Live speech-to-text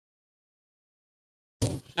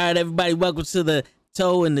All right, everybody, welcome to the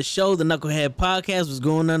Toe and the Show, the Knucklehead Podcast. What's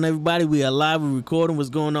going on, everybody? We are live. We're recording. What's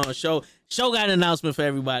going on? Show got an announcement for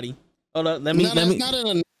everybody. Hold up, let me. Not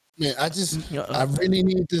an announcement. I really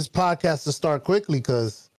need this podcast to start quickly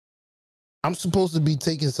because I'm supposed to be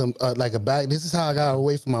taking some like a bag. This is how I got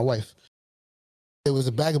away from my wife. It was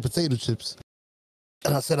a bag of potato chips,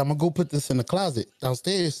 and I said I'm gonna go put this in the closet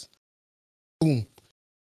downstairs. Boom!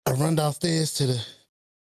 I run downstairs to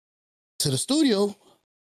the studio.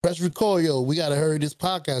 Press record, yo. We gotta hurry this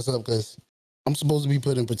podcast up because I'm supposed to be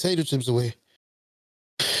putting potato chips away.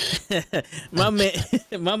 my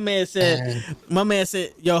man said,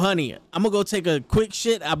 yo, honey, I'm gonna go take a quick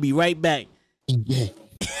shit. I'll be right back. Yeah.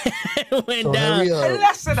 Went so down.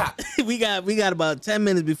 we got about 10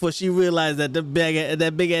 minutes before she realized that that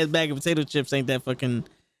big ass bag of potato chips ain't that fucking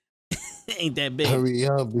ain't that big. Hurry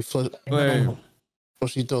up before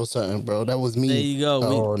she throws something, bro. That was me. There you go.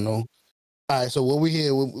 Oh no. All right, so what we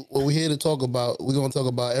here to talk about, we're going to talk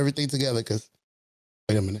about everything together because,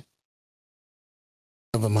 wait a minute.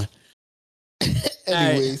 Never mind.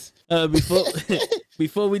 Anyways. Right.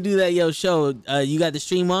 Before we do that, yo, Show, you got the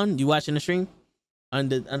stream on? You watching the stream? On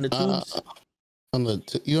the tubes?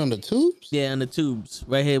 You on the tubes? Yeah, on the tubes.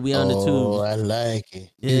 Right here, we on the tubes. Oh, I like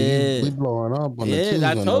it. Yeah. We blowing up on the tubes. Yeah,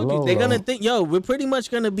 I told you. They're going to think, yo, we're pretty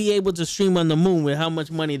much going to be able to stream on the moon with how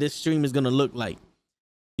much money this stream is going to look like.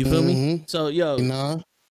 You feel me? So, yo.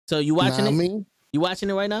 So you watching it? You watching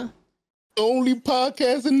it right now? Only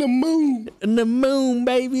podcast in the moon. In the moon,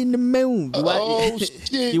 baby, in the moon.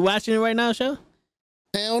 Shit. You watching it right now, Show?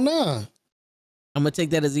 Hell nah. I'm going to take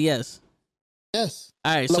that as a yes. Yes.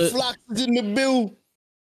 All right. LaFlox is in the bill.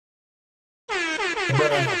 All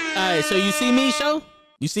right. So you see me, Show?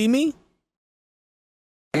 You see me?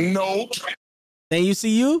 No. Then you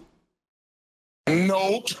see you?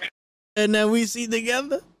 No. And then we see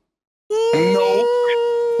together? No.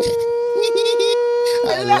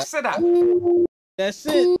 That's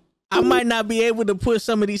it. I might not be able to put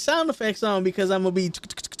some of these sound effects on because I'm gonna be,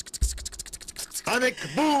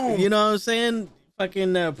 you know what I'm saying?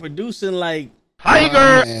 Fucking producing like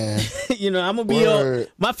Tiger. You know, I'm gonna be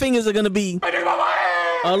my fingers are gonna be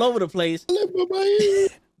all over the place.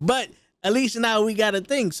 But at least now we got a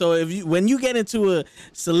thing. So when you get into a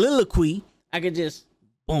soliloquy, I could just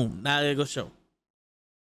boom. Now there go Show.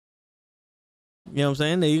 You know what I'm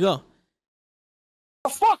saying? There you go.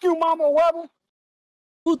 Fuck you, Mama Webber.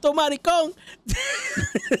 Puto maricón.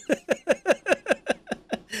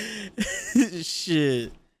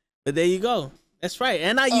 Shit. But there you go. That's right.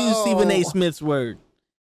 And I use Stephen A. Smith's word.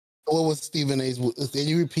 What was Stephen A.'s? Can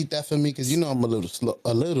you repeat that for me? Because you know I'm a little slow.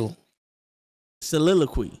 A little.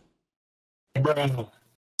 Soliloquy.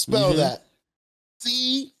 Spell that.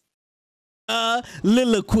 C.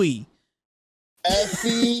 Liloquy.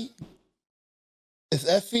 F-E. Is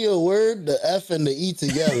F-E a word? The F and the E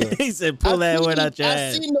together. He said, pull that word out your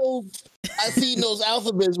ass. I see those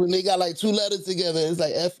alphabets when they got like two letters together. It's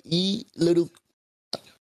like F-E, little.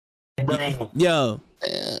 Yo.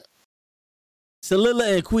 Yeah.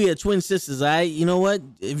 Salila and Qui are twin sisters, all right? You know what?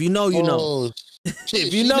 If you know, you know.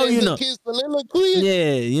 If you know, you know.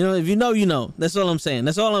 Yeah, you know, if you know, you know. That's all I'm saying.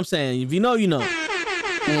 That's all I'm saying. If you know, you know.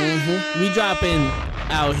 Mm-hmm. We dropping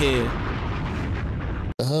out here.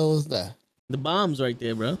 The hell was that? The bombs right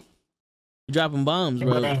there, bro. You dropping bombs,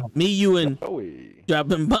 bro. Me, you, and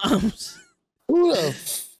dropping bombs. Where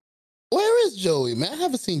is Joey, man? I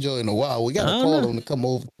haven't seen Joey in a while. We gotta call him to come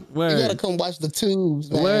over. Word. You gotta come watch the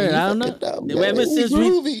tubes, man. Word. I don't know.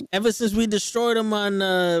 Ever since we destroyed them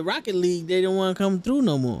on Rocket League, they didn't want to come through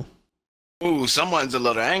no more. Ooh, someone's a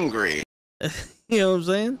little angry. You know what I'm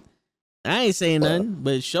saying? I ain't saying nothing,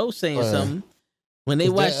 but Show saying something. When they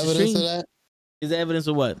watch the stream, is there evidence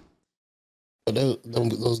of what?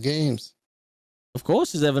 Those games. Of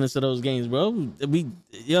course, there's evidence of those games, bro.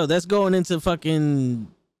 That's going into fucking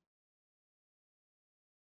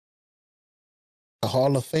the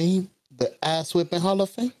Hall of Fame, the ass whipping Hall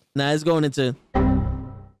of Fame. Nah, it's going into. How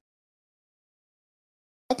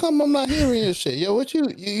come I'm not hearing your shit? Yo, what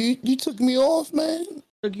you took me off, man?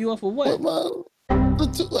 Took you off of what?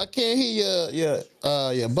 I can't hear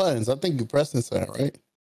your buttons. I think you're pressing something, right?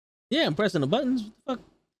 Yeah, I'm pressing the buttons. What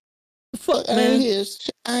the fuck, I man?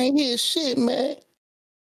 ain't hear shit, man.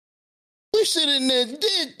 We shouldn't have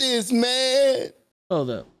did this, man. Hold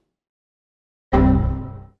up.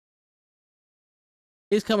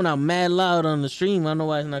 It's coming out mad loud on the stream. I don't know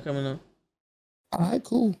why it's not coming out. All right,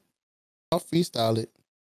 cool. I'll freestyle it.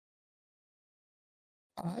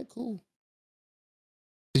 All right, cool.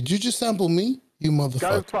 Did you just sample me? You motherfucker.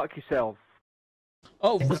 Go fuck yourself.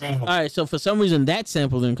 Oh, all right. So for some reason that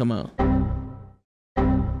sample didn't come out.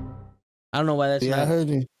 I don't know why that's. Yeah, I heard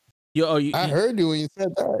it. I heard you when you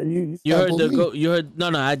said that. You heard the go. You heard no.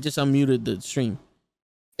 I just unmuted the stream.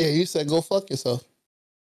 Yeah, you said go fuck yourself.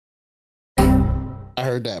 I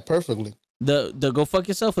heard that perfectly. The go fuck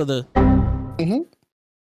yourself or the.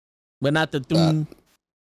 But not the.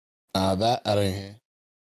 That I didn't hear.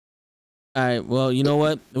 All right. Well, you know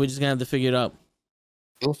what? We're just gonna have to figure it out.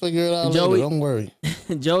 We'll figure it out later. Don't worry.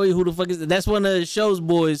 Joey, who the fuck is that? That's one of the show's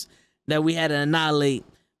boys that we had to annihilate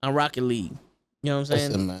on Rocket League. You know what I'm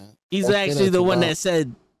saying? Listen, man. He's actually the one that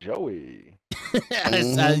said Joey.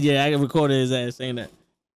 I recorded his ass saying that.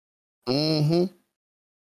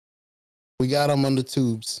 We got him on the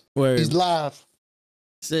tubes. Word. He's live.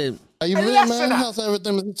 Said, are you really, man? How's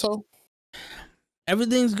everything, Mr. Toe?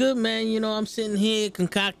 Everything's good, man. You know, I'm sitting here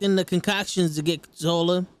concocting the concoctions to get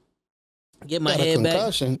Zola, get my hair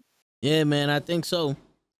back. Yeah, man, I think so.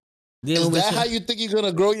 Is that how you think you're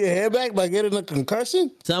gonna grow your hair back, by getting a concussion?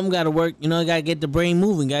 Something gotta work. You know, I gotta get the brain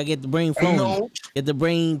moving, gotta get the brain flowing, get the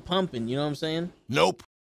brain pumping. You know what I'm saying? Nope.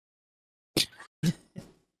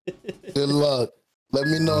 Good luck. Let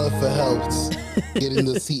me know if it helps getting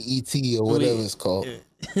the CET or whatever it's called.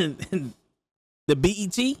 The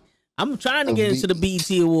BET? I'm trying to get into the BET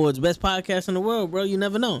Awards, best podcast in the world, bro. You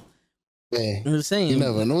never know. Man, I'm just saying. You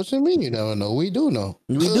never know what you mean. You never know. We do know.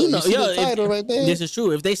 We do know. Yo, the title right there. This is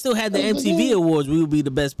true. If they still had the MTV Awards, we would be the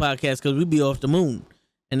best podcast because we'd be off the moon.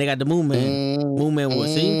 And they got the Moon Man. Moon Man Award.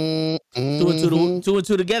 See? Two and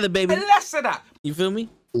two together, baby. Less of that. You feel me?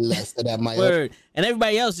 Less of that, my word. And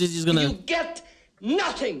everybody else is just gonna. You get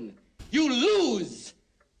nothing. You lose.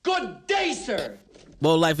 Good day, sir.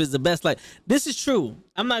 Bowl life is the best life. This is true.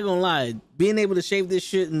 I'm not gonna lie. Being able to shave this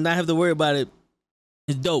shit and not have to worry about it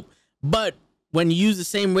is dope. But when you use the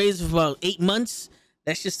same razor for about 8 months,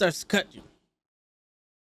 that shit starts to cut you.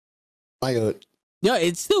 Yo,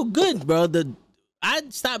 it's still good, bro. I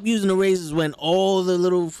stopped using the razors when all the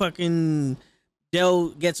little fucking gel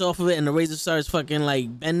gets off of it and the razor starts fucking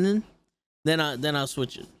like bending. Then I'll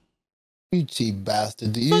switch it. You cheap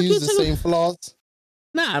bastard. Do you use the same floss?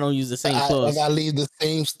 Nah, I don't use the same floss. I leave the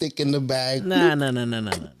same stick in the bag.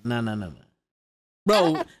 Nah.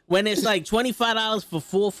 Bro, when it's like $25 for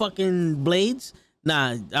 4 fucking blades,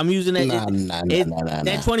 nah, I'm using that.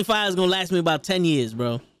 That 25 is gonna last me about 10 years,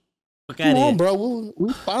 bro. Come on, bro.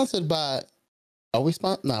 We sponsored by. Are we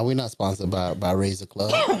sponsored? Nah, we're not sponsored by Razor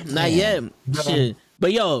Club. Not yet. Shit.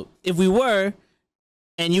 But yo, if we were,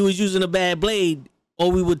 and you was using a bad blade,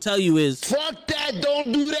 all we would tell you is, fuck that.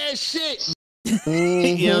 Don't do that shit.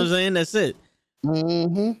 You know what I'm saying? That's it.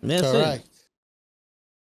 That's correct. It.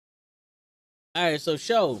 All right, so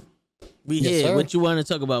show. We here. Sir. What you want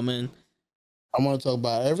to talk about, man? I want to talk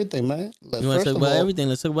about everything, man. You want to talk about everything?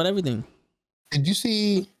 Let's talk about everything. Did you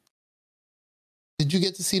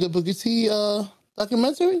get to see the Booker T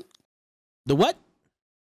documentary? The what?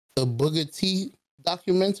 The Booker T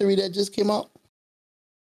documentary that just came out.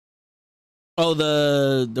 Oh,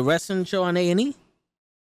 the wrestling show on A&E?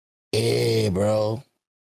 Yeah, bro.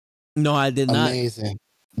 No, I did not. Amazing.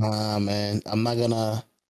 Nah, man. I'm not gonna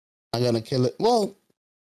kill it. Well,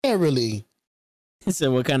 can't really. He said,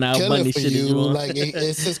 "What kind of Al Bundy shit is you on?" Like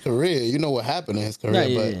it's his career. You know what happened in his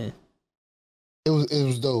career, but it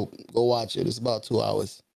was dope. Go watch it. It's about 2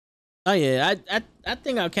 hours. Oh yeah, I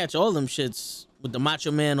think I'll catch all them shits with the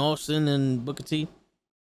Macho Man, Austin, and Booker T.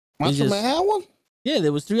 Macho Man had one. Yeah,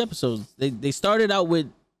 there was 3 episodes. They started out with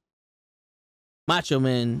Macho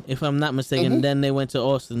Man, if I'm not mistaken. And then they went to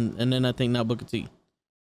Austin, and then I think now Booker T.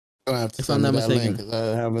 I have to send that link because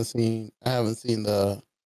I haven't seen the.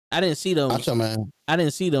 I didn't see them. Macho Man. I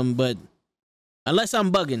didn't see them, but unless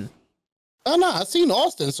I'm bugging. Oh no, I seen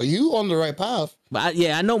Austin, so you on the right path. But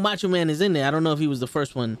I know Macho Man is in there. I don't know if he was the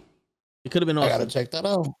first one. It could have been Austin. I gotta check that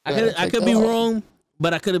out. I could be wrong,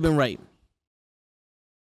 but I could have been right.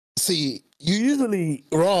 See, you're usually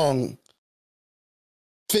wrong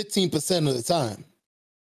 15% of the time.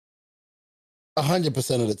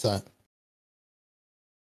 100% of the time.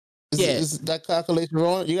 Is that calculation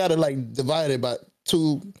wrong? You gotta like divide it by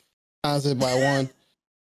 2, times it by 1.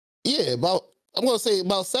 Yeah, I'm gonna say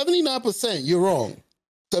about 79%. You're wrong.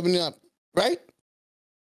 79, right?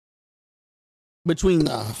 Between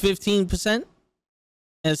 15%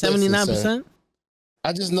 and 79%.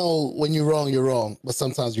 I just know when you're wrong, but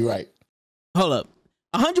sometimes you're right. Hold up,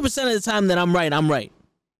 100% of the time that I'm right.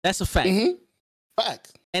 That's a fact.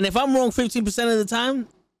 Fact. And if I'm wrong 15% of the time,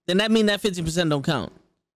 then that means that 15% don't count.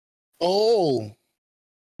 Oh,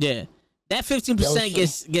 yeah, that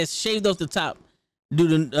 15% gets shaved off the top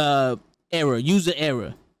due to user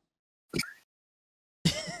error.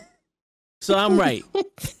 So I'm right.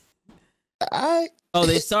 Oh,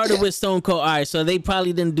 they started with Stone Cold. All right, so they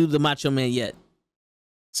probably didn't do the Macho Man yet.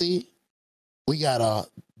 See, We got a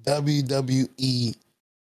WWE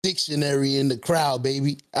dictionary in the crowd,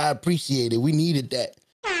 baby. I appreciate it. We needed that.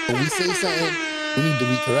 When we say something, we need to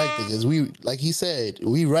be corrected because we, like he said,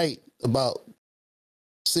 we right about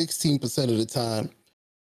 16% of the time.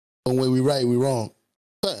 But when we right, we wrong.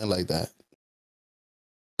 Something like that.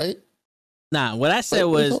 Right? Nah, what I said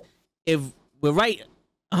was if we're right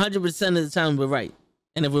 100% of the time, we're right.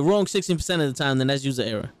 And if we're wrong 16% of the time, then that's user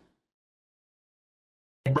error.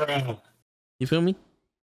 Bruh. You feel me?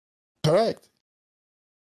 Correct.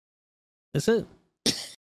 That's it.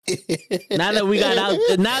 now that we got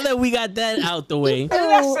that out the way.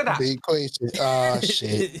 The equation. Oh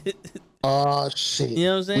shit. Oh shit. You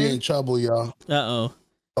know what I'm saying? We in trouble, y'all. Uh-oh.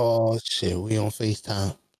 Oh shit. We on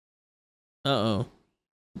FaceTime. Uh-oh.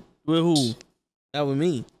 With who? That with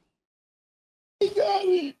me. They got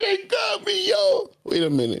me. They got me, yo. Wait a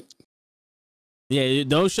minute. Yeah,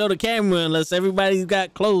 don't show the camera unless everybody's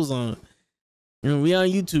got clothes on. You know, we on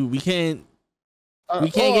YouTube. We can't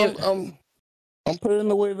get. I'm putting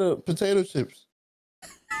away the potato chips.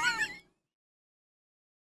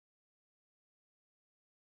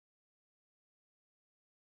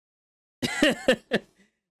 All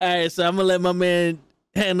right, so I'm gonna let my man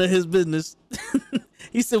handle his business.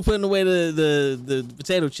 He's still putting away the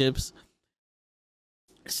potato chips.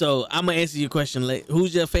 So I'm gonna answer your question. Like,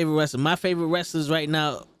 who's your favorite wrestler? My favorite wrestlers right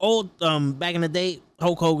now, old back in the day,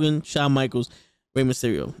 Hulk Hogan, Shawn Michaels, Rey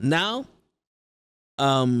Mysterio. Now,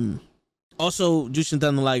 also Jushin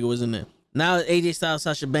Thunder Liger was in there. Now AJ Styles,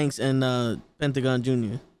 Sasha Banks, and Pentagon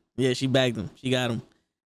Jr. Yeah, she bagged him. She got him.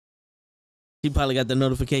 She probably got the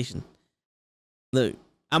notification. Look,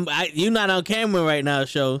 you're not on camera right now,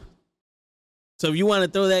 show. So if you want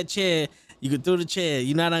to throw that chair, you can throw the chair.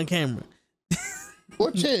 You're not on camera.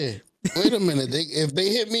 What chair? Wait a minute. If they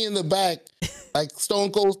hit me in the back like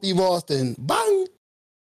Stone Cold Steve Austin, bang,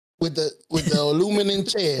 with the aluminum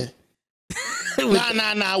chair.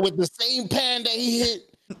 Nah. With the same pan that he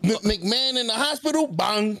hit McMahon in the hospital,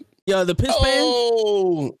 bang. Yo, the piss pan.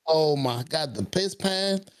 Oh my God, the piss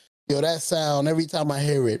pan. Yo, that sound every time I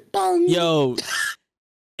hear it, bang. Yo,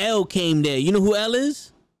 L came there. You know who L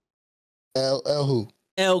is? L who?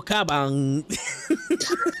 El Kabang.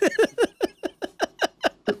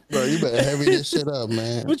 Bro, you better hurry this shit up,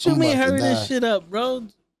 man. What you mean hurry this shit up, bro?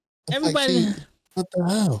 Everybody. Like, what the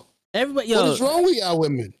hell? Everybody, yo. What is wrong with y'all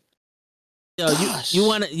women? Yo, you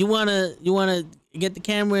wanna get the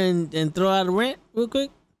camera and throw out a rant real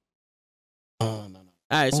quick? No. All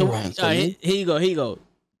right, so here you go.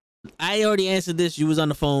 I already answered this. You was on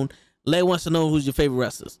the phone. Lay wants to know who's your favorite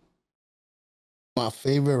wrestlers. My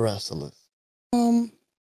favorite wrestlers.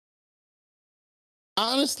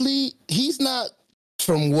 Honestly, he's not,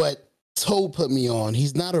 from what Toe put me on,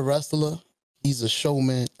 he's not a wrestler. He's a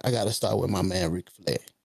showman. I gotta start with my man Ric Flair.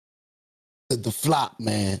 The flop,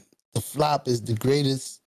 man. The flop is the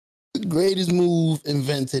greatest move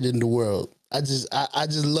invented in the world. I just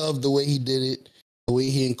love the way he did it, the way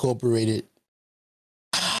he incorporated.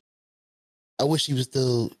 I wish he was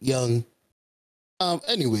still young.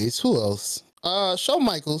 Anyways, who else? Shawn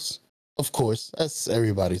Michaels, of course. That's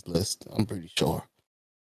everybody's list, I'm pretty sure.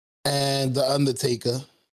 And The Undertaker.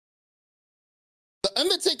 The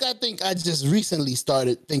Undertaker, I think I just recently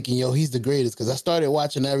started thinking, yo, he's the greatest, because I started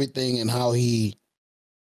watching everything and how he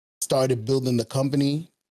started building the company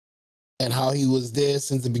and how he was there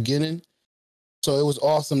since the beginning. So it was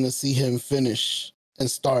awesome to see him finish and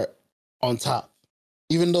start on top.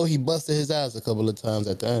 Even though he busted his ass a couple of times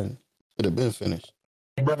at the end. Could have been finished.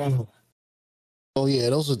 Oh yeah,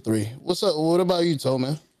 those are three. What's up? What about you, Toe,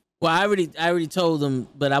 man? Well, I already told them,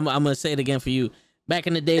 but I'm gonna say it again for you. Back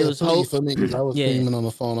in the day, it was Hogan. For me, because I was screaming on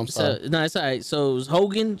the phone. I'm sorry. No, it's all right. So it was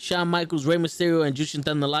Hogan, Shawn Michaels, Rey Mysterio, and Jushin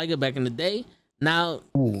Thunder Liger back in the day. Now,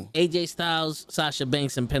 AJ Styles, Sasha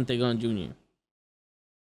Banks, and Pentagon Jr.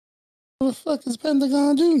 Who the fuck is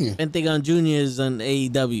Pentagon Jr.? Pentagon Jr. is on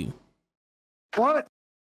AEW. What?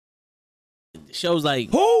 Shows like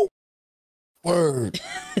who? Word.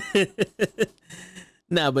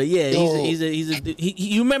 Nah, but yeah,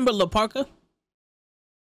 you remember La Parka?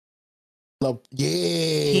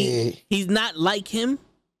 Yeah. He's not like him.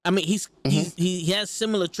 I mean, he has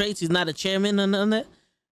similar traits. He's not a chairman or none of that,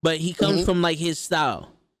 but he comes from like his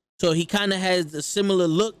style. So he kind of has a similar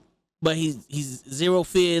look, but he's zero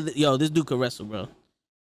fear. Yo, this dude could wrestle, bro.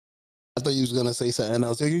 I thought you was gonna say something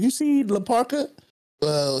else. You see La Parka?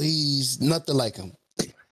 Well, he's nothing like him.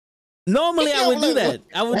 Normally, I would do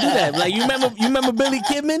that. Like you remember Billy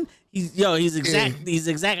Kidman? He's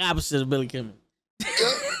exact opposite of Billy Kidman.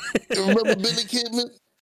 You remember Billy Kidman?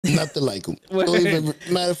 Nothing like him.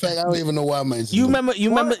 Matter of fact, I don't even know why I mentioned You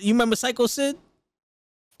remember Psycho Sid?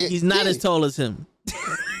 He's not as tall as him.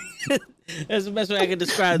 That's the best way I can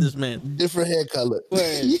describe this man. Different hair color.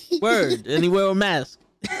 Word. And he wear a mask.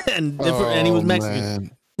 And he was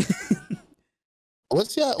Mexican.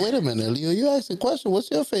 Wait a minute, Leo. You asked a question. What's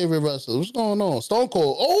your favorite wrestler? What's going on? Stone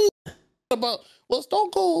Cold.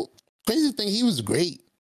 Stone Cold, crazy thing, he was great.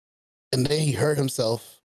 And then he hurt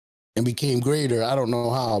himself and became greater. I don't know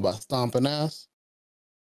how, by stomping ass.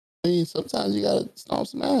 I mean, sometimes you gotta stomp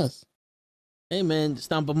some ass. Hey man,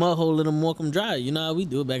 stomp a mud hole, let them walk them dry. You know how we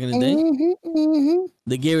do it back in the day.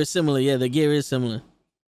 The gear is similar. Yeah, the gear is similar.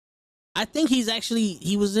 I think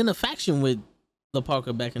he was in a faction with La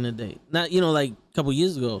Parka back in the day. Not, like a couple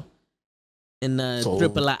years ago. In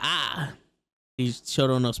Triple A. He showed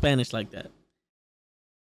on no Spanish like that.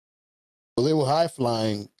 So they were high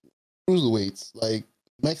flying cruiserweights, like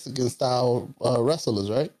Mexican style wrestlers,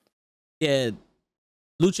 right? Yeah.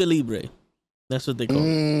 Lucha Libre. That's what they call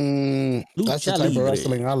it. That's the type of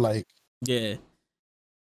wrestling I like. Yeah.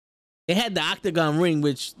 They had the octagon ring,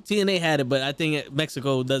 which TNA had it, but I think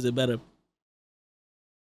Mexico does it better.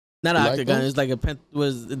 Not an octagon. It's like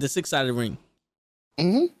was the 6-sided ring.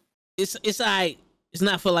 Mm-hmm. It's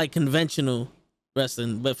not for like conventional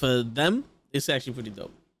wrestling, but for them, it's actually pretty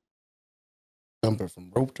dope. Jumper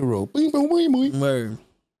from rope to rope. Word.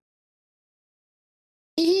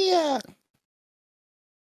 Yeah.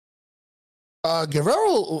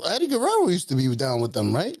 Eddie Guerrero used to be down with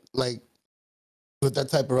them, right? Like with that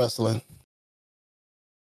type of wrestling.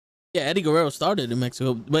 Yeah, Eddie Guerrero started in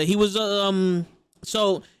Mexico, but he was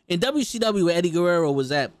so in WCW where Eddie Guerrero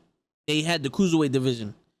was at, they had the cruiserweight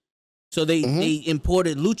division. So they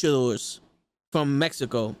imported luchadors from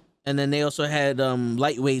Mexico, and then they also had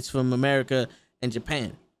lightweights from America and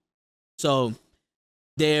Japan. So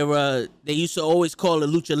they used to always call it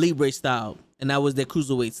Lucha Libre style, and that was their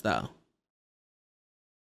cruiserweight style.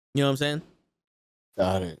 You know what I'm saying?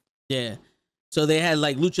 Got it. Yeah. So they had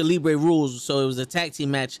like Lucha Libre rules. So it was a tag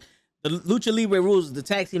team match. The Lucha Libre rules, the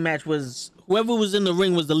tag team match was whoever was in the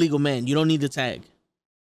ring was the legal man. You don't need to tag.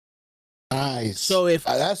 Nice. So if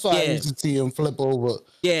that's why I used to see him flip over.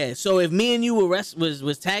 Yeah. So if me and you were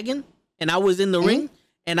was tagging and I was in the ring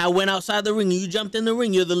and I went outside the ring and you jumped in the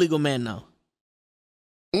ring, you're the legal man now.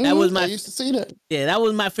 That was I used to see that. Yeah, that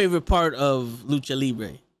was my favorite part of Lucha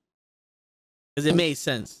Libre. Because it made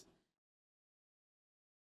sense.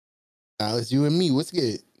 Now it's you and me. What's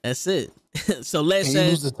good? That's it. So let's say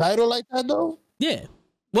you lose the title like that though. Yeah.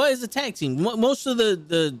 Well, it's a tag team. Most of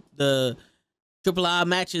the Triple I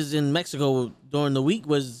matches in Mexico during the week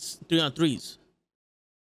was 3-on-3s.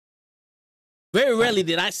 Very rarely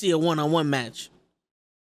did I see a 1-on-1 match.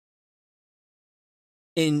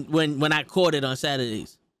 When I caught it on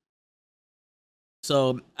Saturdays.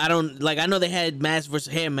 So I know they had mask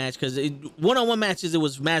versus hair match because 1-on-1 matches it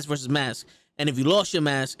was mask versus mask. And if you lost your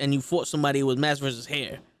mask and you fought somebody, it was mask versus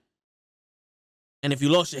hair. And if you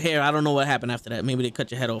lost your hair, I don't know what happened after that. Maybe they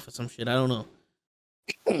cut your head off or some shit. I don't know.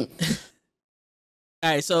 All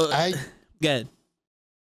right, so good.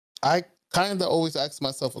 I kind of always ask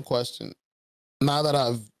myself a question. Now that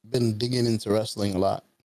I've been digging into wrestling a lot.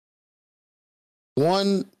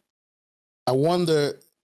 One, I wonder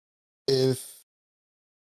if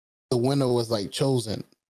the winner was like chosen.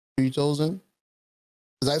 Were you chosen?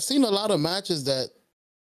 Because I've seen a lot of matches that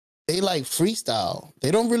they like freestyle.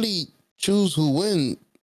 They don't really choose who wins.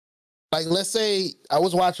 Like, let's say I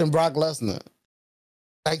was watching Brock Lesnar.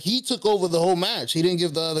 Like, he took over the whole match. He didn't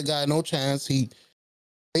give the other guy no chance. He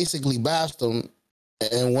basically bashed him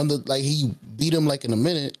and he beat him like in a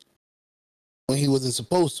minute when he wasn't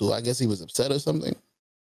supposed to. I guess he was upset or something.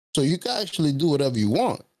 So you can actually do whatever you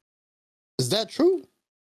want. Is that true?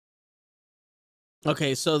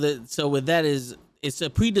 Okay, so with that it's a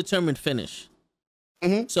predetermined finish.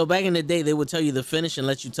 Mm-hmm. So back in the day, they would tell you the finish and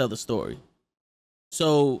let you tell the story.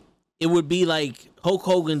 So it would be like Hulk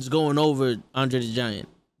Hogan's going over Andre the Giant,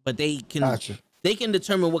 but they can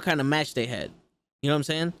determine what kind of match they had. You know what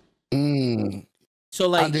I'm saying? So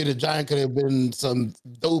like Andre the Giant could have been some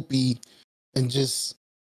dopey and just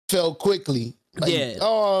fell quickly. Like,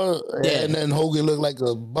 and then Hogan looked like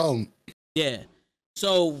a bum. Yeah.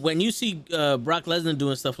 So when you see Brock Lesnar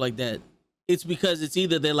doing stuff like that, it's because it's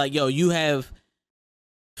either they're like, yo, you have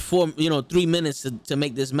 3 minutes to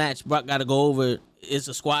make this match. Brock got to go over. It's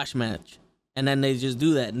a squash match. And then they just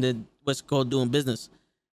do that. And then what's called doing business.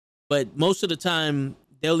 But most of the time,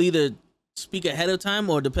 they'll either speak ahead of time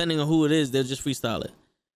or depending on who it is, they'll just freestyle it.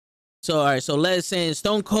 So, all right. So let's say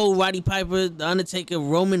Stone Cold, Roddy Piper, The Undertaker,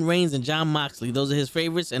 Roman Reigns, and Jon Moxley. Those are his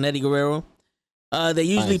favorites. And Eddie Guerrero. They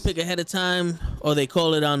usually pick ahead of time or they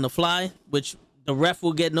call it on the fly, which the ref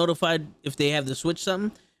will get notified if they have to switch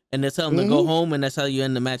something. and they tell him to go home, and that's how you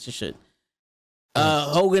end the match and shit.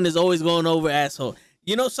 Hogan is always going over asshole.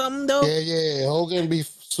 You know something though? Yeah. Hogan be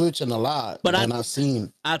switching a lot, but I've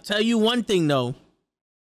seen. I'll tell you one thing though.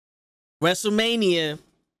 WrestleMania,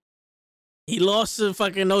 he lost to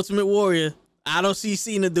fucking Ultimate Warrior. I don't see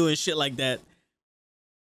Cena doing shit like that.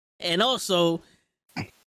 And also,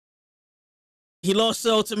 he lost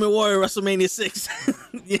to Ultimate Warrior WrestleMania 6.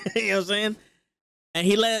 You know what I'm saying? And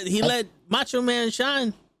he let Macho Man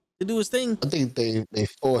shine to do his thing. I think they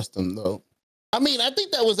forced him though. I mean, I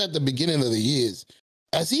think that was at the beginning of the years.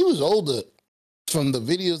 As he was older, from the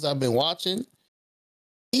videos I've been watching,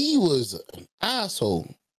 he was an asshole.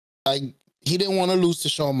 Like, he didn't want to lose to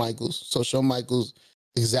Shawn Michaels, so Shawn Michaels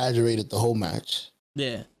exaggerated the whole match.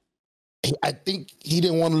 Yeah. I think he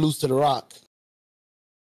didn't want to lose to The Rock.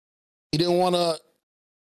 He didn't want to.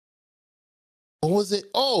 What was it?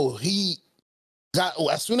 Oh,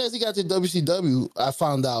 as soon as he got to WCW, I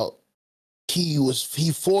found out he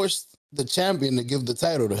forced the champion to give the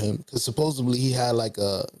title to him because supposedly he had like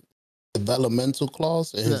a developmental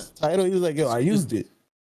clause in his title. He was like, "Yo, I used it,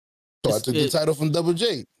 so I took the title from Double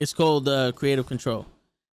J." It's called creative control.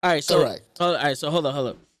 All right, so correct. All right, so hold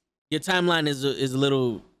up. Your timeline is a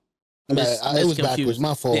little. It was backwards.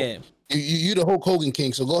 My fault. Yeah. You the Hulk Hogan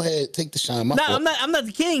king, so go ahead, take the shine. My fault. I'm not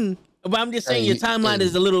the king, but I'm just saying your timeline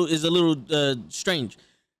is a little strange.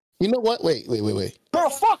 You know what? Wait. Girl,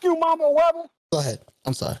 fuck you, Mama Webber. Go ahead.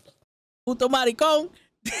 I'm sorry. Puto maricón.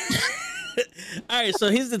 All right, so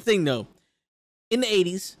here's the thing though. In the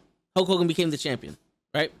 80s, Hulk Hogan became the champion,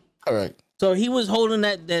 right? Correct. So he was holding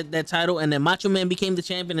that title, and then Macho Man became the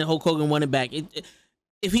champion, and Hulk Hogan won it back.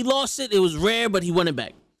 If he lost it, it was rare, but he won it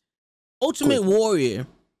back. Ultimate Warrior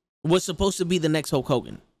was supposed to be the next Hulk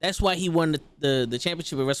Hogan. That's why he won the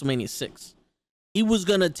championship at WrestleMania 6. He was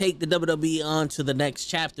gonna take the WWE on to the next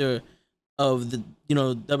chapter of the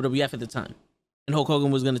WWF at the time, and Hulk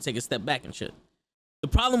Hogan was gonna take a step back and shit. The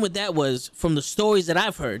problem with that was, from the stories that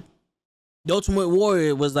I've heard, the Ultimate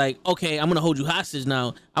Warrior was like, okay, I'm gonna hold you hostage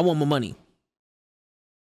now. I want my money.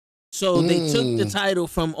 So they took the title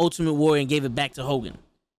from Ultimate Warrior and gave it back to Hogan.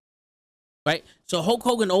 Right? So Hulk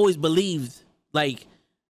Hogan always believed, like,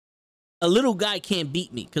 a little guy can't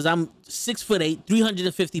beat me because I'm 6'8",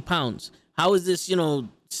 350 pounds. How is this, 6'1",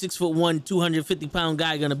 250-pound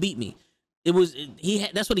guy gonna beat me?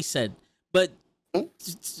 That's what he said. But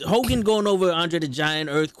Hogan going over Andre the Giant,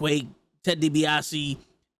 Earthquake, Ted DiBiase,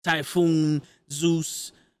 Typhoon,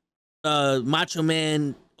 Zeus, Macho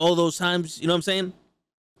Man, all those times, you know what I'm saying?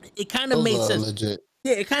 It kind of made sense. Legit.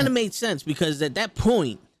 Yeah, it kind of made sense because at that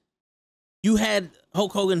point, you had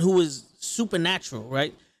Hulk Hogan who was supernatural,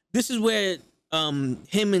 right? This is where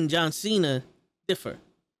him and John Cena differ,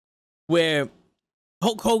 where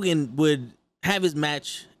Hulk Hogan would have his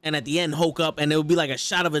match and at the end Hulk up and it would be like a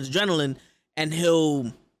shot of adrenaline and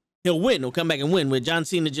he'll win. He'll come back and win. Where John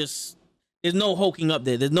Cena there's no hulking up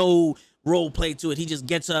there. There's no role play to it. He just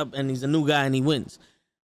gets up and he's a new guy and he wins.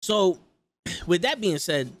 So with that being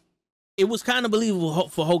said, it was kind of believable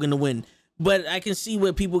for Hogan to win. But I can see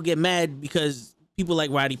where people get mad because people like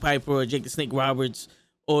Roddy Piper or Jake the Snake Roberts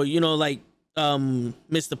or, like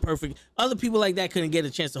Mr. Perfect, other people like that couldn't get a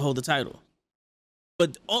chance to hold the title.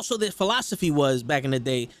 But also their philosophy was, back in the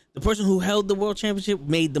day, the person who held the world championship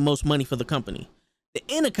made the most money for the company. The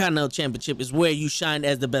Intercontinental Championship is where you shine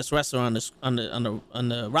as the best wrestler on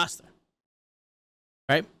the roster.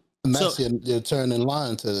 Right? And that's your turn in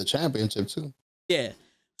line to the championship too. Yeah.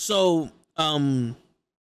 So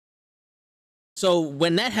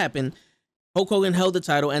when that happened, Hulk Hogan held the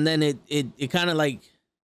title, and then it kind of like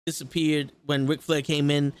disappeared when Ric Flair came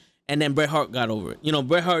in, and then Bret Hart got over it.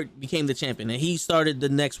 Bret Hart became the champion, and he started the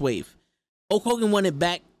next wave. Hulk Hogan won it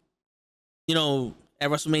back, at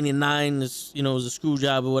WrestleMania 9. It was a screw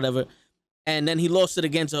job or whatever, and then he lost it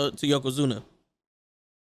again to Yokozuna.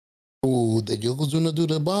 Oh, did Yokozuna do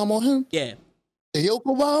the bomb on him? Yeah. The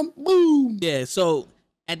Yoko bomb? Boom! Yeah, so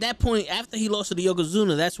at that point, after he lost to the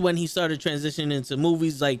Yokozuna, that's when he started transitioning into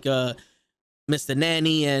movies like Mr.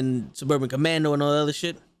 Nanny and Suburban Commando and all that other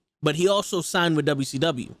shit. But he also signed with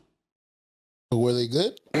WCW. Were they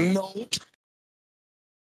good? No.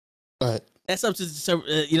 But that's up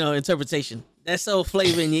to interpretation. That's so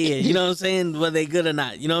flavor in your ear. You know what I'm saying? Were they good or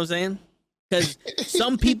not? You know what I'm saying? Because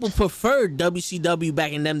some people preferred WCW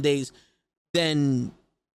back in them days than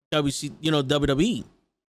WWE.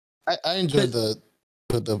 I enjoyed the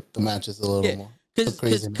matches a little more.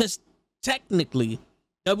 Because technically,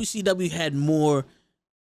 WCW had more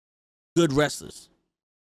good wrestlers.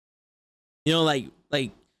 Like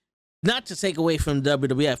not to take away from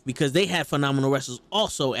WWF, because they had phenomenal wrestlers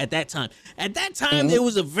also at that time. At that time, it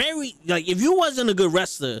was a very, like, if you wasn't a good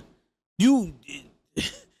wrestler, you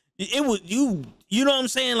know what I'm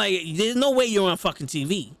saying? Like, there's no way you're on fucking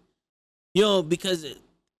TV, you know, because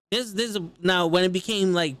now when it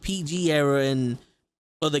became like PG era and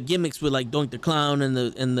or the gimmicks with like Doink the Clown and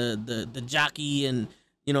the jockey and,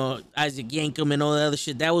 you know, Isaac Yankem and all that other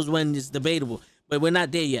shit, that was when it's debatable, but we're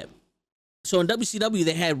not there yet. So in WCW,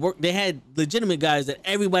 they had legitimate guys that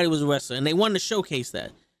everybody was a wrestler, and they wanted to showcase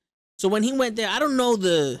that. So when he went there, I don't know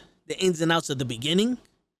the ins and outs of the beginning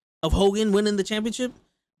of Hogan winning the championship,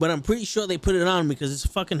 but I'm pretty sure they put it on because it's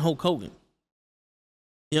fucking Hulk Hogan.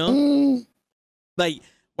 You know? Like,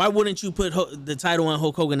 why wouldn't you put the title on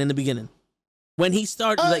Hulk Hogan in the beginning? When he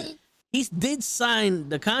started, like, he did sign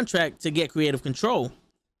the contract to get creative control.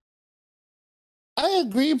 I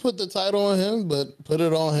agree, put the title on him, but put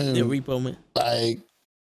it on him. Yeah, Repo Man. Like,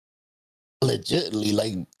 legitly,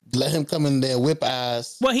 like, let him come in there, whip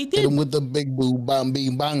ass. Well, he did. Hit him with the big boo, bang,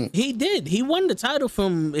 bing, bang. He did. He won the title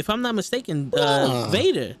from, if I'm not mistaken,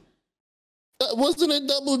 Vader. Wasn't it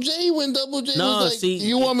Double J when Double J was like, see,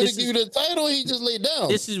 you want me to give you the title? He just laid down.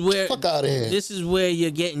 This is where, fuck out of here. This is where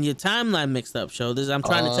you're getting your timeline mixed up, Show. I'm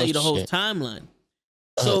trying to tell you the whole timeline.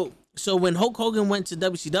 So when Hulk Hogan went to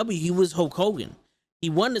WCW, he was Hulk Hogan. He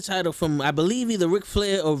won the title from, I believe, either Ric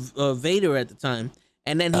Flair or Vader at the time.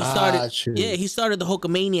 And then he started, he started the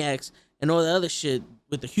Hulkamaniacs and all the other shit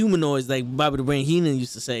with the humanoids, like Bobby the Brain Heenan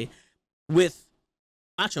used to say, with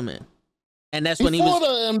Macho Man. And that's when he fought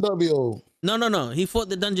the MWO. No. He fought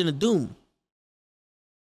the Dungeon of Doom.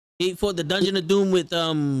 He fought the Dungeon of Doom with,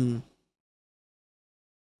 come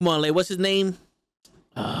on, like, what's his name?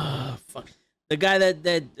 Fuck. The guy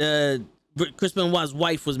that Chris Benoit's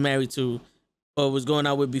wife was married to, or was going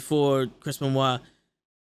out with before Chris Benoit.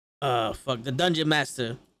 Fuck, the Dungeon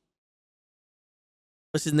Master.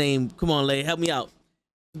 What's his name? Come on, Lay, help me out.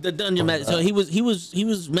 The Dungeon Master. So he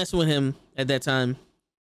was messing with him at that time.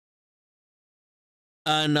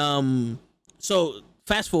 And so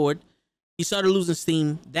fast forward, he started losing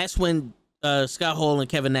steam. That's when Scott Hall and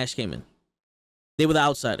Kevin Nash came in. They were the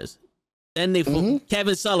outsiders. Then they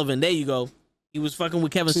Kevin Sullivan. There you go. He was fucking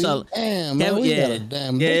with Kevin Sullivan. Damn, man, we got a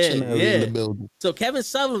damn dictionary in the building. So Kevin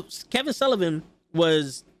Sullivan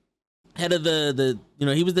was head of the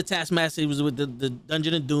he was the Taskmaster. He was with the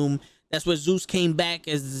Dungeon of Doom. That's where Zeus came back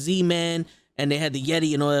as the Z-Man, and they had the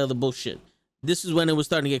Yeti and all that other bullshit. This is when it was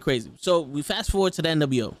starting to get crazy. So we fast forward to the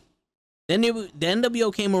NWO. Then the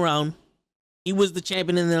NWO came around. He was the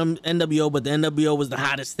champion in the NWO, but the NWO was the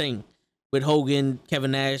hottest thing with Hogan,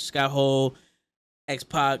 Kevin Nash, Scott Hall,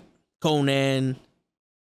 X-Pac, Conan,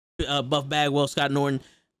 Buff Bagwell, Scott Norton,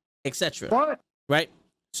 etc. What? Right?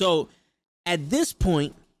 So at this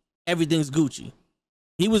point, everything's Gucci.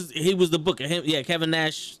 He was the booker. Kevin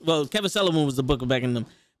Nash. Well, Kevin Sullivan was the booker back in them,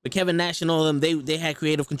 but Kevin Nash and all of them, they had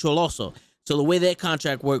creative control also. So the way their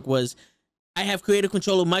contract worked was, I have creative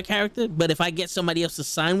control of my character, but if I get somebody else to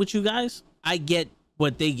sign with you guys, I get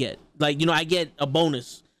what they get. Like, I get a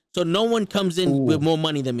bonus. So no one comes in with more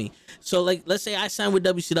money than me. So, like, let's say I sign with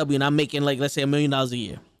WCW and I'm making, like, let's say $1 million a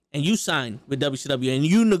year, and you sign with WCW and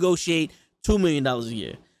you negotiate $2 million a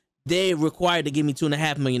year. They're required to give me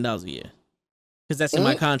 $2.5 million a year because that's in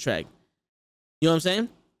my contract. You know what I'm saying?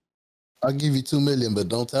 I'll give you $2 million, but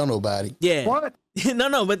don't tell nobody. Yeah. What?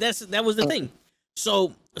 No, but that was the thing.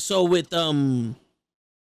 So with all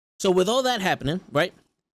that happening, right?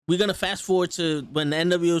 We're gonna fast forward to when the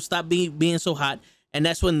NWO stopped being so hot, and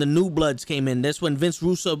that's when the New Bloods came in. That's when Vince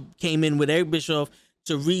Russo came in with Eric Bischoff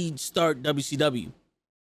to restart WCW.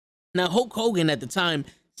 Now Hulk Hogan at the time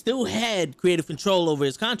still had creative control over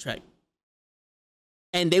his contract,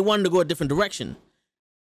 and they wanted to go a different direction.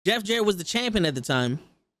 Jeff Jarrett was the champion at the time,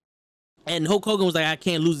 and Hulk Hogan was like, I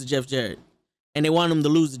can't lose to Jeff Jarrett, and they wanted him to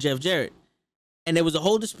lose to Jeff Jarrett. And there was a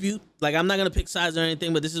whole dispute. Like, I'm not gonna pick sides or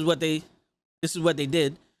anything, but this is what they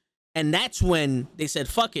did. And that's when they said,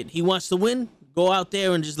 fuck it. He wants to win, go out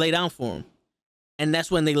there and just lay down for him. And that's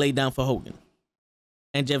when they laid down for Hogan.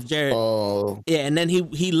 And Jeff Jarrett. Oh. Yeah, and then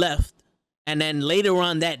he left. And then later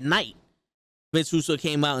on that night, Vince Russo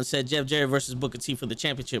came out and said Jeff Jarrett versus Booker T for the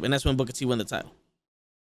championship. And that's when Booker T won the title.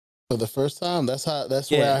 For the first time. That's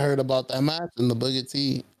where I heard about that match in the Booker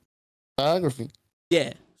T biography.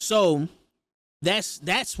 Yeah. So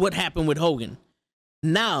that's what happened with Hogan.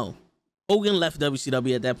 Now, Hogan left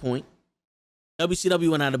WCW at that point. WCW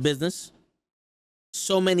went out of business.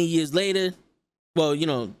 So many years later, well,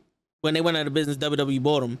 when they went out of business, WWE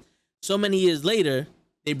bought them. So many years later,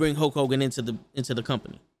 they bring Hulk Hogan into the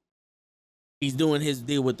company. He's doing his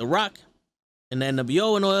deal with The Rock and the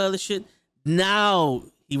NWO and all that other shit. Now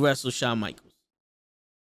he wrestled Shawn Michaels.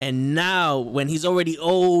 And now, when he's already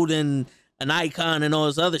old and an icon and all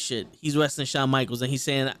this other shit, he's wrestling Shawn Michaels, and he's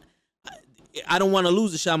saying, I don't want to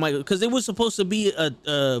lose to Shawn Michaels, because it was supposed to be a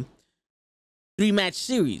 3-match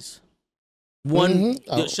series. One,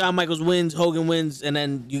 Shawn Michaels wins, Hogan wins, and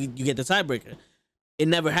then you get the tiebreaker. It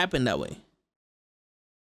never happened that way.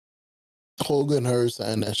 Hogan heard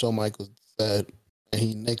something that Shawn Michaels said, and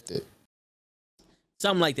he nicked it.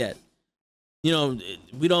 Something like that. You know,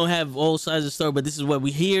 we don't have all sides of the story, but this is what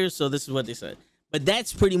we hear, so this is what they said. But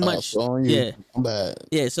that's pretty much, yeah.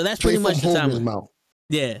 Yeah, so that's pretty much the time.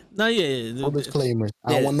 Yeah. No, yeah. No disclaimers.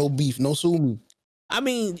 I don't want no beef. No sue me. I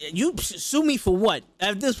mean, you sue me for what?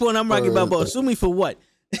 At this point, I'm Rocky Balboa. Sue me for what?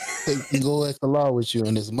 Go extra law with you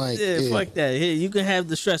and this mic. Yeah, fuck that. Here, you can have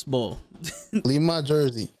the stress ball. Leave my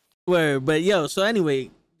jersey. Word, but yo, so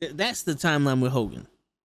anyway, that's the timeline with Hogan.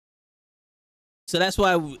 So that's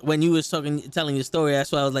why when you was telling your story,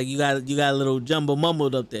 that's why I was like, you got a little jumble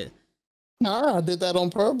mumbled up there. Nah, I did that on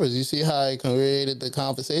purpose. You see how I created the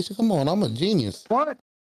conversation? Come on, I'm a genius. What?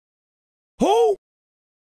 Who?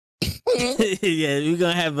 Yeah, we're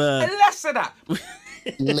gonna have less of that.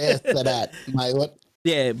 Less of that. My what?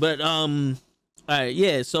 Yeah, but all right,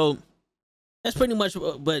 yeah. So that's pretty much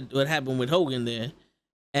what happened with Hogan there,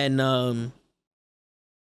 and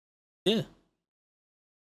yeah.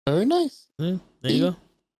 Very nice. Yeah, there you go.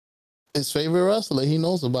 His favorite wrestler, he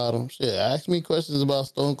knows about him. Shit, ask me questions about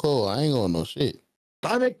Stone Cold. I ain't gonna know shit.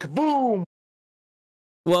 Sonic boom.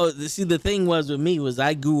 Well, see, the thing was with me was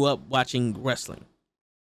I grew up watching wrestling.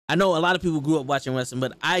 I know a lot of people grew up watching wrestling,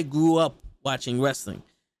 but I grew up watching wrestling,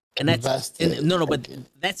 and that's but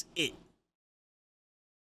that's it.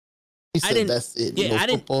 He said that's it. Yeah,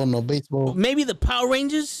 no football, no baseball. Maybe the Power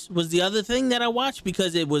Rangers was the other thing that I watched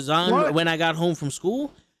because it was on when I got home from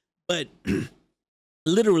school. But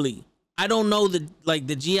literally, I don't know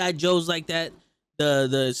the G.I. Joes like that,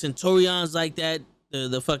 the Centurions like that,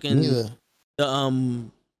 the fucking the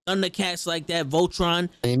Thundercats like that, Voltron.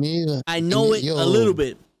 I know it a little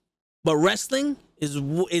bit, but wrestling is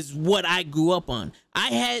what I grew up on.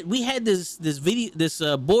 We had this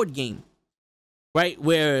board game, right,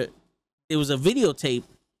 where it was a videotape,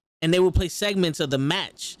 and they would play segments of the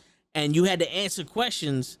match, and you had to answer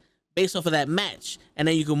questions based off of that match, and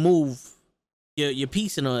then you could move your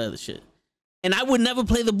piece and all that other shit. And I would never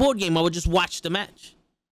play the board game. I would just watch the match.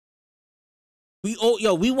 We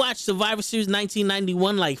watched Survivor Series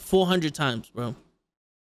 1991 like 400 times, bro.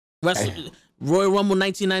 Royal Rumble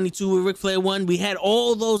 1992 with Ric Flair won. We had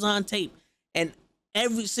all those on tape, and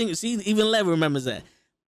every single even Lev remembers that.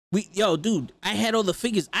 Dude, I had all the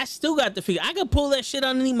figures. I still got the figure. I could pull that shit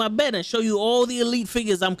underneath my bed and show you all the elite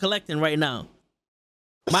figures I'm collecting right now.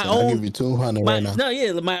 I'll give you 200 right now. No,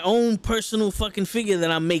 yeah, my own personal fucking figure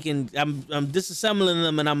that I'm making. I'm disassembling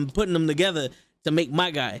them and I'm putting them together to make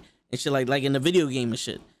my guy and shit like in the video game and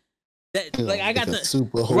shit. I got the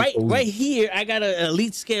super right here. I got an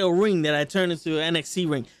elite scale ring that I turned into an NXT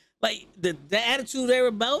ring. Like the Attitude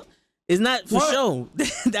Era belt is not for show.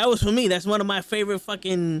 That was for me. That's one of my favorite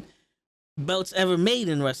fucking belts ever made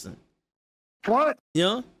in wrestling. What? You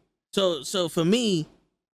know? So for me,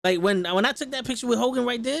 like when I took that picture with Hogan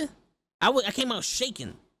right there, I came out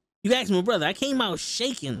shaking. You asked my brother, I came out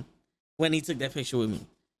shaking when he took that picture with me.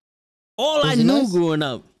 All I knew growing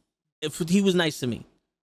up, if he was nice to me.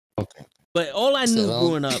 Okay. But all I knew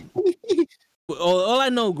growing up, all I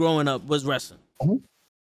know growing up was wrestling. Mm-hmm.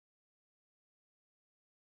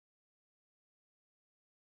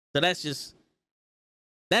 So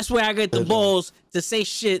that's where I get the balls to say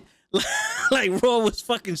shit like Raw was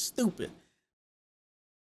fucking stupid.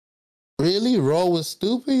 Really? Raw was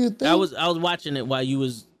stupid, you think? I was watching it while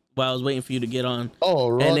I was waiting for you to get on. Oh,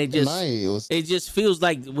 Raw and it just feels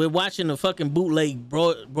like we're watching a fucking bootleg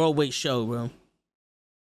Broadway show, bro.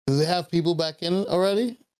 Do they have people back in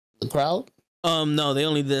already? The crowd? No, they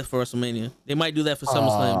only did that for WrestleMania. They might do that for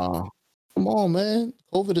SummerSlam. Come on, man.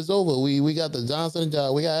 COVID is over. We got the Johnson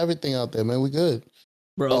job. We got everything out there, man. We good.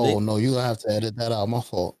 Bro, no, you're gonna have to edit that out. My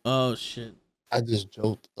fault. Oh shit. I just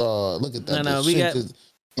joked. Look at that. No, we got the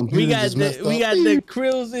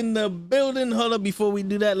Krills in the building. Hold up, before we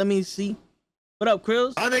do that, let me see. What up,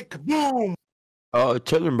 Krills? Sonic boom. Oh,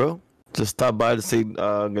 chilling, bro. Just stop by to say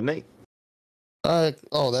good night. All right.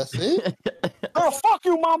 Oh, that's it. Oh, fuck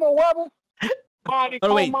you, Mama Webber.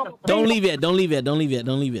 Oh wait, don't leave yet.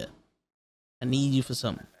 I need you for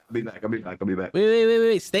something. I'll be back.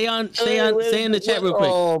 Wait. Stay in the chat real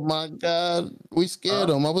quick. Oh my God, we scared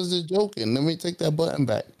him. I was just joking. Let me take that button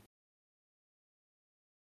back.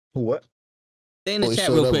 What? Stay in the chat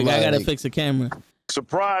real quick. I gotta fix the camera.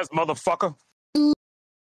 Surprise, motherfucker.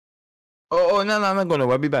 Oh, no, I'm not going to.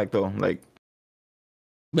 I'll be back though. Like,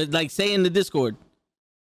 but like, say in the Discord.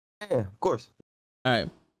 yeah, of course. All right.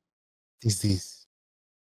 He's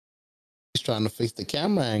trying to fix the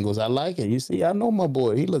camera angles. I like it. You see, I know my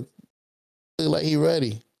boy. He look like he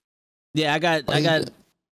ready. Yeah, I got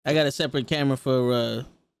a separate camera for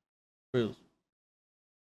reels.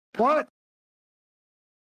 What?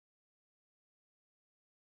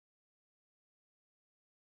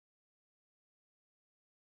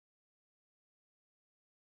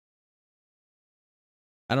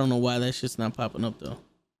 I don't know why that shit's not popping up though.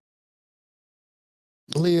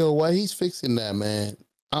 Leo, why he's fixing that, man?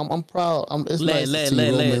 I'm proud. It's nice to see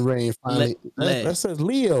Roman Reigns finally. That says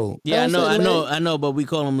Leo. Yeah, I know, but we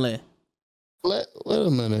call him Le. Wait a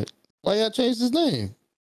minute. Why y'all changed his name?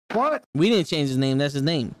 What? We didn't change his name. That's his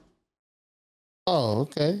name. Oh,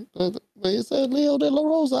 okay. But it said Leo De La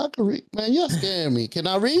Rosa. I can read. Man, you're scaring me. Can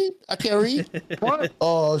I read? I can't read. What?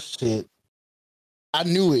 Oh shit! I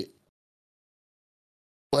knew it.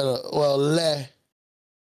 Well,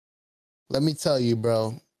 let me tell you,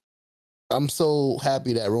 bro. I'm so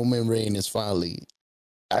happy that Roman Reigns is finally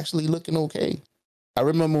actually looking okay. I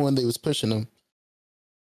remember when they was pushing him,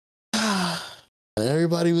 and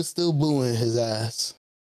everybody was still booing his ass.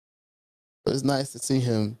 But it's nice to see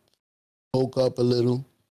him woke up a little.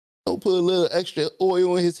 Don't put a little extra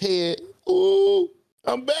oil in his head. Ooh,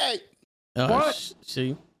 I'm back. What?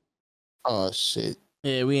 See? Oh shit.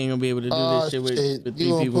 Yeah, we ain't gonna be able to do this shit with 3 you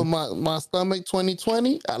gonna people. put my stomach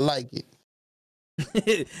 2020? I like it.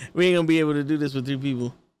 We ain't gonna be able to do this with 3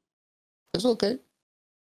 people. It's okay.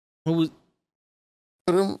 Who was?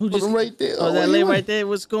 Put him right there. Oh, that Lay right there.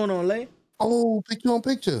 What's going on, Lay? Oh, picture on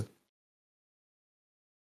picture.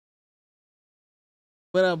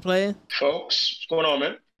 What up, player? Folks, what's going on,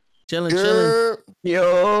 man? Chilling.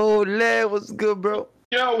 Yo, Le, what's good, bro?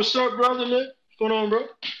 Yo, what's up, brother, man? What's going on, bro?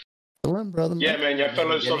 Chilling, brother. Yeah, man, y'all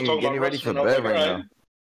fellas talking about ready for wrestling. bed right now.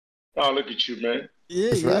 Oh, look at you, man. Yeah,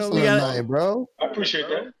 It's wrestling night, bro. I appreciate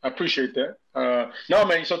that. No,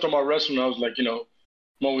 man, you started talking about wrestling. I was like, I'm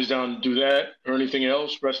always down to do that or anything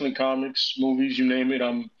else. Wrestling, comics, movies, you name it.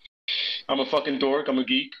 I'm a fucking dork. I'm a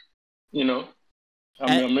geek.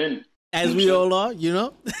 I'm in. As we all are,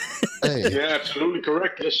 Hey. Yeah, absolutely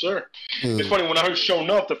correct. Yes, sir. It's funny, when I heard Show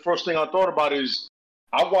Enough, the first thing I thought about is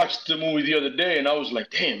I watched the movie the other day and I was like,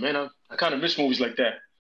 damn, man, I kind of miss movies like that.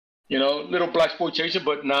 Little blaxploitation,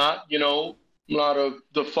 but not, a lot of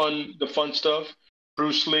the fun stuff.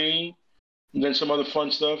 Bruce Lee, and then some other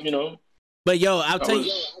fun stuff, But yo, I'll tell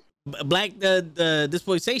you, black the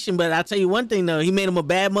dispossession. But I'll tell you one thing though, he made him a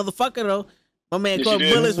bad motherfucker though. My man Yes, caught he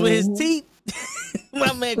did. bullets with his teeth.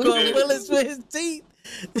 My man caught bullets with his teeth.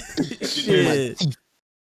 Shit.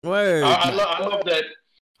 Word. I love that.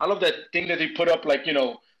 I love that thing that they put up, like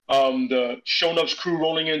the Show Enough's crew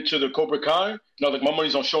rolling into the Cobra Kai. Like my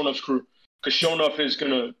money's on Show Enough's crew because Show Enough is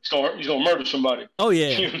he's gonna murder somebody. Oh yeah.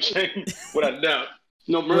 You know what I'm saying? Without a doubt.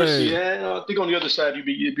 No mercy. Yeah, I think on the other side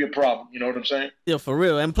you'd be a problem. You know what I'm saying? Yeah, for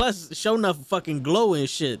real. And plus, Show Enough fucking glow and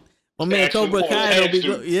shit. My man Actually, Cobra Kai don't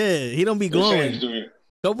be he don't be glowing.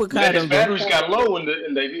 Cobra Kai His don't batteries got low in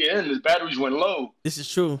the end. His batteries went low. This is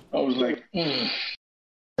true. I was like,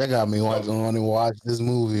 That got me wanting to watch this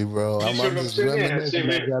movie, bro. I'm just reminiscing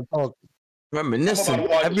as y'all talking. Reminiscing.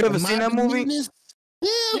 Have you ever seen that movie?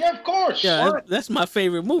 Yeah, of course. Yeah, that's my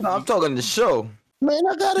favorite movie. No, I'm talking the show. Man,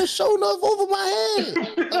 I got it Show Enough over my head.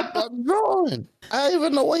 I'm drawing. I don't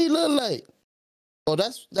even know what he look like. Oh,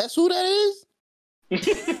 that's who that is? I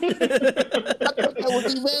thought that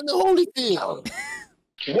was Evander Holyfield.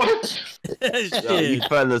 What? Yo, you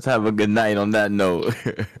fellas have a good night on that note.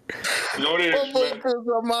 No, it is, man.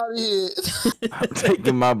 I'm out of here. I'm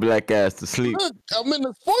taking my black ass to sleep. Look, I'm in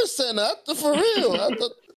the sports center. For real.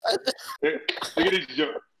 Look at this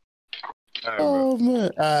joke. Oh,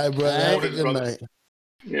 man. All right, brother. Have a good night.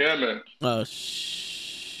 Yeah, man. Oh,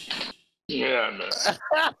 Yeah, man.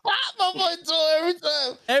 My boy told every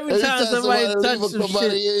time. Every time somebody touches some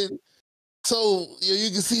shit. So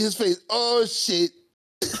you can see his face. Oh, shit.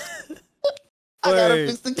 I gotta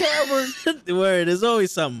fix the camera. Word, there's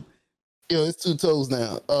always something. Yo, it's 2 toes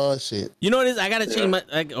now. Oh shit. You know what it is? I gotta change my.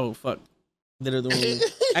 Oh fuck. I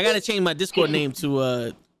gotta change my Discord name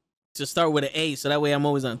to start with an A, so that way I'm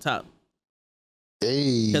always on top.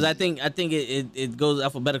 Hey. Because I think it goes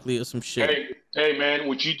alphabetically or some shit. Hey, man,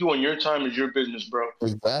 what you do on your time is your business, bro.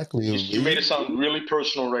 Exactly. You made it sound really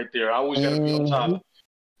personal right there. I always gotta be on top.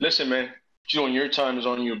 Listen, man. What you do on your time is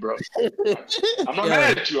on you, bro. I'm not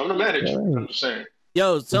mad at you. I'm just saying.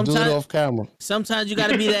 Yo, sometimes do it off camera. Sometimes you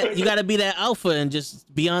gotta be that. You gotta be that alpha and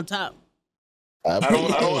just be on top. I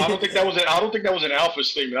don't think that was an alpha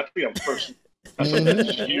statement. I think I'm personal.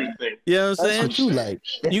 That's just your thing. You know what I'm That's saying? what you like.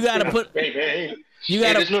 You gotta put. Hey, man. You Hey,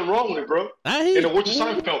 gotta. there's nothing wrong with it, bro. I hear In the you. words of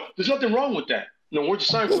Seinfeld, there's nothing wrong with that. In the words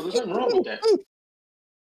of Seinfeld, there's nothing wrong with that.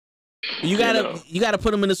 You gotta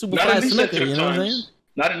put them in the super Not in fly these snooker. sensitive You know what I'm saying? times.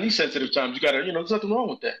 Not in these sensitive times. You gotta, there's nothing wrong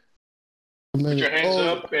with that. Put your hands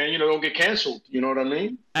up and, don't get canceled. You know what I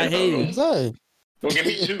mean? I hate you. Sorry. Don't get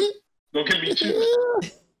me too. Don't get me too.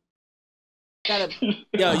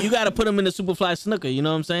 Yo, you gotta put them in the super fly snooker. You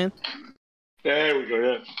know what I'm saying? There we go,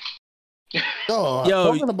 yeah. Yo,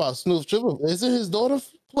 talking about Snoop Triple, isn't his daughter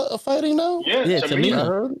fighting now? Yeah, Yeah, Tamina.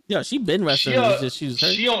 Tamina. Yo, she been wrestling. She was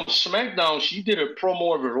hurt. She on SmackDown, she did a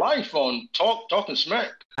promo of her life on Talking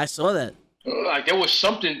Smack. I saw that. Like, there was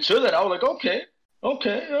something to that. I was like, okay,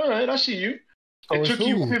 all right, I see you. It took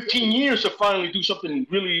you 15 years to finally do something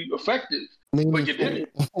really effective, but you did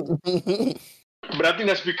it. But I think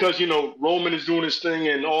that's because, Roman is doing his thing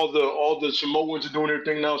and all the Samoans are doing their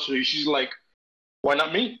thing now. So she's like, why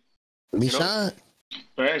not me? Me shine.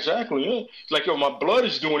 Right, exactly, yeah. It's like, my blood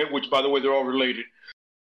is doing it, which, by the way, they're all related.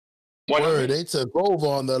 Word, they took over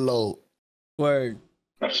on the load. Word.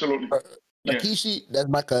 Absolutely. Rikishi, that's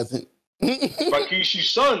my cousin. Rikishi's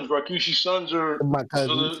sons are my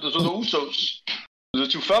cousins. Those are the Usos. Those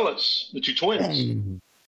are two fellas, the two twins.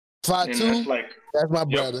 Fatu, that's my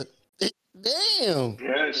brother. Damn.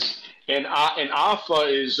 Yes. And Alpha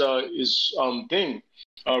is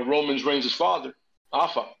Roman Reigns' father.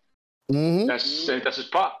 Alpha. Mm-hmm. That's his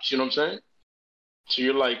pops, you know what I'm saying? So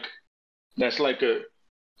you're like, that's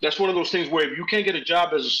one of those things where if you can't get a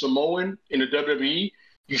job as a Samoan in the WWE,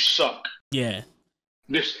 you suck. Yeah.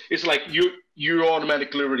 It's like you're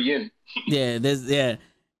automatically already in. Yeah,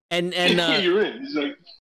 and you're in. It's like,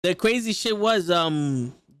 the crazy shit was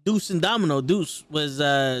Deuce and Domino. Deuce was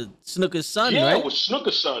Snooker's son, right? Yeah, it was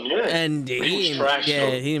Snooker's son, yeah. And he was trash. Yeah,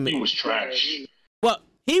 he was trash. Well,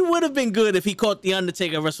 he would have been good if he caught the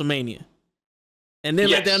Undertaker at WrestleMania, and then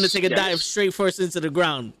let the Undertaker dive straight first into the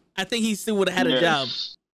ground. I think he still would have had a job.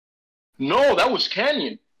 No, that was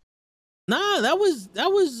Canyon. Nah, that was no,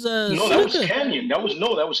 that was Canyon. That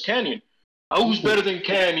was Canyon. Who's better than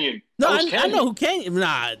Canyon? No, I know who Canyon.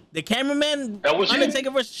 Nah, the cameraman. That was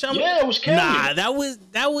Undertaker versus Shawn. Yeah, it was Canyon. Nah,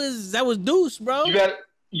 that was Deuce, bro.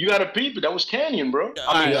 You got to peep it. That was Canyon, bro.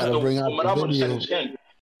 I mean, bring up the video.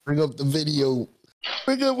 Bring up the video.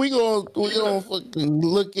 We gonna fucking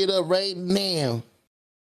look it up right now.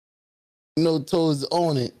 Toes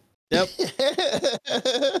on it. Yep.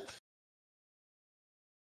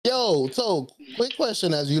 Yo, so quick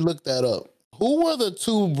question as you look that up. Who were the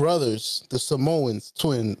two brothers, the Samoans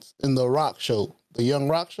twins, in the Rock show, the Young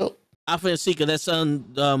Rock show? Alpha and Sika, that's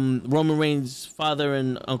Roman Reigns' father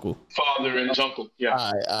and uncle. Father and his uncle, yeah.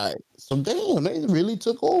 All right. So damn, they really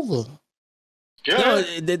took over. Yeah. No,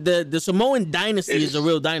 the Samoan dynasty is a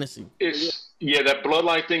real dynasty. That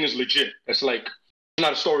bloodline thing is legit. It's like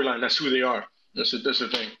not a storyline. That's who they are. That's the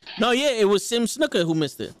thing. No, yeah, it was Sim Snooker who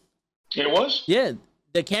missed it. It was? Yeah.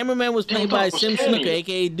 The cameraman was played by Sim Snooker,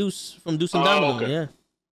 aka Deuce from Deuce and Domino. Okay. Yeah.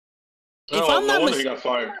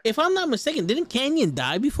 If I'm not mistaken, didn't Canyon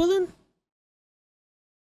die before then?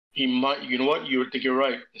 He might. You know what? You think you're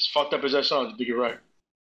right. As fucked up as that sounds, I think you're right.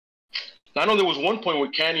 I know there was one point where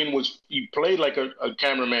Canyon he played like a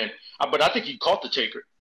cameraman, but I think he caught the Taker.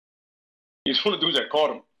 He's one of the dudes that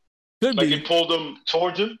caught him. Could be. They pulled him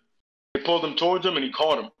towards him. They pulled him towards him, and he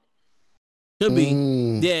caught him. Could be.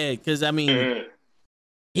 Yeah, because I mean,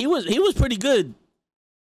 he was pretty good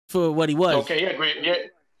for what he was. Okay,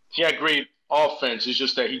 he had great offense. It's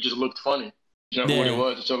just that he just looked funny. You know what it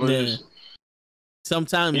was. That's all it is.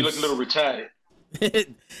 Sometimes he looked a little retarded.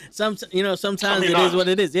 sometimes it is what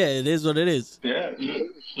it is. Yeah, it is what it is. Yeah.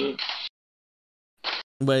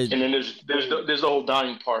 But and then there's the whole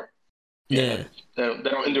dying part. Yeah.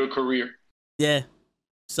 That'll end their career. Yeah.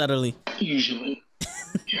 Subtly. Usually.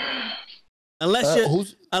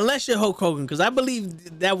 Unless you're Hulk Hogan, because I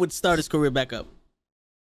believe that would start his career back up.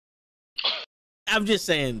 I'm just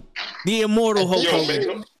saying, the immortal Hulk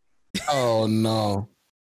Hogan. Oh no.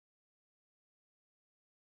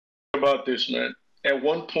 About this, man. At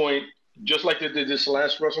one point, just like they did this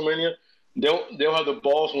last WrestleMania, they'll have the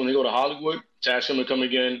balls when they go to Hollywood to ask him to come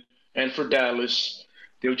again, and for Dallas,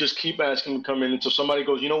 they'll just keep asking him to come in until somebody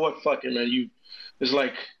goes, you know what, fuck it, man. It's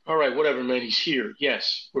like, all right, whatever, man. He's here.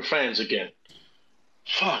 Yes, we're fans again.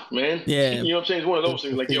 Fuck, man. Yeah. You know what I'm saying? It's one of those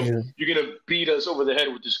things. Like, yo, you're gonna beat us over the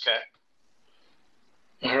head with this cat.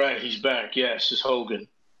 All right, he's back. Yes, it's Hogan.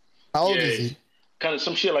 How old is he? Kind of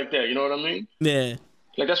some shit like that. You know what I mean? Yeah.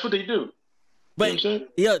 Like that's what they do. But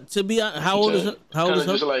yeah, to be honest, how old is Hogan?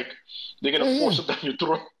 Just like they're gonna force it down your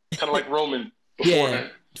throat, kind of like Roman.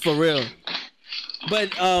 Beforehand. Yeah, for real.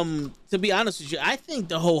 But to be honest with you, I think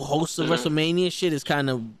the whole host of WrestleMania shit is kind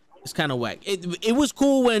of whack. It was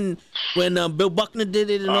cool when Bill Buckner did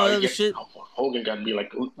it and all that other shit. Hogan got to be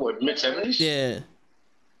like what, mid-70s? Yeah.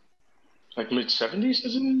 Like mid-70s,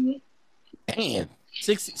 isn't it? Damn.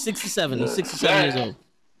 67. He's 67 years old.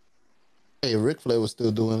 Hey, Ric Flair was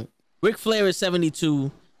still doing it. Ric Flair is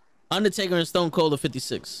 72. Undertaker and Stone Cold are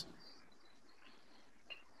 56.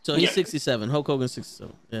 So he's 67. Hulk Hogan's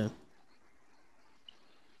 67. Yeah.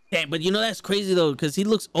 Yeah, but you know that's crazy though, because he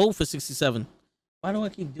looks old for 67. Why do I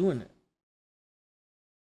keep doing it?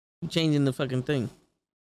 I'm changing the fucking thing.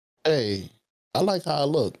 Hey, I like how I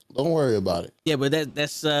look. Don't worry about it. Yeah, but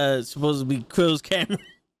that's supposed to be Krill's camera.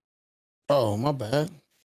 Oh, my bad.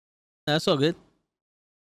 That's all good.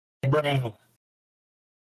 Bro.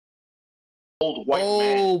 Old white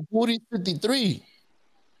man. Oh, Booty 53.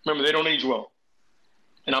 Remember, they don't age well.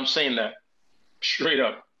 And I'm saying that straight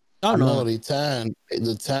up. Oh, no.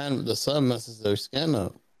 The sun messes their skin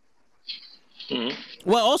up. Mm-hmm.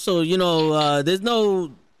 Well, also, there's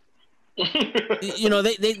no,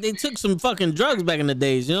 they took some fucking drugs back in the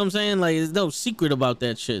days. You know what I'm saying? Like, there's no secret about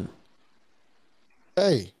that shit.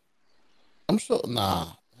 Hey, I'm sure. Nah,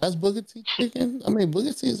 that's Booker T chicken. I mean,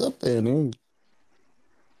 Booker T is up there, man.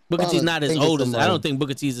 Booker T's not as old as. I don't think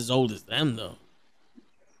Booker T's as old as them though.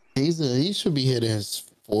 He should be hitting his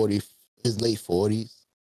late 40s. If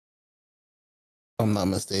I'm not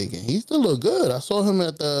mistaken. He still look good. I saw him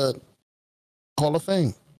at the Hall of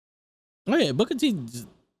Fame. Oh yeah, Booker T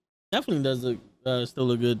definitely does look still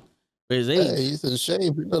look good for his age. Yeah, he's in shape. He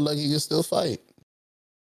look like he can still fight.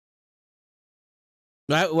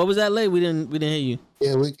 Right? What was that, Lay? We didn't hear you.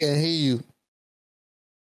 Yeah, we can't hear you.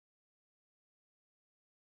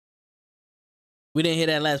 We didn't hear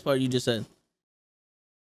that last part you just said.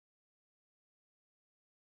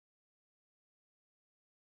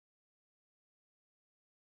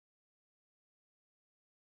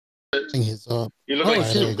 You look like you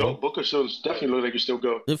still go. Booker definitely look like you still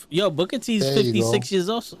go. Booker T's 56 years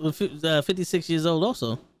also. 56 years old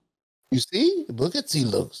also. You see, Booker T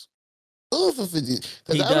looks good for 50.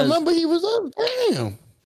 Because I remember he was up. Damn.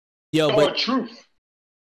 But Truth.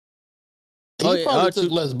 He probably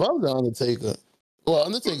took less bump than Undertaker. Well,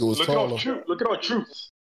 Undertaker was taller. Look at our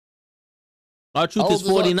Truth. R-Truth is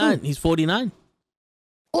 49. He's 49.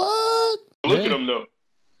 What? Look at him though.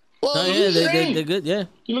 Well, they're good. Yeah,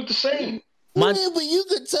 you look the same. Yeah, but you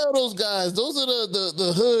could tell those guys. Those are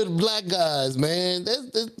the hood black guys, man.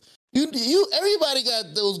 Everybody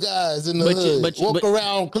got those guys in the hood. Walk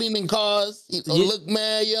around cleaning cars. Look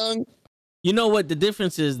mad young. You know what the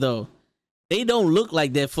difference is though? They don't look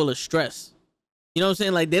like they're full of stress. You know what I'm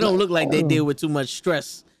saying? Like they don't look like they deal with too much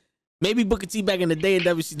stress. Maybe Booker T back in the day in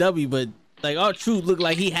WCW, but like R-Truth look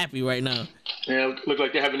like he happy right now. Yeah, look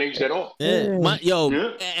like they haven't aged at all. Yeah,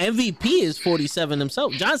 MVP is 47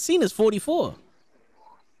 himself. John Cena's 44.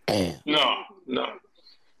 No.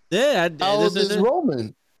 Yeah, how old is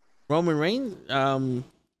Roman? Roman Reigns.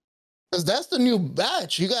 Because that's the new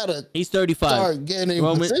batch. You gotta. He's 35. Start getting in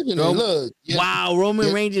position. Look. Wow,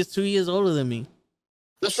 Roman Reigns is 2 years older than me.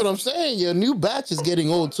 That's what I'm saying. Your new batch is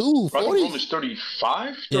getting old too. 40. Roman's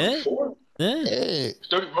 35, 34. Yeah.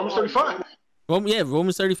 Roman's 35.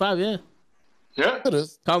 Roman's 35. Yeah. Yeah. Better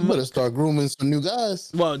start grooming some new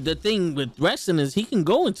guys. Well, the thing with wrestling is he can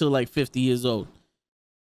go until like 50 years old.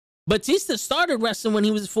 Batista started wrestling when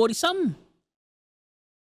he was 40 something.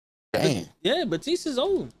 Damn. Yeah, Batista's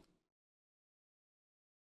old.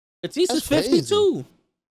 Batista's 52.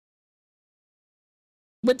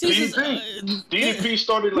 Batista's DDP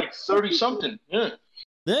started like 30 something. Yeah.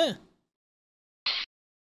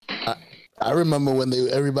 I remember when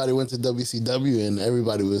everybody went to WCW and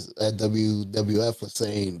everybody was at WWF was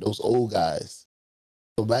saying those old guys.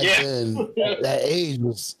 So back then, that age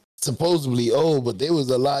was supposedly old, but they was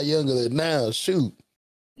a lot younger than now. Shoot,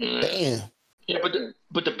 damn. Yeah,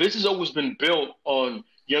 but the business always been built on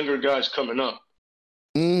younger guys coming up.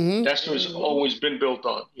 Mm-hmm. That's what it's always been built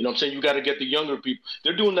on. You know what I'm saying? You got to get the younger people.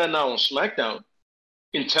 They're doing that now on SmackDown,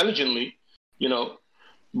 intelligently,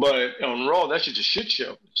 But on Raw, that's just a shit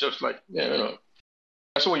show. It's just like,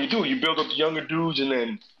 that's what you do. You build up the younger dudes, and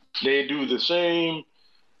then they do the same,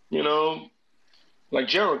 like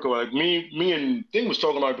Jericho. Like me and Thing was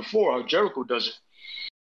talking about before, how Jericho does it.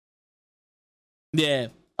 Yeah.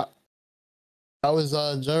 How is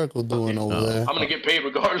Jericho doing over there? I'm going to get paid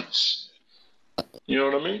regardless. You know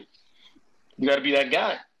what I mean? You got to be that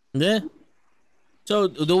guy. Yeah. So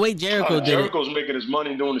the way Jericho's making his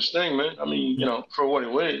money doing his thing, man. I mean, for what it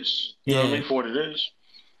is. You know what I mean? For what it is.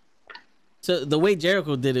 So the way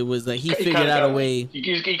Jericho did it was that he figured out a way.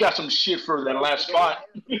 He got some shit for that last spot.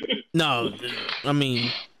 No, I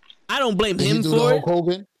mean, I don't blame him for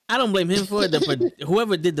it. I don't blame him for it.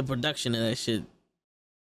 Whoever did the production of that shit.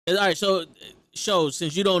 All right, so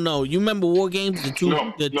since you don't know, you remember War Games, the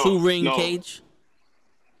two ring cage?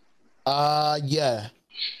 Yeah.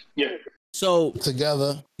 So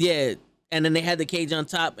together. Yeah, and then they had the cage on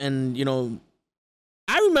top, and you know,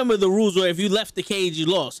 I remember the rules were if you left the cage, you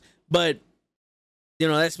lost. But you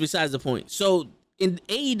know, that's besides the point. So in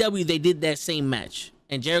AEW, they did that same match,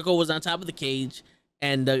 and Jericho was on top of the cage,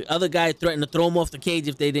 and the other guy threatened to throw him off the cage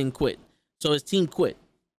if they didn't quit. So his team quit.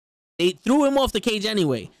 They threw him off the cage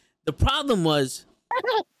anyway. The problem was,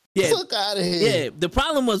 Fuck out of here. Yeah, the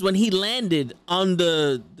problem was when he landed on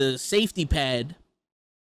the safety pad,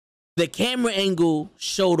 the camera angle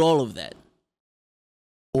showed all of that.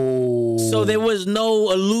 Oh. So there was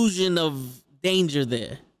no illusion of danger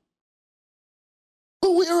there.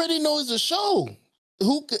 But we already know it's a show.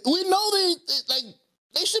 We know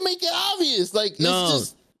they should make it obvious. Like no, it's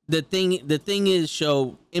just... the thing is,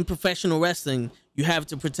 show in professional wrestling, you have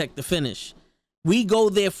to protect the finish. We go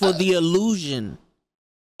there for the illusion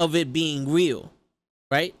of it being real,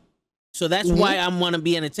 right? So that's why I want to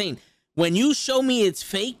be entertained. When you show me it's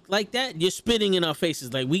fake like that, you're spitting in our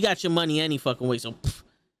faces. Like, we got your money any fucking way. So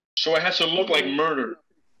it has to look like murder.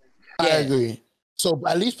 I agree. So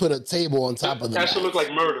at least put a table on top of the. It has to look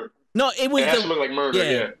like murder. No, it has to look like murder.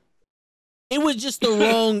 Yeah. It was just the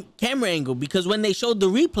wrong camera angle because when they showed the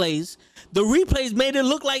replays made it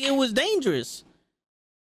look like it was dangerous.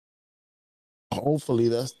 Hopefully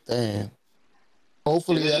that's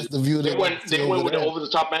Hopefully that's the view they went with the over the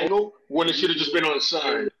top angle when it should have just been on the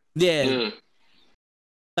side. Yeah.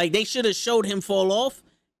 Like they should have showed him fall off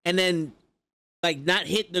and then like not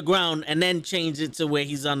hit the ground and then change it to where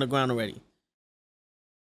he's on the ground already.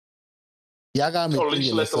 Yeah, I got me. So at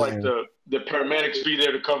least let the paramedics be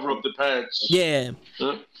there to cover up the pads. Yeah.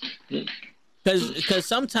 Because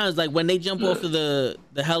sometimes like when they jump off of the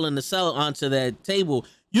Hell in the Cell onto that table,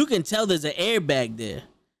 you can tell there's an airbag there.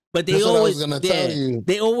 But they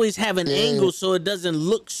they always have an angle so it doesn't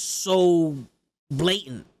look so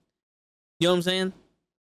blatant. You know what I'm saying?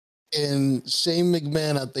 And Shane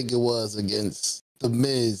McMahon, I think it was against The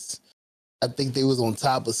Miz. I think they was on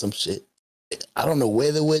top of some shit. I don't know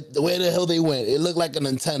where they went, where the hell they went. It looked like an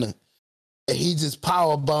antenna. And he just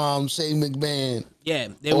power bombed Shane McMahon. Yeah,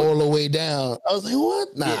 all the way down. I was like,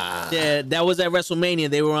 what? Nah. Yeah, that was at WrestleMania.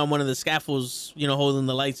 They were on one of the scaffolds, you know, holding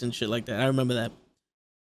the lights and shit like that. I remember that.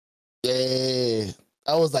 Yeah.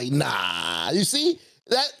 I was like, nah. You see?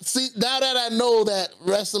 Now that I know that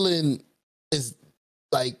wrestling is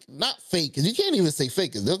like not fake, because you can't even say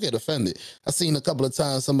fake because they'll get offended. I've seen a couple of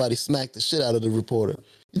times somebody smack the shit out of the reporter.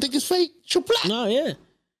 You think it's fake? No, yeah.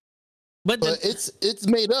 But it's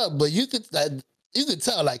made up, but you could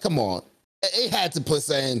tell, like, come on. They had to put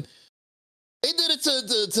saying they did it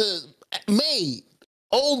to May.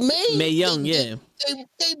 Old May. Mae Young, yeah.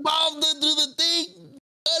 They bombed her through the thing.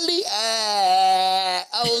 I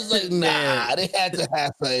was like, nah, they had to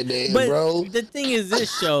have something there, bro. The thing is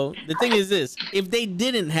this, show. The thing is this. If they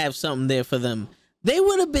didn't have something there for them, they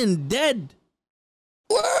would have been dead.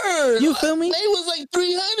 Word. You feel me? They was like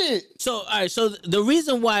 300. So, all right. So the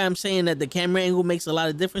reason why I'm saying that the camera angle makes a lot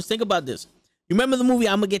of difference, think about this. You remember the movie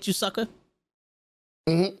I'ma Get You Sucker?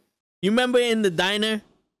 Mm-hmm. You remember in the diner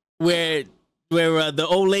where the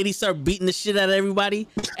old lady start beating the shit out of everybody,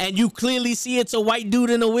 and you clearly see it's a white dude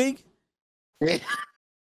in a wig?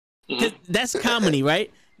 That's comedy,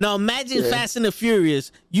 right? Now imagine Fast and the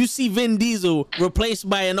Furious. You see Vin Diesel replaced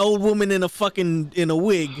by an old woman in a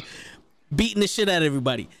wig, beating the shit out of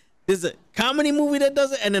everybody. There's a comedy movie that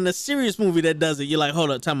does it, and then a serious movie that does it. You're like, hold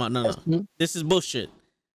up, time out, no, this is bullshit.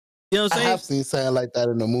 You know what I'm saying? I have seen something like that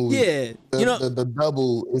in the movie. Yeah, the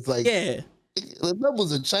double is like the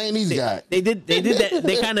double's a Chinese guy. They did that.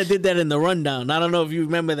 They kind of did that in The Rundown. I don't know if you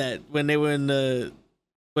remember that when they were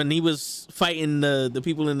when he was fighting the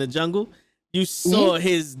people in the jungle. You saw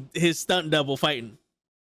his stunt double fighting.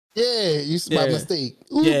 Yeah, by mistake.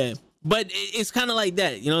 Ooh. Yeah, but it's kind of like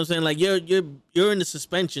that. You know what I'm saying? Like you're in the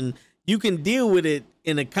suspension. You can deal with it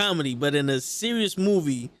in a comedy, but in a serious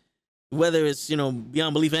movie, whether it's beyond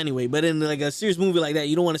belief anyway, but in like a serious movie like that,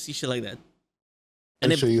 you don't want to see shit like that.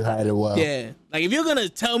 Make sure you hide it well. Yeah, like if you're gonna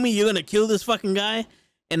tell me you're gonna kill this fucking guy,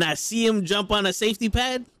 and I see him jump on a safety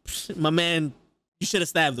pad, my man, you should have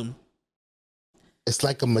stabbed him. It's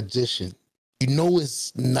like a magician. You know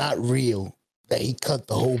it's not real that he cut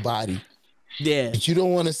the whole body. Yeah. But you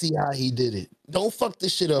don't want to see how he did it. Don't fuck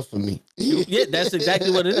this shit up for me. Yeah, that's exactly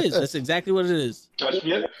what it is. That's exactly what it is. That's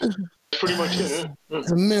pretty much it.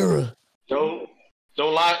 It's a mirror. Don't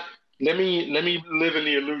lie. Let me live in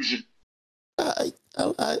the illusion. I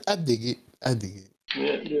dig it. I dig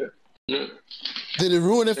it. Yeah. Did it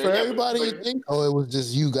ruin it for everybody, you think? Oh, it was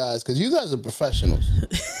just you guys, because you guys are professionals.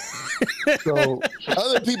 So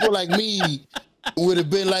other people like me would have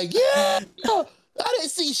been like, yeah, no, I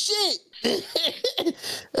didn't see shit.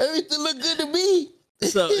 Everything looked good to me.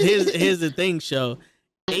 So here's the thing, show.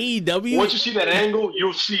 AEW. Once you see that angle,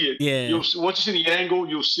 you'll see it. Yeah. Once you see the angle,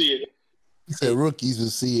 you'll see it. He said rookies will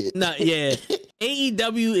see it. No, yeah.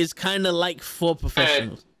 AEW is kind of like for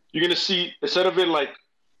professionals. And you're gonna see, instead of it like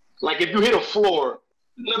if you hit a floor,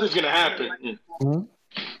 nothing's gonna happen. Mm-hmm.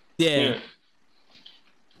 Yeah.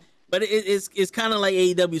 But it's kind of like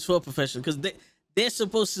AEW's for professionals, because they're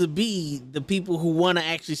supposed to be the people who want to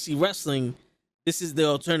actually see wrestling. This is the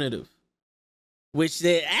alternative, which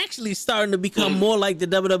they're actually starting to become more like the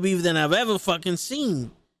WWE than I've ever fucking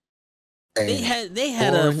seen. They had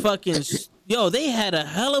a fucking they had a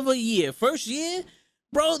hell of a year. First year,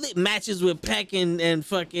 bro, the matches with Pac and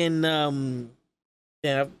fucking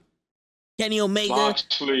Kenny Omega,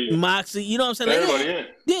 Moxley, you know what I'm saying? Everybody,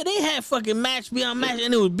 yeah, they had fucking match beyond match,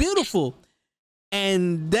 and it was beautiful.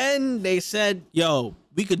 And then they said, yo,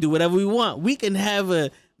 we could do whatever we want. We can have a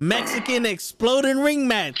Mexican exploding ring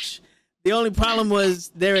match. The only problem was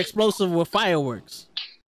their explosive were fireworks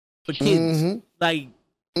for kids. Mm-hmm. Like,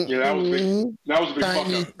 yeah, that was big. That was a big fuck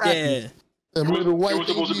up. Yeah. The little white it was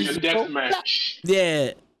supposed to be a death match.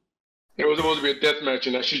 Yeah. It was supposed to be a death match,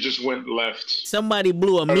 and that she just went left. Somebody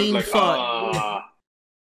blew a mean fart.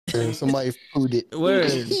 And somebody food it.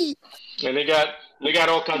 Word. And they got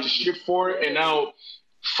all kinds of shit for it, and now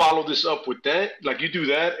follow this up with that. Like, you do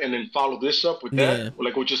that, and then follow this up with that.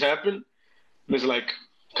 Like what just happened. And it's like,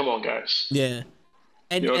 come on, guys. Yeah.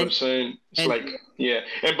 And, you know what I'm saying? It's like, yeah.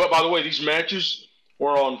 And but by the way, these matches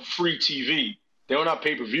were on free TV. They were not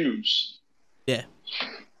pay-per-views. Yeah.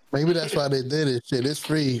 Maybe that's why they did it. Shit, it's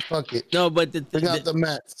free. Fuck it. No, but bring out the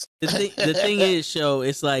mats. The thing is, show,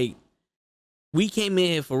 it's like we came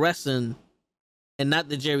in here for wrestling and not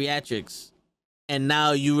the geriatrics, and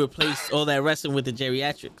now you replace all that wrestling with the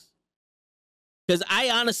geriatrics. Because I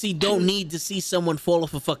honestly don't need to see someone fall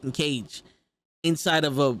off a fucking cage inside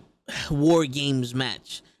of a War Games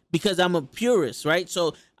match, because I'm a purist, right?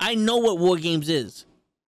 So I know what War Games is.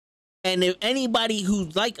 And if anybody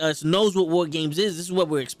who's like us knows what War Games is, this is what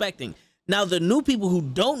we're expecting. Now, the new people who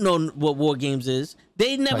don't know what War Games is,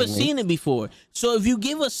 they've never seen it before. So if you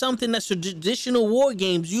give us something that's a traditional War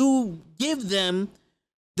Games, you give them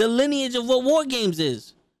the lineage of what War Games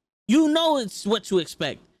is. You know it's what to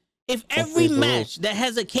expect. If every match that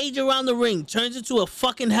has a cage around the ring turns into a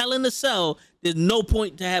fucking Hell in a Cell, there's no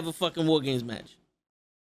point to have a fucking War Games match.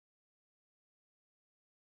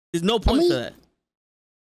 There's no point for that.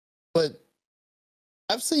 But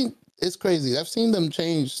I've seen, it's crazy. I've seen them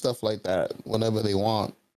change stuff like that whenever they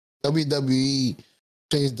want. WWE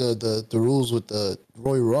changed the rules with the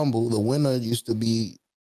Royal Rumble. The winner used to be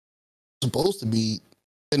supposed to be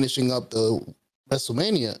finishing up the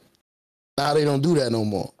WrestleMania. Now they don't do that no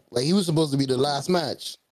more. Like, he was supposed to be the last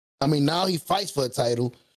match. I mean, now he fights for a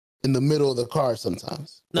title in the middle of the card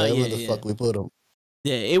sometimes. No, wherever the fuck we put him.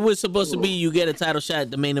 Yeah, it was supposed to be you get a title shot at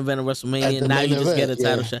the main event of WrestleMania. Now you just get a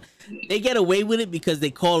title shot. They get away with it because they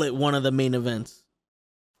call it one of the main events.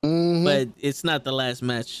 Mm-hmm. But it's not the last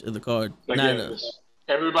match of the card.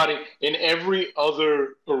 Everybody in every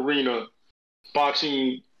other arena,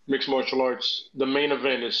 boxing, mixed martial arts, the main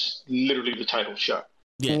event is literally the title shot.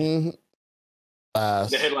 Yeah. Mm-hmm.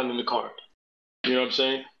 The headline in the card. You know what I'm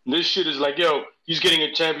saying? This shit is like, yo, he's getting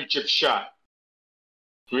a championship shot.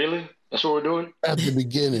 Really? That's what we're doing? At the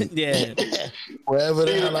beginning. Yeah. Wherever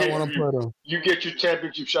the hell I want to put him. You get your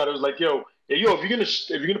championship shot. It was like, yo, if you're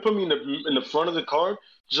gonna put me in the front of the card,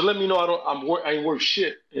 just let me know I ain't worth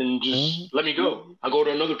shit, and just let me go. I go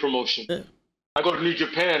to another promotion. Yeah. I go to New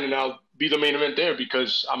Japan, and I'll be the main event there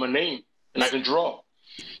because I'm a name and I can draw.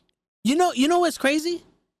 You know what's crazy?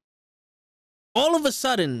 All of a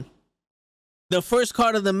sudden, the first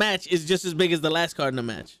card of the match is just as big as the last card in the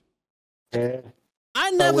match. Yeah.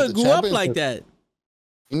 I never grew up like that.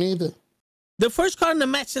 Me neither. The first card in the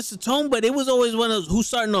match sets the tone, but it was always one of those, who's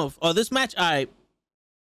starting off? Oh, this match? All right.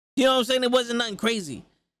 You know what I'm saying? It wasn't nothing crazy.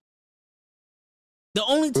 The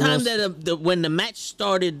only time that when the match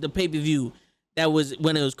started the pay-per-view, that was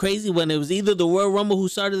when it was crazy, when it was either the Royal Rumble who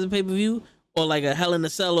started the pay-per-view or like a Hell in a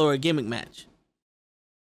Cell or a gimmick match.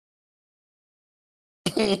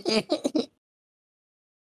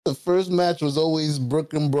 The first match was always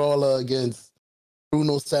Brooklyn Brawler against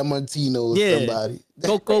Bruno Sammartino or somebody.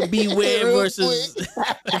 Coco Beware versus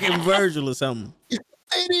fucking Virgil or something.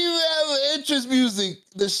 They didn't even have an entrance music.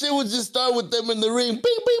 The shit would just start with them in the ring.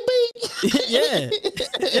 Bing, bing, bing. Yeah,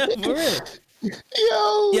 for real.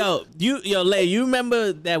 Yo, Lay, you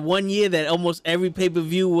remember that one year that almost every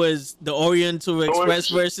pay-per-view was the Oriental Express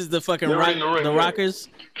versus the fucking the Rockers?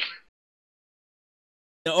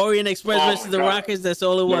 The Orient Express versus the Rockers, that's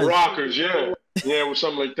all it was. The Rockers, yeah. Yeah, it was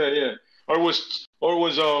something like that, yeah. Or it was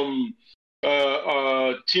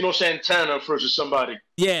Tino Santana versus somebody.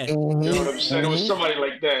 Yeah. You know what I'm saying? It was somebody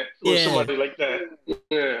like that. Somebody like that.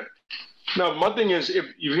 Yeah. Now, my thing is, if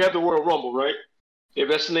you have the Royal Rumble, right? If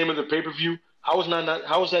that's the name of the pay-per-view, how is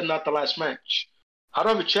that not the last match? How do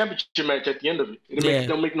I have a championship match at the end of it? It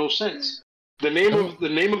don't make no sense. The name of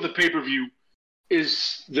the pay-per-view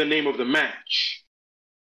is the name of the match.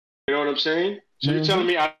 You know what I'm saying? So you're telling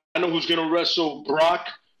me I know who's going to wrestle Brock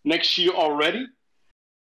next year already?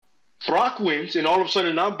 Brock wins, and all of a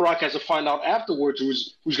sudden now Brock has to find out afterwards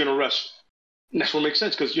who's going to wrestle. And that's what makes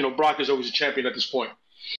sense, because, Brock is always a champion at this point.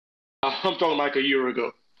 I'm talking like a year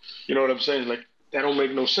ago. You know what I'm saying? Like, that don't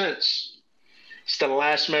make no sense. It's the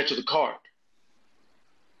last match of the card.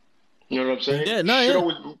 You know what I'm saying? Yeah,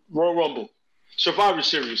 With Royal Rumble. Survivor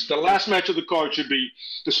Series. The last match of the card should be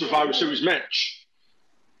the Survivor Series match.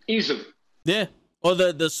 Easily. Yeah. Or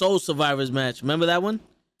the Soul Survivors match. Remember that one?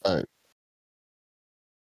 All right.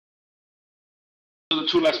 The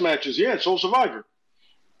two last matches. Yeah, Soul Survivor.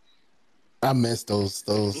 I miss those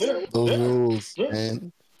rules,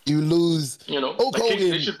 man. You lose. Hulk Hogan,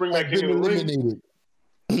 they should bring back King of the Ring.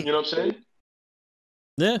 You know what I'm saying?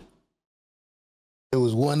 Yeah. It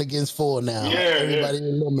was 1 against 4 now. Yeah, everybody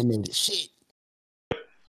eliminated. Shit.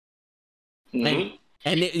 Mm-hmm.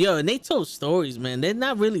 And they told stories, man. They're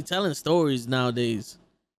not really telling stories nowadays.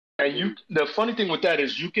 And the funny thing with that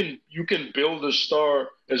is you can build a star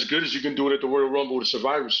as good as you can do it at the Royal Rumble or the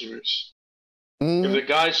Survivor Series. If the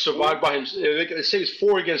guy survived by himself, they say it's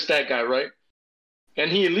 4 against that guy, right? And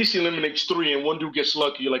he at least eliminates 3, and one dude gets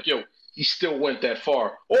lucky. You're like, yo, he still went that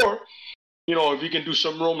far. Or, if you can do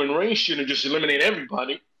some Roman Reigns shit and just eliminate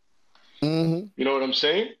everybody. You know what I'm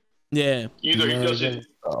saying? Yeah. Either he does it.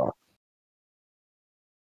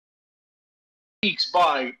 Weeks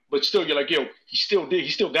by, but still you're like, yo, he still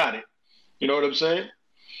got it. You know what I'm saying?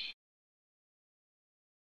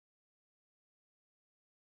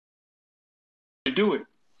 To do it.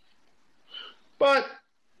 But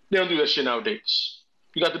they don't do that shit nowadays.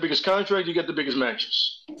 You got the biggest contract, you got the biggest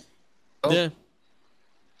matches. Yeah.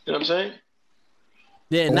 You know what I'm saying?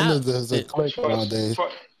 Yeah, now it's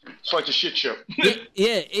like a shit show.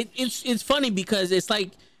 It's funny because it's like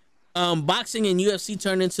boxing and UFC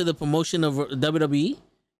turned into the promotion of WWE,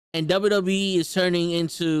 and WWE is turning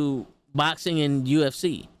into boxing and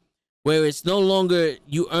UFC, where it's no longer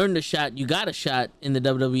you earned a shot, you got a shot in the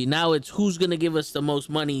WWE. Now it's who's gonna give us the most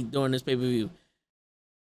money during this pay-per-view.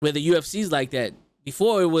 Where the UFC's like that.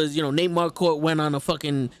 Before it was, Nate Marquardt went on a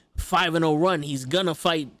fucking 5-0 run. He's gonna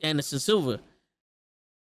fight Anderson Silva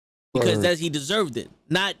because he deserved it.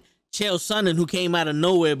 Not Chael Sonnen, who came out of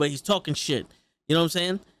nowhere, but he's talking shit. You know what I'm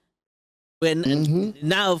saying? But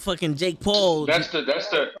now fucking Jake Paul. That's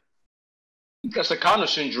the Conor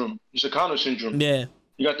syndrome. It's the Conor syndrome. Yeah.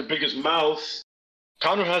 You got the biggest mouth.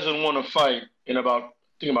 Conor hasn't won a fight in about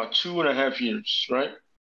 2.5 years, right?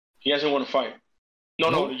 He hasn't won a fight.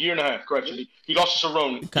 No, a year and a half, correction. He lost to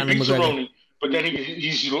Cerrone. He beat Cerrone, but then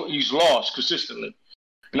he's lost consistently.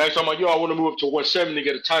 And now he's talking about, yo, I want to move up to 170 to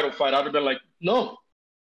get a title fight. I'd have been like, no.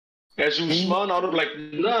 As Usman, I'd have been like,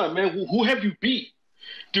 nah, man, who have you beat?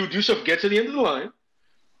 Dude, yourself, get to the end of the line,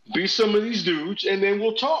 beat some of these dudes, and then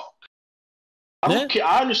we'll talk. I don't care.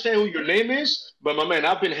 I understand who your name is, but my man,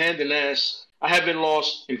 I've been hand in ass. I haven't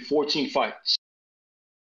lost in 14 fights.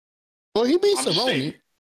 Well, he beat Cerrone.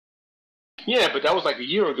 Yeah, but that was like a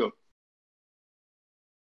year ago.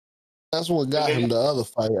 That's what got him the other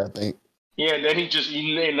fight, I think. Yeah, and then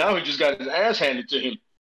now he just got his ass handed to him.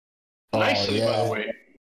 Nicely, by the way.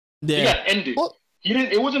 Yeah. He got ended. What?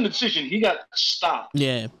 It wasn't a decision. He got stopped.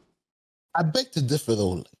 Yeah. I beg to differ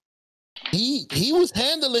though. He was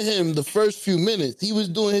handling him the first few minutes. He was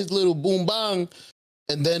doing his little boom bang,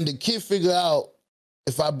 and then the kid figured out,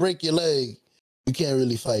 if I break your leg, you can't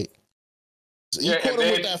really fight. So he caught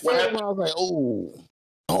him with that first one. I was like,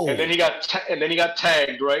 oh. And then he got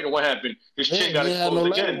tagged, right? And what happened? His chin got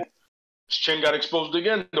exposed again. His chin got exposed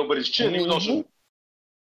again, though. But his chin, he was also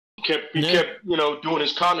kept doing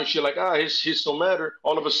his Conor shit like, his don't matter.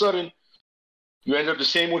 All of a sudden, you end up the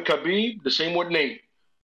same with Khabib, the same with Nate.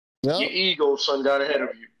 Yep. Your ego, son, got ahead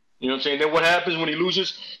of you. You know what I'm saying? Then what happens when he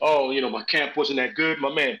loses? Oh, my camp wasn't that good.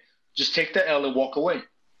 My man, just take the L and walk away.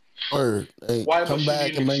 Word. Hey, come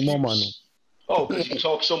back and make more money. Oh, because you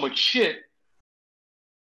talk so much shit.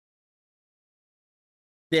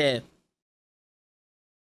 Yeah.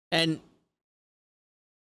 And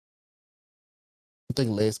I think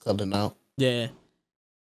Lay's coming out. yeah.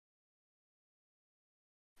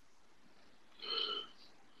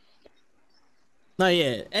 No,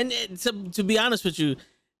 yeah. And to be honest with you,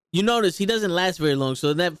 you notice he doesn't last very long. So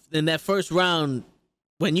in that first round,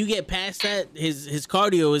 when you get past that, his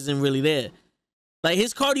cardio isn't really there. Like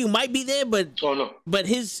his cardio might be there, but but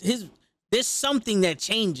his there's something that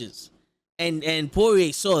changes, and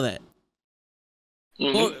Poirier saw that.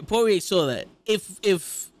 Poirier saw that.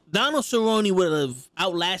 If Donald Cerrone would have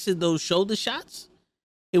outlasted those shoulder shots,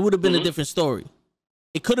 it would have been a different story.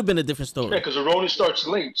 It could have been a different story. Yeah, because Cerrone starts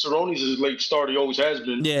late. Cerrone's a late starter. He always has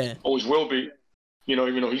been. Yeah. Always will be. You know,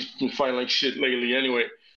 even though he's been fighting like shit lately anyway.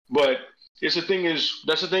 But that's the thing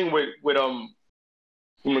with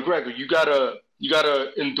McGregor. You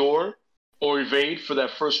gotta endure or evade for that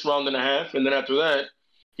first round and a half, and then after that,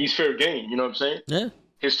 he's fair game. You know what I'm saying? Yeah.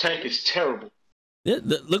 His tank is terrible. Yeah.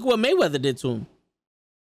 Look what Mayweather did to him.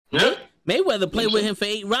 Yeah. Mayweather played with him for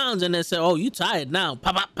 8 rounds and then said, "Oh, you tired now?"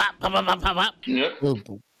 Pop, pop, pop, pop, pop, pop, pop. Yep.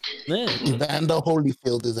 Yeah. Evander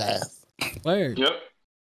Holyfield his ass. Word. Yep.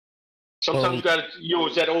 Sometimes you gotta,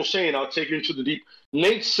 it's that old saying, "I'll take you into the deep."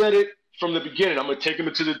 Nate said it from the beginning. I'm gonna take him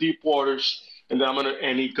into the deep waters, and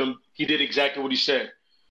then he did exactly what he said.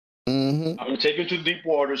 I'm gonna take him to the deep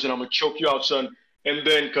waters, and I'm gonna choke you out, son. And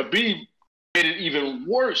then Khabib made it even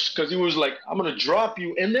worse because he was like, "I'm gonna drop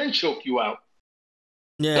you and then choke you out."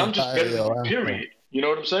 Yeah. And I'm just better than you, period. You know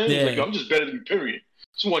what I'm saying? Yeah. Like, I'm just better than you, period.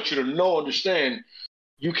 Just want you to understand,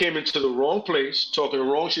 you came into the wrong place, talking the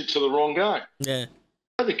wrong shit to the wrong guy. Yeah.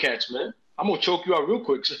 Other cats, man. I'm gonna choke you out real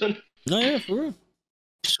quick, son. No, yeah, for real.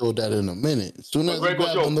 Show that in a minute. As soon as Greg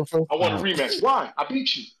goes, on the first I want a rematch. Why? I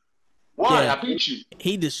beat you. Why? Yeah. I beat you.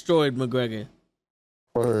 He destroyed McGregor.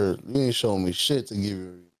 Word. You ain't showing me shit to give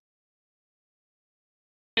you.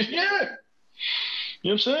 Yeah. You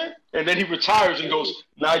know what I'm saying? And then he retires and goes,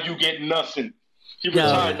 "Now you get nothing." He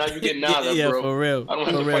retired, now you get nada, yeah, bro. for real. I don't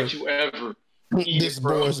have to fight you ever. This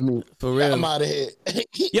bores me. For real. I'm out of here.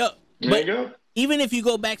 Yo, There you go. even if you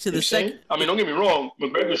go back to the second, I mean, don't get me wrong.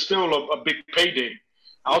 McGregor's still a big payday.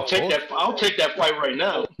 I'll take that fight right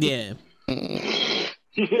now. yeah,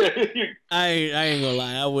 I ain't gonna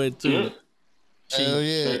lie, I would too. Hell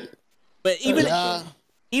yeah. But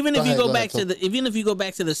even if you go back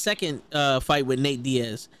to the second fight with Nate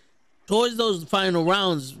Diaz, towards those final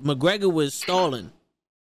rounds, McGregor was stalling.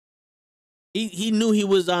 He knew he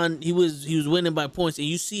was winning by points, and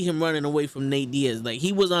you see him running away from Nate Diaz. Like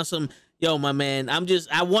he was on some, yo, my man,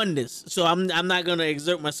 I won this, so I'm not gonna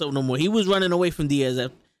exert myself no more. He was running away from Diaz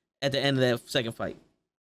at the end of that second fight.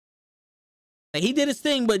 Like he did his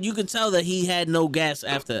thing, but you could tell that he had no gas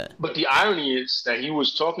after that. But the irony is that he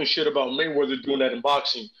was talking shit about Mayweather doing that in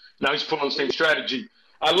boxing. Now he's putting on the same strategy.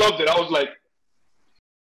 I loved it. I was like,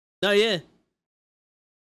 oh yeah,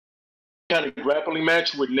 kind of grappling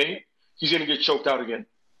match with Nate, he's gonna get choked out again.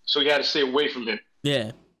 So he had to stay away from him.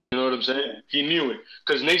 yeah. You know what I'm saying? He knew it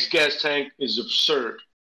because Nate's gas tank is absurd.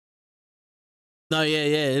 No, yeah,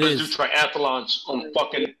 it They is. do triathlons on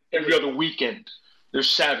fucking every other weekend. They're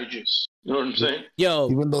savages. You know what I'm saying?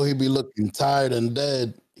 Yo, Even though he be looking tired and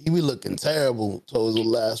dead, he be looking terrible towards the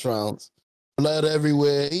last rounds. Blood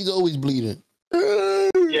everywhere. He's always bleeding.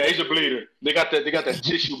 Yeah, he's a bleeder. They got that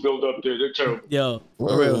tissue build up there. They're terrible. yo,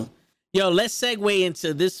 for real. Yo, let's segue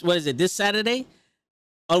into this. What is it? This Saturday,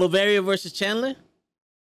 Oliveira versus Chandler.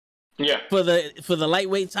 Yeah. For the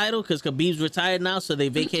lightweight title, because Khabib's retired now, so they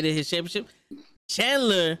vacated his championship.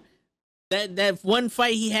 Chandler, that one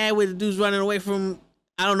fight he had with the dudes running away from,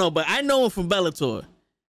 I don't know, but I know him from Bellator.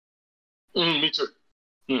 Me too.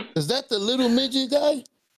 Is that the little midget guy?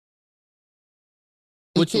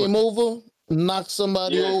 He Which came one? over, knocked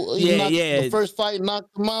somebody over. Yeah. The first fight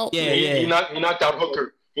knocked him out. Yeah, He knocked out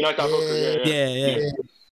Hooker. Hooker. Yeah.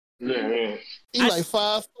 He's like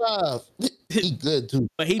 5'5". He good too.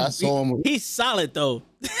 But I saw him. he's solid though.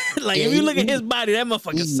 Like Yeah, if you look at his body, that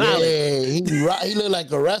motherfucker's solid. Yeah, he look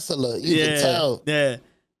like a wrestler. You can tell. Yeah.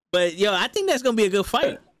 But yo, I think that's gonna be a good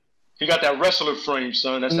fight. He got that wrestler frame,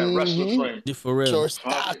 son. That's that wrestler frame. Yeah, for real. Short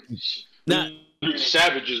stock. Now,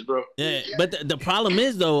 savages, bro. yeah, but the problem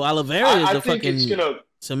is though, Oliveira is I a think fucking it's gonna.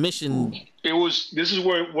 submission. This is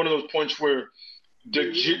where one of those points where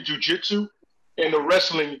the jiu-jitsu and the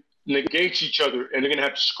wrestling negate each other, and they're gonna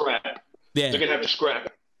have to scrap. Yeah. They're gonna have to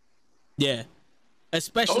scrap. Yeah.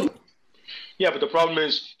 Especially. Yeah, but the problem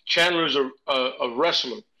is Chandler's a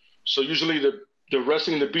wrestler, so usually the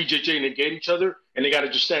wrestling and the BJJ negate each other, and they got to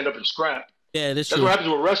just stand up and scrap. Yeah, that's That's true. what happens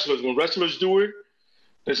with wrestlers. When wrestlers do it,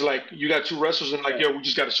 it's like you got two wrestlers and like, yo, we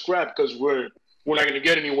just got to scrap because we're not going to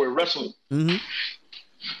get anywhere wrestling. Mm-hmm.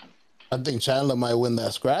 I think Chandler might win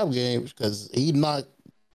that scrap game because he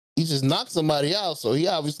just knocked somebody out, so he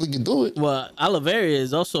obviously can do it. Well, Oliveira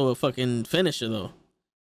is also a fucking finisher though.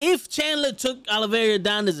 If Chandler took Oliveira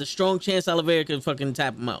down, there's a strong chance Oliveira could fucking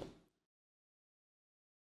tap him out.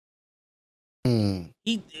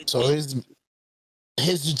 So his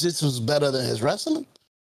jiu-jitsu is better than his wrestling?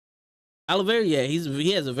 Oliveira, yeah,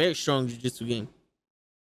 he has a very strong jiu-jitsu game.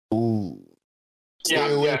 Ooh.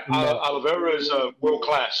 Yeah. Oliveira is world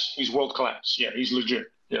class. He's world class. Yeah, he's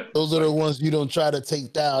legit. Yeah. Those are the ones you don't try to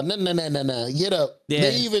take down. No. Get up. Yeah.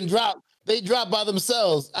 They even drop. They drop by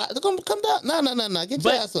themselves. Come down. No. Get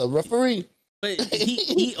your ass up, referee. But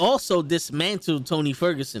he also dismantled Tony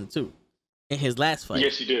Ferguson too in his last fight.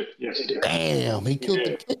 Yes, he did. Damn, he killed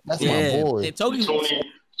the kid. That's my boy.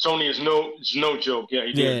 Tony is no joke. Yeah,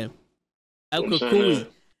 he did. Yeah. El Kukui.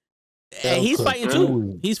 And he's fighting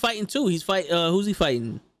too. Who's he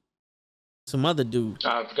fighting? Some other dude.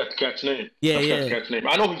 I forgot the cat's name. Yeah.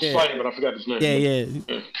 I know he's fighting, but I forgot his name.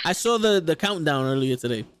 Yeah. I saw the countdown earlier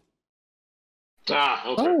today. Okay.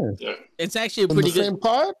 Oh. Yeah. It's actually a pretty good. Same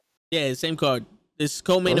card? Yeah, same card. It's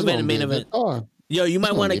co-main event and main event. Yo, you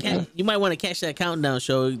might want to catch that countdown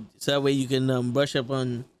show so that way you can brush up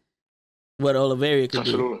on what Oliveira could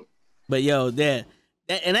do. But yo, that's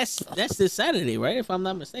this Saturday, right? If I'm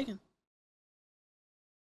not mistaken.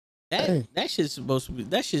 That shit's supposed to be.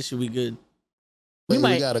 That shit should be good. We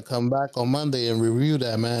gotta come back on Monday and review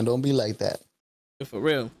that, man. Don't be like that. For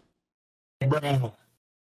real.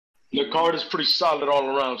 The card is pretty solid all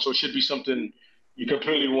around, so it should be something you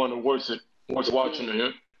completely want to worth watching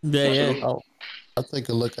it. Yeah. I'll take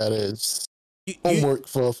a look at it. It's homework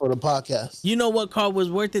for the podcast. You know what card was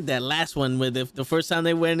worth it? That last one where the first time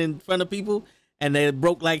they went in front of people and they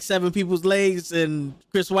broke like 7 people's legs and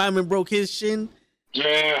Chris Weidman broke his shin.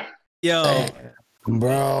 Yeah. Yo. Hey,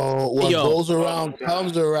 bro, what goes around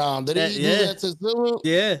comes around. Did he do that to Silver?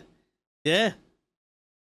 Yeah.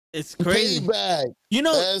 It's crazy. Payback. You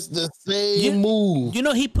know, that's the same move. You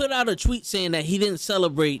know, he put out a tweet saying that he didn't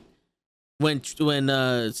celebrate when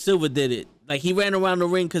Silver did it. Like, he ran around the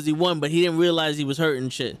ring because he won, but he didn't realize he was hurt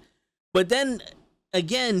and shit. But then,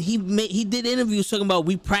 again, he did interviews talking about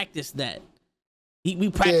we practiced that. We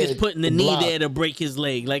practiced putting the knee there to break his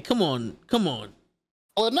leg. Like, come on.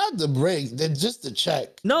 Well, not the break, just the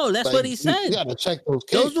check. No, that's what he said. You gotta check those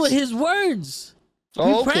kicks. Those were his words.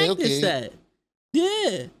 We practiced that.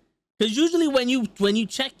 Yeah. Because usually when you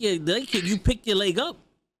check your leg kick, you pick your leg up.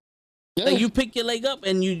 Yeah. Like you pick your leg up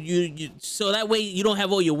and you so that way you don't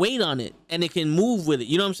have all your weight on it and it can move with it.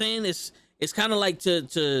 You know what I'm saying? It's kind of like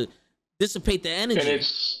to dissipate the energy. And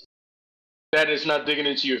that is not digging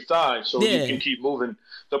into your thigh, so you can keep moving.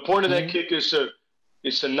 The point of that kick is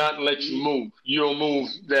to not let you move. You don't move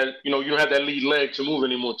that, you don't have that lead leg to move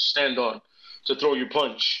anymore, to stand on, to throw your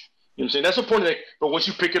punch. You know what I'm saying? That's the point of that. But once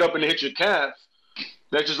you pick it up and hit your calf,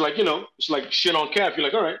 that's just like, it's like shit on calf. You're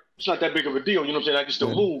like, all right, it's not that big of a deal. You know what I'm saying? I can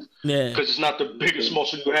still move. Yeah. Because it's not the biggest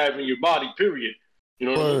muscle you have in your body, period. You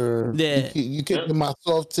know what I mean? Yeah. You kicking my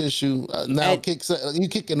soft tissue. Now you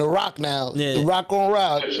kicking the rock now. Yeah. The rock on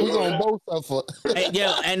rock. We're going to both suffer.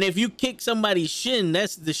 And if you kick somebody's shin,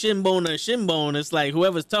 that's the shin bone or shin bone. It's like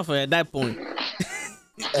whoever's tougher at that point.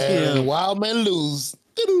 And wild men lose.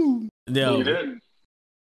 Yeah. He did.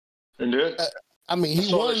 And did. I mean,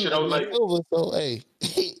 he won Silver, so hey,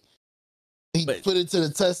 he put it to the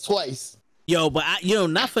test twice. Yo, but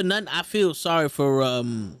not for nothing, I feel sorry for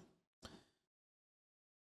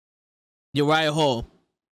Uriah Hall,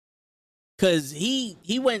 cause he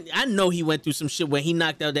went. I know he went through some shit when he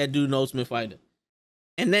knocked out that dude, No Smith Fighter,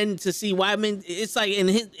 and then to see Weidman, it's like in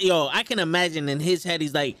his I can imagine in his head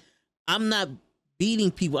he's like, I'm not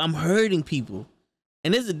beating people, I'm hurting people,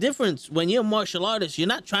 and there's a difference when you're a martial artist. You're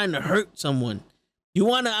not trying to hurt someone. You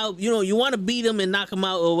want to beat him and knock him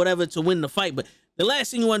out or whatever to win the fight, but the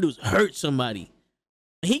last thing you want to do is hurt somebody.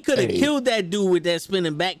 He could have killed that dude with that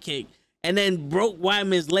spinning back kick and then broke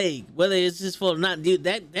Weidman's leg, whether it's his fault or not. Dude,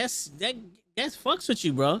 that fucks with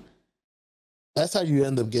you, bro. That's how you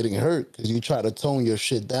end up getting hurt, because you try to tone your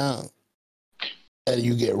shit down and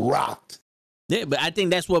you get rocked. Yeah, but I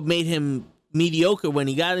think that's what made him mediocre when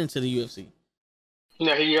he got into the UFC.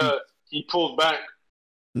 Yeah, he pulled back.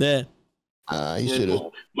 Yeah. He should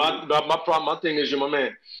have. My thing is, you're my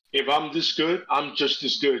man. If I'm this good, I'm just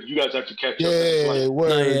this good. You guys have to catch up. That's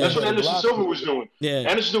what Anderson Silva was doing. Yeah.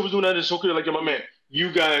 Anderson Silva was doing that in so good, like, you're my man.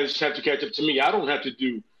 You guys have to catch up to me. I don't have to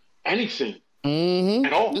do anything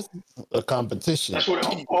at all. This is a competition. That's what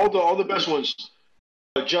all the best ones.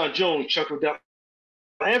 John Jones, Chuck Liddell,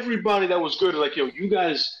 everybody that was good. Like, yo, you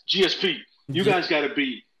guys, GSP, you guys got to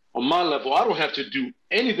be on my level, I don't have to do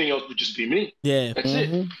anything else but just be me. Yeah. That's it.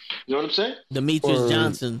 You know what I'm saying? Demetrius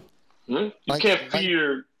Johnson. You can't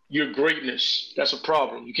fear your greatness. That's a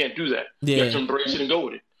problem. You can't do that. Yeah. You have to embrace it and go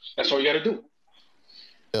with it. That's all you got to do.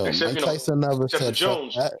 Yo, Except, Mike Tyson never said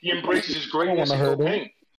Jones, that. he embraces his greatness and cocaine.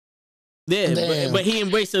 Yeah, but he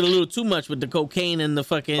embraced it a little too much with the cocaine and the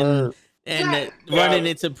fucking running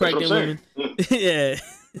into pregnant women. Yeah.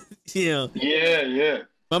 Yeah.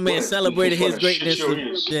 My man celebrated his greatness.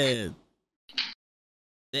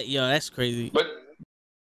 That's crazy. But I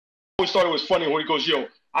always thought it was funny when he goes, "Yo,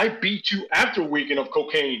 I beat you after a weekend of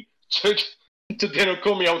cocaine to Daniel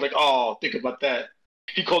Cormier." I was like, "Oh, think about that.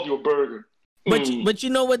 He called you a burger." But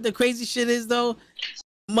you know what the crazy shit is though?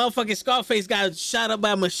 Motherfucking Scarface got shot up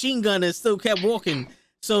by a machine gun and still kept walking.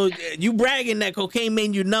 So you bragging that cocaine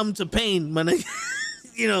made you numb to pain, man.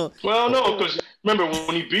 You know. Well, no, because remember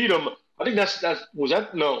when he beat him, I think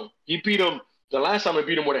he beat him the last time I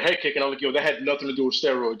beat him with a head kick, and I'm like, yo, that had nothing to do with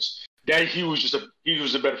steroids. That he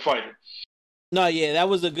was a better fighter. No, yeah, that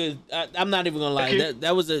was a good. I'm not even gonna lie.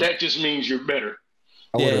 That was a. That just means you're better.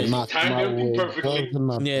 Yeah, timed everything perfectly.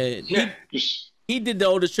 Yeah, he did the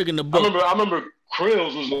oldest trick in the book. I remember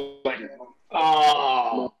Krills was like,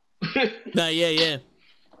 oh. Nah, yeah.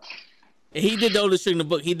 He did the oldest trick in the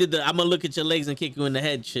book. He did the I'm gonna look at your legs and kick you in the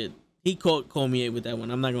head shit. He caught Cormier with that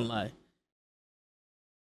one. I'm not gonna lie.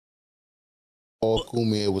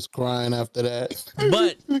 Cormier was crying after that.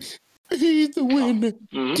 But he's the winner.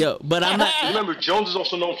 Mm-hmm. Yo, but I'm not. Remember, Jones is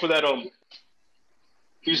also known for that.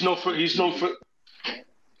 He's known for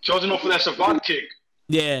Jones is known for that savant kick.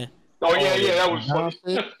 Yeah. Oh yeah, that was funny.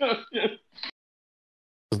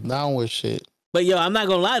 Down with shit. But yo, I'm not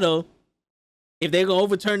gonna lie though. If they're gonna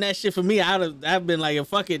overturn that shit for me, I've been like a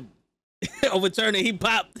fucking overturn it. He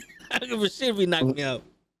popped. I don't give a shit if he knocked me out.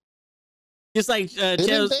 Just like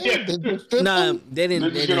Chelsea. Nah, they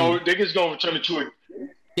didn't. They just gonna return it to it.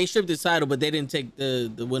 They stripped his title, but they didn't take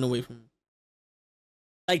the win away from him.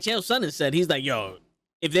 Like Chael Sonnen said, he's like, yo,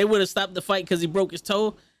 if they would have stopped the fight because he broke his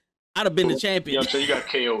toe, I'd have been the champion. Yeah, so you got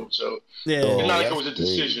KO'd. So yeah, it's not like it was a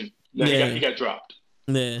decision. He got dropped.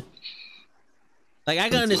 Yeah. Like I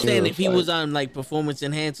can understand if he was on like performance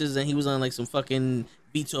enhancers and he was on like some fucking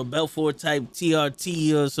Vitor Belfort type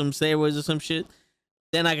TRT or some steroids or some shit,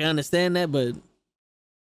 then I can understand that. But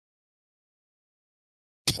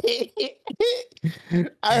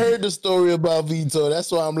I heard the story about Vitor.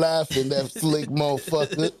 That's why I'm laughing. That slick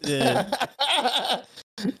motherfucker. Yeah.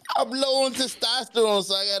 I'm low on testosterone,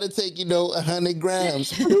 so I gotta take 100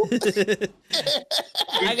 grams.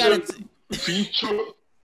 I gotta. Vitor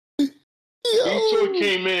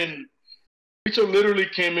literally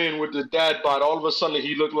came in with the dad bod. All of a sudden,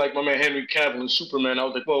 he looked like my man Henry Cavill in Superman. I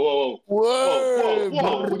was like, whoa,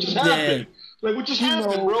 what just happened? Like, what just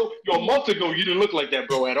happened, bro? Yo, a month ago, you didn't look like that,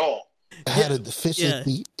 bro, at all. I had a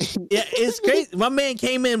deficiency. Yeah, it's crazy. My man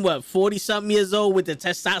came in, 40-something years old with the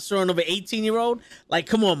testosterone of an 18-year-old? Like,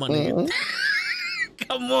 come on, my nigga.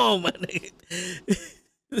 Come on, my nigga.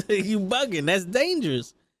 You bugging. That's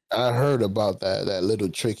dangerous. I heard about that little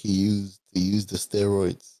trick he used to use the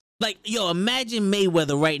steroids. Like, yo, imagine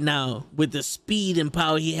Mayweather right now with the speed and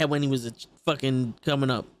power he had when he was fucking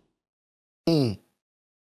coming up. He's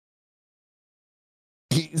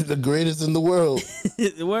the greatest in the world.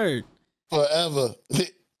 The word. Forever.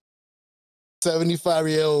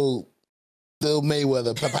 75-year-old still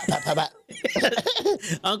Mayweather.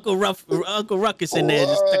 Uncle Ruckus in there.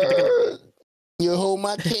 Just you hold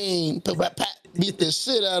my cane. Beat the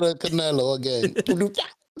shit out of Canelo again.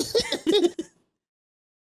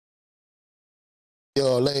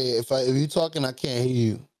 Yo, Lay, if you talking, I can't hear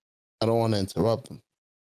you. I don't want to interrupt him.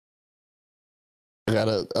 I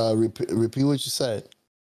gotta repeat what you said.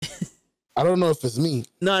 I don't know if it's me.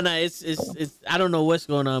 No, it's. I don't know what's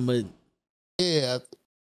going on, but yeah,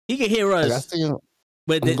 he can hear us.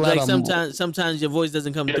 But like sometimes your voice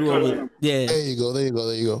doesn't come through. Yeah. There you go.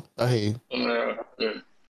 I hear you.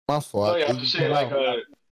 My fault. Oh, yeah, I'm just saying, like,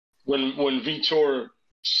 when Vitor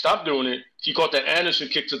stopped doing it, he caught that Anderson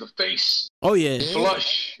kick to the face. Oh yeah.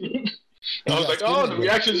 Flush. I was like, the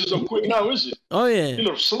reactions are so quick now, is it? Oh yeah. You're a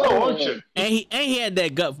little slow, aren't you? And he had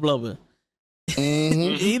that gut blubber.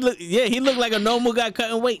 Mm-hmm. he looked like a normal guy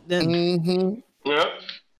cutting weight then. Mm-hmm. Yeah.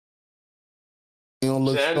 He don't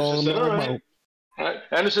look strong. Said, all right.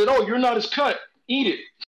 Anderson said, "Oh, you're not as cut. Eat it."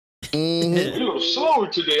 Mm-hmm. You're a little slower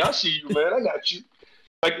today. I see you, man. I got you.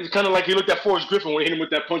 Like it's kind of like he looked at Forrest Griffin when he hit him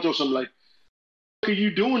with that punch or something. Like, what are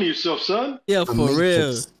you doing to yourself, son? Yeah, for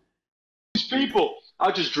real. These people,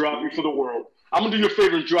 I'll just drop you for the world. I'm gonna do your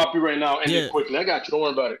favor and drop you right now, and then quickly. I got you. Don't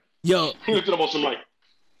worry about it. Yo, he looked at him on some like.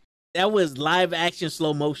 That was live action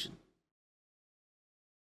slow motion.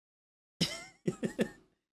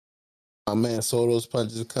 My man saw those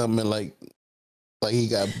punches coming like he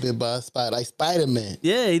got bit by a spider, like Spider-Man.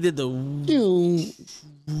 Yeah, he did the.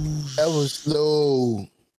 That was slow.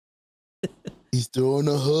 He's throwing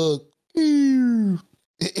a hook. And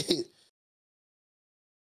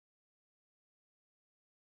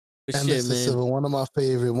Shit, man. One of my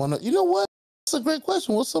favorite. You know what? That's a great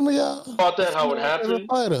question. What's some of y'all About that, how it happened,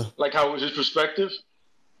 fighter? like how was his perspective?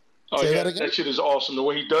 Oh Say yeah, that shit is awesome. The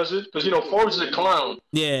way he does it, because Forrest is a clown.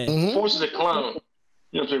 Yeah. Forrest is a clown.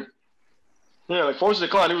 You know what I'm saying? Yeah, like Forrest is a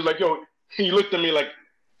clown. He was like, yo, he looked at me like,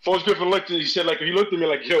 Forrest Griffin looked at me, he said like, he looked at me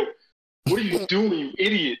like, yo, what are you doing, you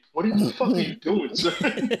idiot? What the fuck are you doing, son?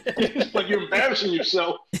 It's like, you're embarrassing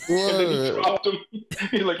yourself. And then he dropped him.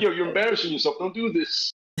 He's like, yo, you're embarrassing yourself. Don't do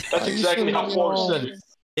this. That's exactly how Forrest said it.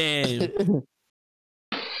 Damn.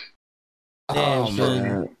 Damn,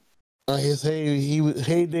 man. His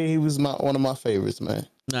heyday, he was one of my favorites, man.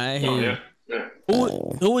 Nah, I hear you. Yeah.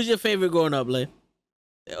 Who was your favorite growing up, Lay?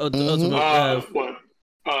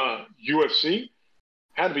 UFC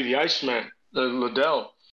had to be the Iceman,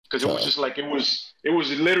 Liddell, because it was just like it was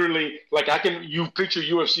literally like you picture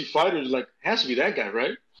UFC fighters like it has to be that guy,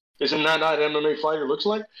 right? Isn't that not an MMA fighter looks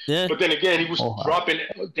like? Yeah. But then again, he was dropping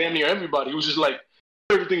damn near everybody. He was just like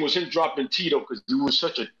everything was him dropping Tito because he was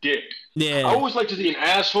such a dick. Yeah. I always like to see an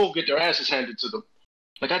asshole get their asses handed to them.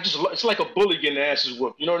 Like it's like a bully getting their asses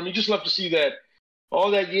whooped. You know what I mean? Just love to see that.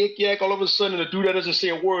 All that yak, all of a sudden, the dude that doesn't say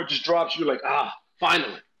a word just drops you like,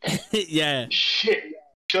 finally. Yeah. Shit.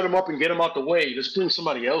 Shut him up and get him out the way. Let's bring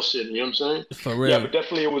somebody else in. You know what I'm saying? For real. Yeah, but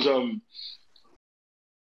definitely it was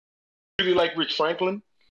really like Rich Franklin.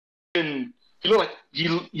 And he looked like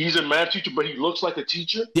he's a math teacher, but he looks like a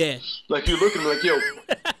teacher. Yeah. Like you look at him like, yo,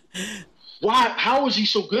 how is he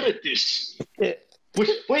so good at this?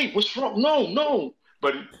 Wait, what's wrong? No.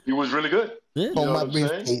 But he was really good. Yeah. You know what I'm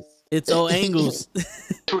saying? It's all angles.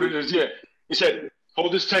 That's what it is, yeah. He said,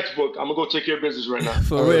 hold this textbook. I'm going to go take care of business right now.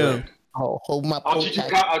 For real. Oh, hold my I'll teach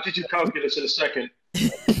you calculus in a second.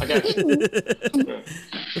 I got you. Yeah.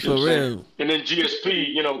 For real. And then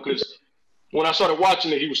GSP, because when I started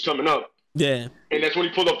watching it, he was coming up. Yeah. And that's when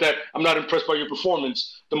he pulled up that, I'm not impressed by your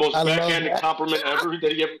performance. The most backhanded compliment ever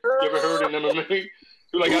that you ever heard in MMA.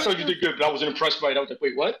 You're like, I thought you did good, but I wasn't impressed by it. I was like,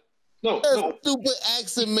 wait, what? No. Stupid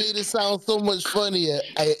accent made it sound so much funnier.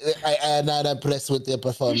 I am not impressed with their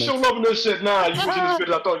performance. You showed up and said, nah, you wasn't as good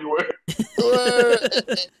as I thought you were.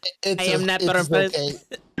 I am not impressed. Okay.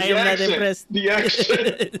 I am not impressed. The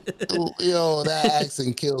accent. Yo, that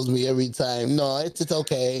accent kills me every time. No, it's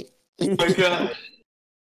okay. Oh my God.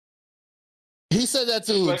 He said that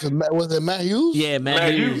to was it Matt Hughes? Yeah,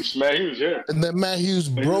 Matt Hughes. Matt Hughes, yeah. And then Matt Hughes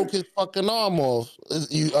broke his fucking arm off.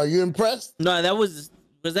 Are you impressed? No,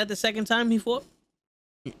 was that the second time he fought?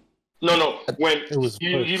 No. When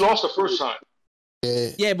he lost the first time.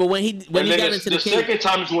 Yeah, but when he got into the cage. Second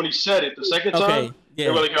time is when he said it. The second time, they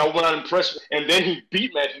were like, I was not impressed. And then he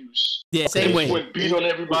beat Matt Hughes. Yeah, same way. He went beat on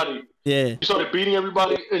everybody. Yeah. He started beating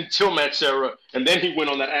everybody until Matt Serra. And then he went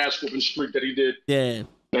on that ass whooping streak that he did. Yeah.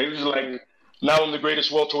 And he was like, now I'm the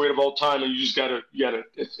greatest welterweight of all time, and you just gotta,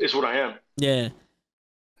 it's what I am. Yeah.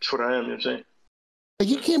 It's what I am, you know what I'm saying?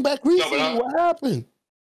 He came back recently. What happened?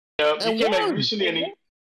 He came back recently, and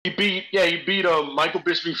he beat Michael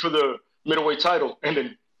Bisping for the middleweight title, and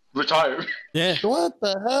then retired. Yeah. What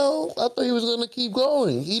the hell? I thought he was gonna keep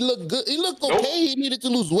going. He looked good. He looked okay. Nope. He needed to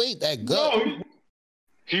lose weight. That gut. No,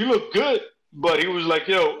 he looked good, but he was like,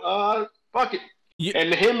 yo, fuck it. Yeah.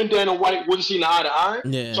 And him and Dana White wouldn't see eye to eye.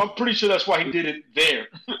 Yeah. So I'm pretty sure that's why he did it there.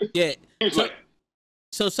 Yeah.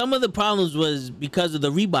 So some of the problems was because of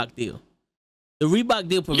the Reebok deal. The Reebok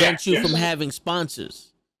deal prevents you from having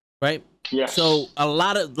sponsors, right? Yeah. So a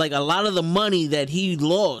lot of the money that he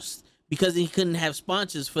lost because he couldn't have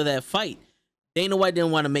sponsors for that fight, Dana White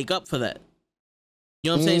didn't want to make up for that.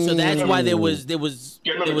 You know what I'm saying? So that's why there was a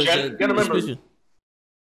suspicion.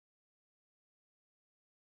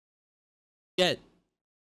 Yeah.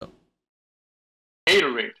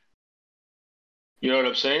 Gatorade. You know what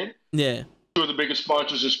I'm saying? Yeah. Two of the biggest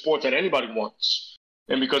sponsors in sports that anybody wants.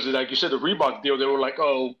 And because of, like you said, the Reebok deal, they were like,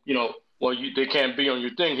 oh, they can't be on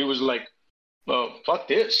your thing. He was like, fuck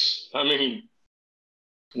this. I mean,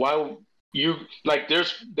 why you, like, they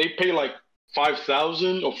pay like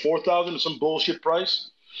 $5,000 or $4,000 or some bullshit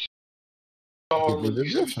price.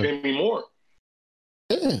 Pay me more.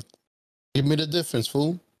 Yeah. Give me the difference,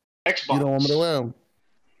 fool. Xbox. You don't want me to wear them.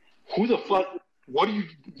 Who the fuck? What do you?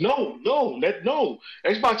 No.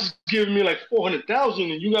 Xbox is giving me like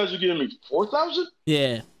 400,000, and you guys are giving me 4,000.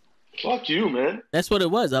 Yeah. Fuck you, man. That's what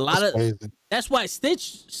it was. Crazy. That's why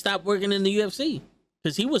Stitch stopped working in the UFC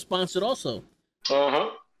because he was sponsored also.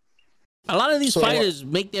 A lot of these fighters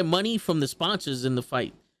make their money from the sponsors in the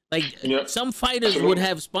fight. Like some fighters would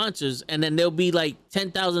have sponsors, and then they'll be like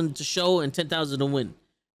 10,000 to show and 10,000 to win,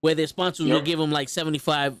 where their sponsors will give them like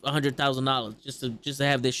 $75,000-$100,000 just to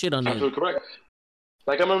have their shit on there. Absolutely correct.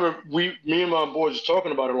 Like I remember, me and my boys was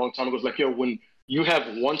talking about it a long time ago. It's like, yo, when you have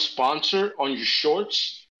one sponsor on your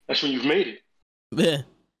shorts, that's when you've made it. Yeah.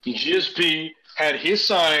 GSP had his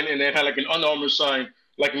sign, and then had like an Under Armour sign,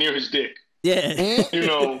 like near his dick. Yeah. You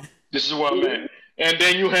know, this is where I'm at. And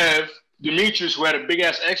then you have Demetrius, who had a big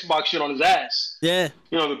ass Xbox shit on his ass. Yeah.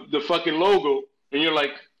 You know, the fucking logo. And you're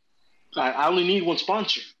like, I only need one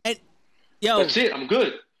sponsor. And, yo, that's it. I'm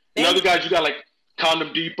good. And other guys, you got like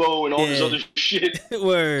Condom Depot and all this other shit.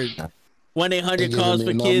 Word. 1-800 calls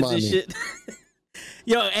for kids and shit.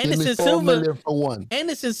 Yo, Anderson Silva.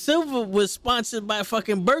 Anderson Silva was sponsored by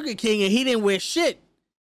fucking Burger King, and he didn't wear shit.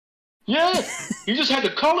 Yeah, he just had the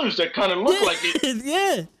colors that kind of look like it.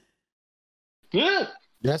 Yeah. Yeah.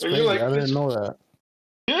 That's crazy. Like, I didn't know that.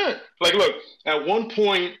 Yeah. Like, look, at one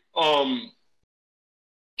point, who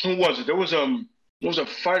was it? There was a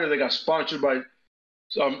fighter that got sponsored by,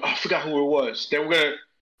 I forgot who it was. They were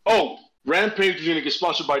Rampage was gonna get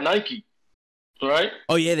sponsored by Nike, right?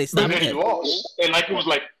 Oh yeah, they stopped. And then he lost, and Nike was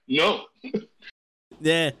like, no.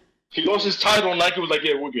 Yeah. He lost his title, and Nike was like,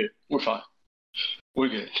 yeah, we're good, we're fine, we're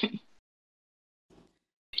good.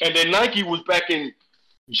 And then Nike was backing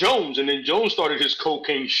Jones, and then Jones started his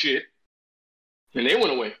cocaine shit, and they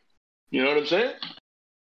went away. You know what I'm saying?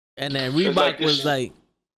 And then Reebok was like,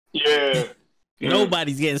 yeah,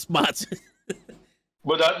 nobody's getting sponsored.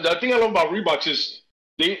 But the thing I love about Reebok is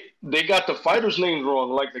they got the fighters' names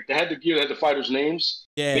wrong. Like they had the gear that had the fighters' names.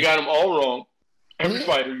 Yeah. They got them all wrong. Every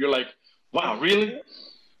fighter, you're like, wow, really?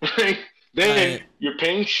 Then you're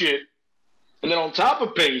paying shit, and then on top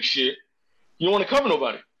of paying shit, you don't want to cover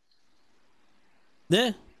nobody.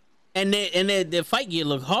 Yeah, and their fight gear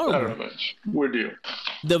look horrible. Not much. Weird deal.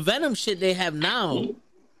 The Venom shit they have now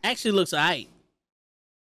actually looks alright.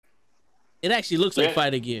 It actually looks like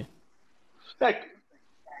fighter gear. Like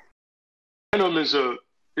Venom is a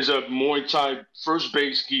Muay Thai first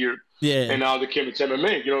base gear. Yeah. And now they came to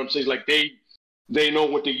MMA. You know what I'm saying? Like they know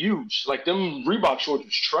what they use. Like them Reebok shorts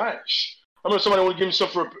was trash. I remember somebody wanted to give me some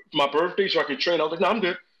for my birthday so I could train. I was like, no, I'm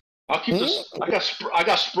good. I'll keep this. I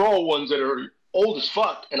got sprawl ones that are old as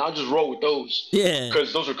fuck, and I'll just roll with those. Yeah.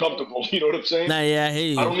 Because those are comfortable. You know what I'm saying? Nah, yeah, I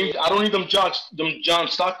hear you. I don't need them John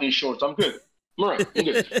Stockton shorts. I'm good. I'm all right. I'm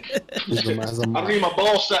good. I don't need my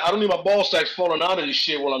ball sacks falling out of this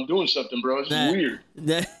shit while I'm doing something, bro. It's weird.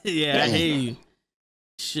 Yeah, I hear you.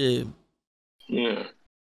 Shit. Yeah.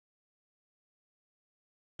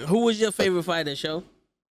 Who was your favorite fighter, Show?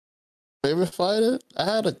 Favorite fighter? I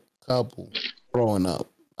had a couple growing up.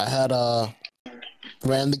 I had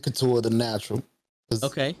Randy Couture, the Natural.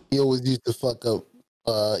 Okay. He always used to fuck up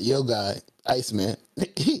your guy, Iceman.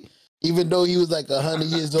 Even though he was like 100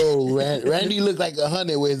 years old, Randy looked like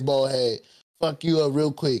 100 with his bald head. Fuck you up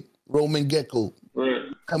real quick. Roman Gecko. Right.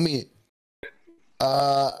 Come in.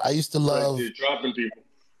 I used to love... Right, dropping people.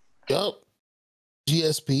 Yup.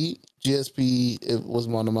 GSP, it was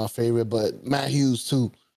one of my favorite, but Matt Hughes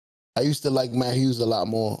too. I used to like Matt Hughes a lot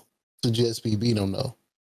more to GSP beat him though.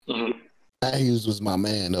 Mm-hmm. Matt Hughes was my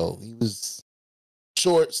man though. He was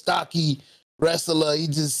short, stocky wrestler. He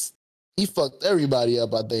fucked everybody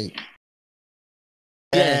up, I think.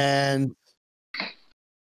 Yeah. And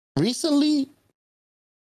recently,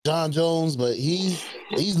 John Jones, but he's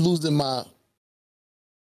losing my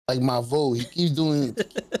vote. He keeps doing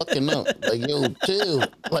fucking up. Like, yo, chill.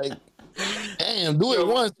 Like, damn, do it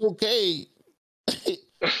once, okay. You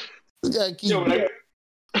gotta keep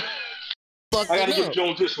I gotta give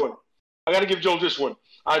Jones this one.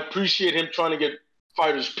 I appreciate him trying to get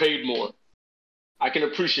fighters paid more. I can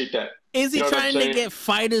appreciate that. Is he trying to get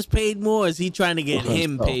fighters paid more, or is he trying to get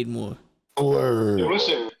him paid more? Word. Yo,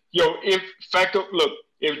 listen, if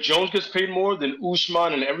Jones gets paid more, then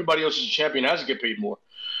Usman and everybody else is a champion has to get paid more.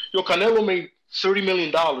 Yo, Canelo made $30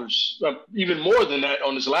 million, even more than that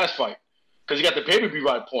on his last fight, because he got the pay-per-view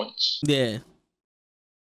right points. Yeah.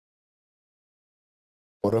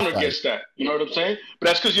 I'm against that. You know what I'm saying? But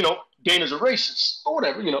that's because, Dana's a racist. Or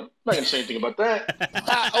whatever, I'm not going to say anything about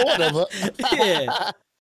that. Or whatever. Yeah.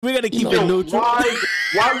 We got to keep it neutral.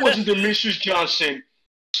 Why wasn't Demetrius Johnson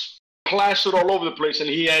plastered all over the place and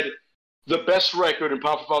he had the best record and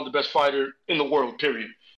pound for pound the best fighter in the world, period?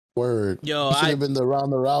 Word. Yo, he should have been the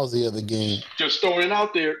Ronda Rousey of the game. Just throwing it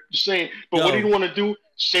out there, just saying. But what do you want to do?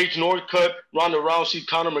 Sage Northcutt, Ronda Rousey,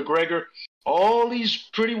 Conor McGregor, all these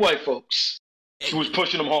pretty white folks. She was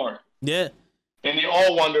pushing them hard. Yeah. And they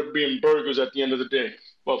all wound up being burgers at the end of the day.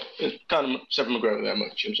 Well, Conor, except for McGregor that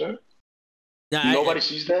much, you know what I'm saying? Nobody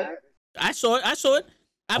sees that. I saw it.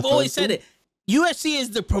 I've always said it. UFC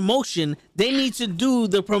is the promotion. They need to do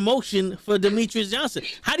the promotion for Demetrius Johnson.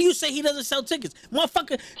 How do you say he doesn't sell tickets?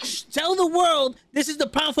 Motherfucker, tell the world this is the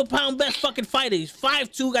pound for pound best fucking fighter. He's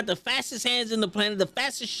 5'2", got the fastest hands in the planet, the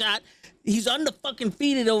fastest shot. He's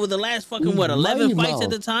undefeated over the last fucking 11 fights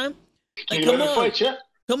at the time. Like, come on. Fights, yeah.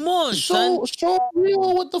 Come on, son. Show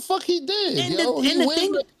real what the fuck he did. And the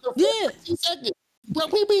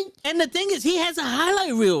thing, and the thing is, he has a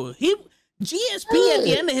highlight reel. GSP at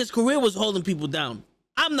the end of his career was holding people down.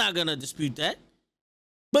 I'm not gonna dispute that.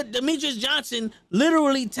 But Demetrius Johnson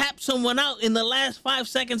literally tapped someone out in the last 5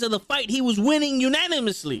 seconds of the fight. He was winning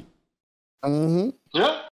unanimously.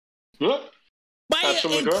 Yeah. By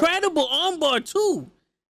an incredible armbar too.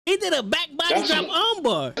 He did a back body drop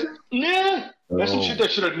armbar. Yeah. That's some shit that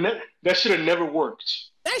should have never worked.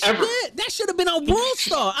 That should have been on World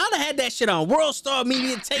Star. I'd have had that shit on World Star,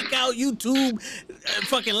 Media Takeout, YouTube,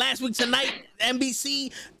 fucking Last Week Tonight,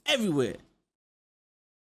 NBC, everywhere.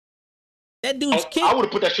 That dude's kick. I would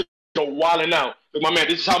have put that shit on Wildin' Out. Like, my man,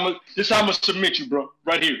 this is how I'm gonna submit you, bro.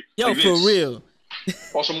 Right here. Yo, like for real.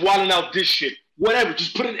 Or some Wildin' Out this shit. Whatever,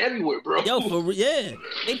 just put it everywhere, bro. Yo, for real, yeah.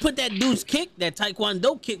 They put that dude's kick, that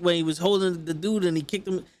Taekwondo kick, when he was holding the dude and he kicked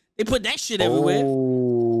him. They put that shit everywhere.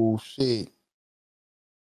 Oh, shit.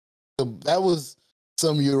 That was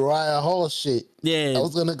some Uriah Hall shit. Yeah. I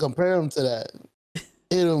was going to compare him to that.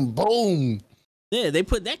 Hit him, boom. Yeah, they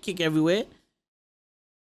put that kick everywhere.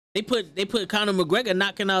 They put Conor McGregor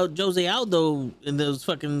knocking out Jose Aldo in those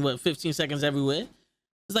fucking, 15 seconds everywhere.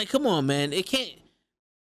 It's like, come on, man.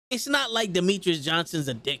 It's not like Demetrius Johnson's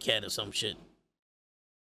a dickhead or some shit.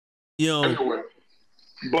 You know. Everywhere.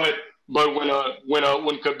 But when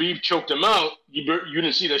Khabib choked him out, you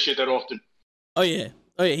didn't see that shit that often. Oh yeah,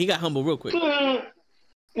 he got humble real quick.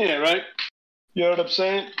 Yeah, right. You know what I'm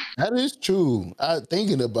saying? That is true.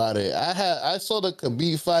 Thinking about it, I saw the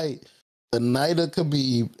Khabib fight the night of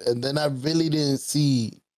Khabib, and then I really didn't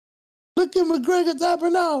see. Look at McGregor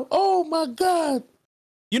tapping out. Oh my god.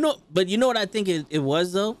 But you know what I think it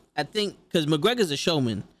was though? I think because McGregor's a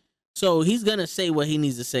showman, so he's gonna say what he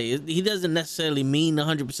needs to say. He doesn't necessarily mean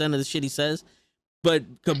 100% of the shit he says,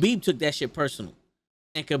 but Khabib took that shit personal,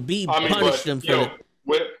 and Khabib punished him for it.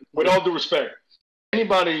 With all due respect,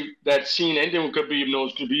 anybody that's seen anything with Khabib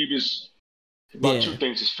knows Khabib is about two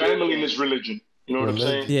things: his family and his religion. You know what I'm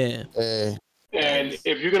saying? Yeah. And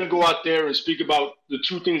if you're gonna go out there and speak about the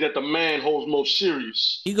two things that the man holds most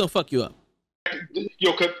serious, he's gonna fuck you up.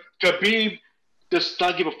 Yo, Khabib does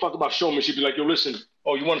not give a fuck about showmanship. Be like, yo, listen.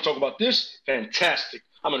 Oh, you want to talk about this? Fantastic.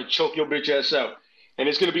 I'm gonna choke your bitch ass out, and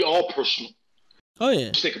it's gonna be all personal. Oh yeah.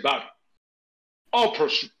 Just think about it. All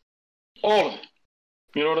personal. All of it.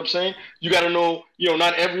 You know what I'm saying? You got to know.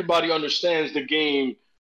 Not everybody understands the game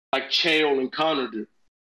like Chael and Conor do.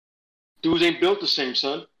 Dudes ain't built the same,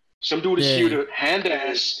 son. Some dude is here to hand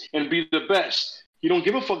ass and be the best. He don't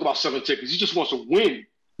give a fuck about selling tickets. He just wants to win.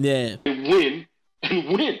 Yeah. And win.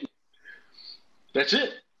 That's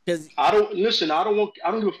it. I don't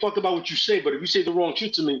give a fuck about what you say, but if you say the wrong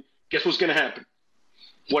shit to me, guess what's gonna happen?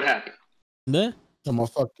 What happened? Yeah. I'm gonna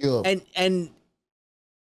fuck you up. And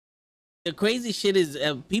the crazy shit is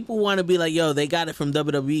people want to be like, yo, they got it from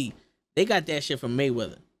WWE. They got that shit from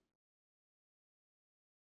Mayweather.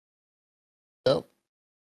 Yep.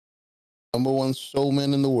 Number one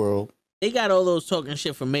showman in the world. They got all those talking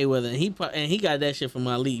shit from Mayweather, and he got that shit from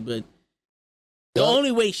Ali. But the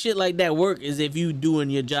only way shit like that work is if you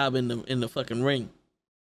doing your job in the fucking ring.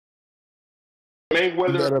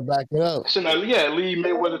 Mayweather, you better back it up. Lee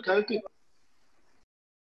Mayweather kind of thing.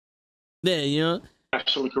 Yeah,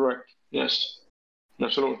 Absolutely correct. Yes,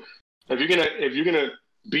 absolutely. If you're gonna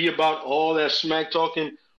be about all that smack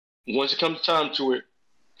talking, once it comes time to it,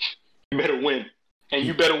 you better win, and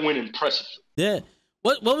you better win impressively. Yeah.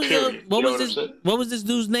 What was this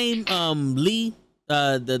dude's name? Lee,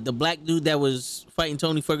 the black dude that was fighting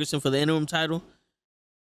Tony Ferguson for the interim title,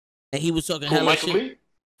 and he was talking hella shit.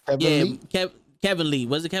 Lee? Kevin Lee.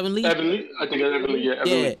 Was it Kevin Lee? Kevin Lee. I think Kevin Lee. Yeah.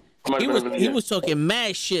 Evan Lee. He was talking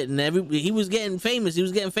mad shit, and he was getting famous.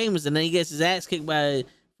 And then he gets his ass kicked by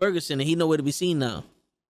Ferguson, and he nowhere to be seen now.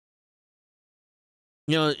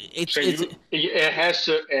 It has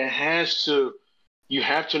to. You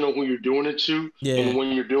have to know who you're doing it to and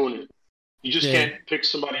when you're doing it. You just can't pick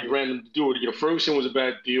somebody random to do it. Ferguson was a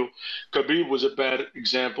bad deal. Khabib was a bad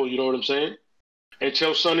example. You know what I'm saying? And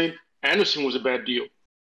Chael Sonnen Anderson was a bad deal.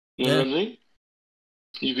 You know what I mean?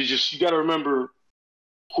 You got to remember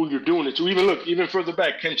who you're doing it to. Even further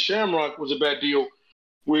back, Ken Shamrock was a bad deal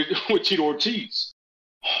with Tito Ortiz.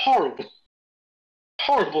 Horrible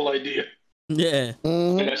idea. Yeah.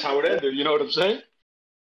 Mm-hmm. And that's how it ended. You know what I'm saying?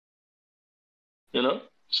 You know?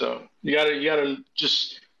 So you gotta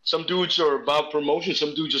just, some dudes are about promotion,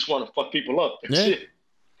 some dudes just want to fuck people up. That's it.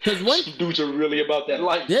 Because some dudes are really about that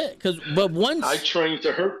life. Yeah, but once I train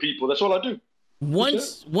to hurt people, that's all I do.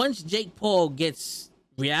 Once Jake Paul gets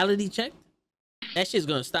reality checked, that shit's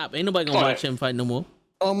gonna stop. Ain't nobody gonna watch him fight no more.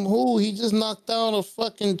 Who? He just knocked down a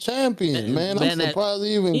fucking champion, man. I'm surprised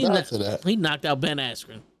he even got to that. He knocked out Ben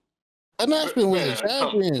Askren. Ben Askren was a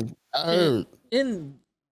champion. I heard. And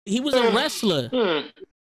he was a wrestler.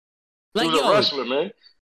 Like, he was a wrestler, man.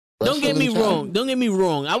 Don't get me wrong. Don't get me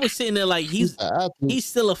wrong. I was sitting there like he's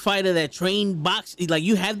still a fighter that trained boxing. Like,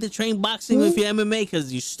 you have to train boxing with your MMA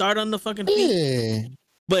because you start on the fucking feet. Yeah.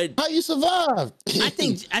 But how you survived? I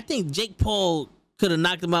think Jake Paul could have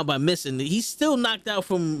knocked him out by missing. He's still knocked out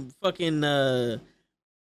from fucking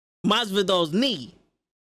Masvidal's knee.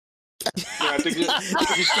 Yeah,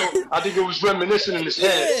 I think it was reminiscent in his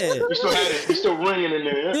head. Yeah. He still had it. He's still ringing in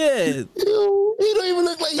there. Yeah. He don't even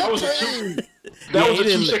look like that was a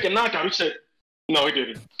 2-second knockout. He said, no, he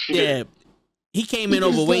didn't. He didn't. He came in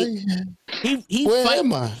overweight.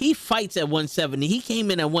 He fights at 170. He came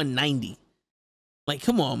in at 190. Like,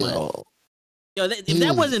 come on, man. Yo, if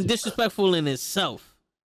that wasn't disrespectful in itself,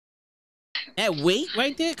 that weight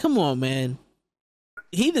right there, come on, man.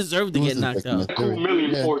 He deserved to get knocked out. A cool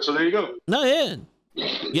million for it, so there you go. No, yeah.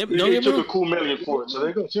 He took a cool million for it, so there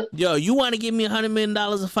you go. Yeah. Yo, you want to give me $100 million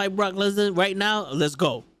to fight Brock Lesnar right now? Let's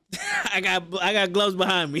go. I got gloves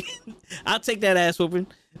behind me. I'll take that ass whooping.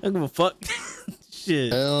 I don't give a fuck.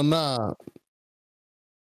 Shit. Hell nah.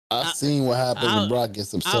 I seen what happens when Brock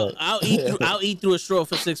gets upset. I'll eat through a straw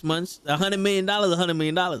for 6 months. $100 million, $100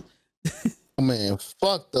 million. Man,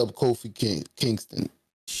 fucked up Kofi Kingston.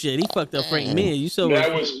 Shit, he fucked up Frank Mir. You saw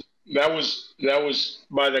that was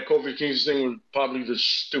by that Kofi Kingston thing was probably the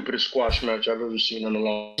stupidest squash match I've ever seen in a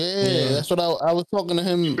long. Yeah, that's what I was talking to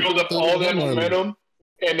him. You build up all that momentum,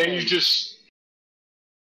 and then you just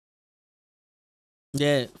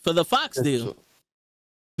for the Fox deal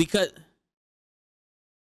because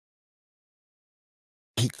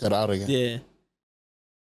he cut out again. Yeah,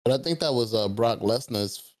 but I think that was Brock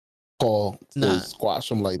Lesnar's call to squash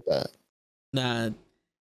him like that. Nah.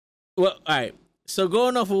 Well, all right. So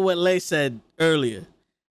going off of what Lay said earlier,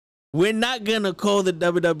 we're not gonna call the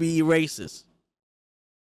WWE racist,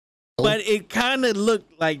 but it kind of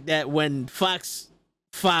looked like that when Fox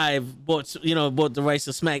 5 bought the rights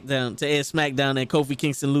to SmackDown to air SmackDown, and Kofi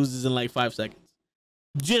Kingston loses in like 5 seconds.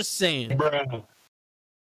 Just saying. Bruh.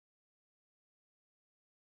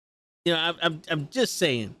 You know, I'm just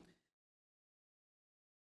saying.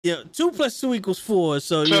 2 + 2 = 4.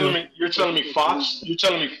 So you're telling me Fox? You're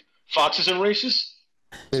telling me Fox isn't racist?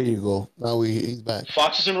 There you go. Now he's back.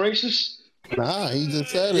 Fox isn't racist? Nah, he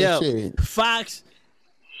just said it. Shit. Fox,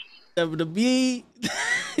 WWE.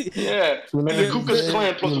 Yeah, and the Ku Klux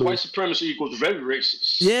Klan plus the white supremacy equals very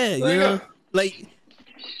racist. Yeah,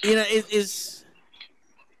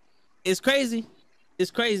 it's crazy. It's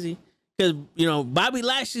crazy because Bobby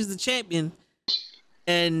Lashley's the champion,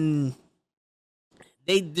 and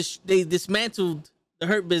they dismantled the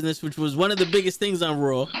Hurt Business, which was one of the biggest things on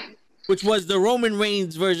Raw, which was the Roman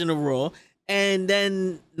Reigns version of Raw. And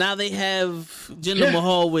then now they have Jinder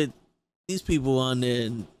Mahal with these people on there.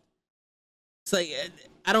 And it's like,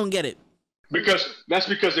 I don't get it. Because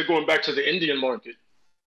they're going back to the Indian market.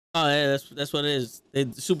 Oh, yeah, that's what it is.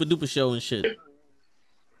 They Super Duper show and shit.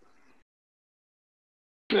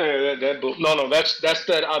 Yeah, that's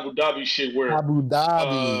that Abu Dhabi shit where Abu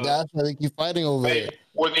Dhabi. That's why they keep fighting over there.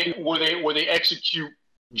 Where they execute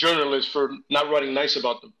journalists for not writing nice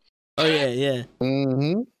about them. Oh yeah.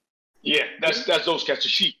 Mm-hmm. Yeah, that's those cats, the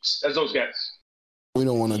sheiks. That's those guys. We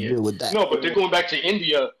don't want to deal with that. No, but they're going back to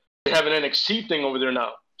India. They have an NXT thing over there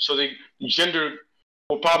now, so Jinder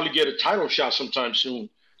will probably get a title shot sometime soon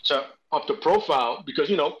to up the profile. Because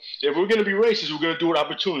if we're gonna be racist, we're gonna do it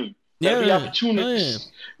opportunity. Gotta be opportunists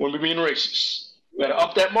when we're being racist. We gotta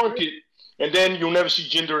up that market, and then you'll never see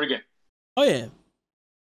Jinder again. Oh yeah.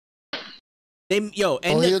 He'll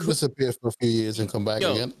disappear for a few years and come back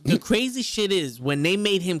again. The crazy shit is when they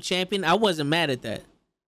made him champion, I wasn't mad at that.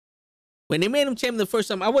 When they made him champion the first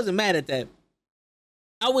time, I wasn't mad at that.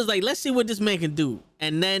 I was like, let's see what this man can do.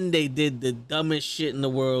 And then they did the dumbest shit in the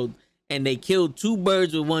world, and they killed 2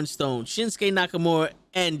 birds with 1 stone: Shinsuke Nakamura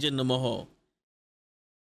and Jinder Mahal.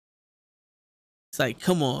 It's like,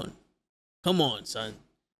 come on, son.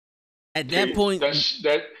 At that point,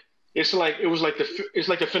 it's like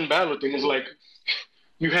the Finn Balor thing. It's like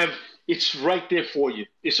it's right there for you.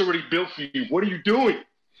 It's already built for you. What are you doing?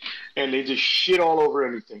 And they just shit all over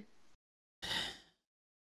everything.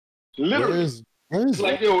 Literally. Where's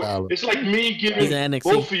it's like me giving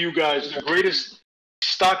both of you guys the greatest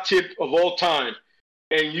stock tip of all time,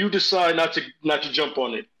 and you decide not to jump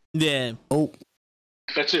on it. Yeah. Oh.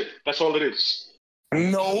 That's it. That's all it is.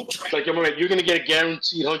 No. It's like, you're gonna get a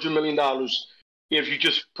guaranteed $100 million if you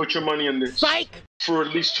just put your money in this for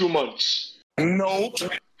at least 2 months. No.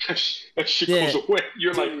 That shit goes away.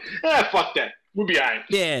 You're like, fuck that. We'll be alright.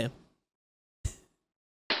 Yeah.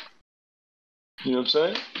 You know what I'm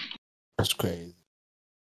saying? That's crazy.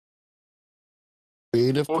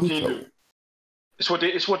 Creative What can you do? It's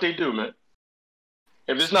what they do, man.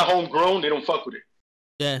 If it's not homegrown, they don't fuck with it.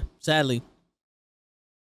 Yeah, sadly.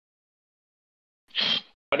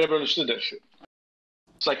 I never understood that shit.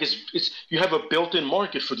 It's like it's you have a built-in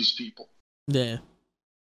market for these people. Yeah.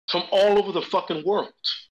 From all over the fucking world.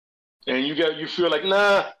 And you feel like,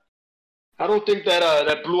 nah, I don't think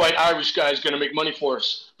that blue-eyed Irish guy is gonna make money for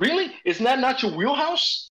us. Really? Isn't that not your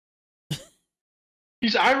wheelhouse?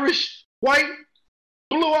 He's Irish, white,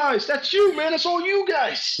 blue eyes. That's you, man. That's all you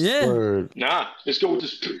guys. Yeah. Word. Nah, let's go with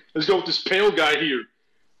this pale guy here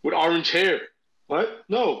with orange hair. What?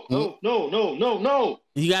 No.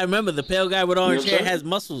 You gotta remember, the pale guy with orange hair has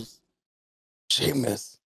muscles.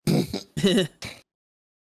 Seamus.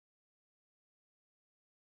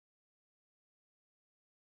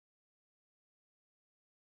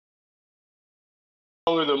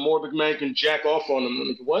 The more big man can jack off on him.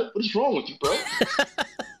 Like, what is wrong with you, bro?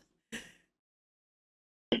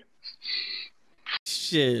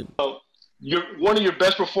 Shit. One of your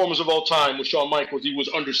best performers of all time was Shawn Michaels. He was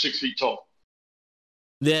under 6 feet tall.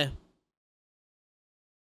 Yeah.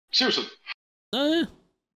 Seriously. Oh, yeah.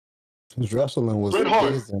 His wrestling was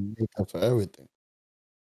amazing. Makeup for everything.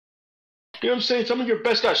 You know what I'm saying? Some of your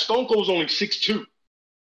best guys. Stone Cold was only 6'2".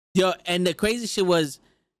 Yo, and the crazy shit was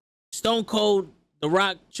Stone Cold, The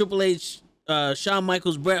Rock, Triple H, Shawn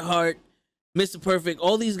Michaels, Bret Hart, Mr. Perfect,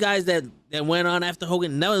 all these guys that went on after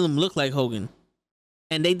Hogan, none of them looked like Hogan.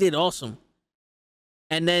 And they did awesome.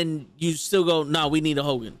 And then you still go, no, we need a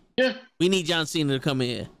Hogan. Yeah. We need John Cena to come in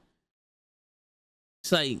here.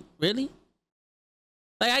 It's like, really?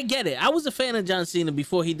 Like, I get it. I was a fan of John Cena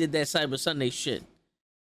before he did that Cyber Sunday shit.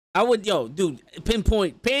 I would, dude,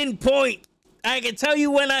 pinpoint. I can tell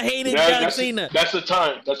you when I hated John Cena. That's the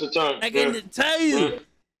time. I can tell you.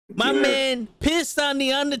 My man pissed on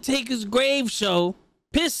the Undertaker's grave show.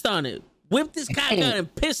 Pissed on it. Whipped his cock out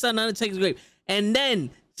and pissed on Undertaker's grave. And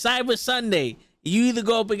then, Cyber Sunday, you either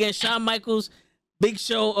go up against Shawn Michaels, Big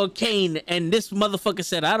Show, or Kane. And this motherfucker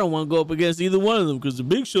said, I don't want to go up against either one of them because the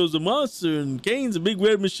Big Show's a monster and Kane's a big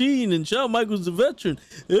red machine and Shawn Michaels a veteran.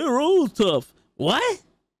 They're all tough. What?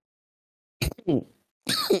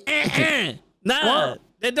 Nah,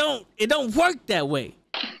 it don't work that way.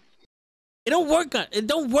 It don't work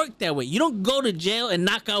that way. You don't go to jail and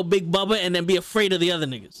knock out Big Bubba and then be afraid of the other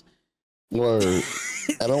niggas. Word.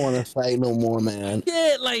 I don't want to fight no more, man.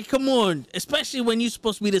 Yeah, like, come on. Especially when you're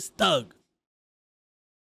supposed to be this thug.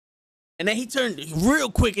 And then he turned real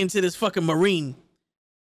quick into this fucking Marine.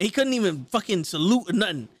 He couldn't even fucking salute or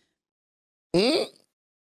nothing.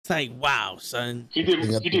 It's like, wow, son. He did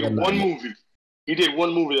one movie. He did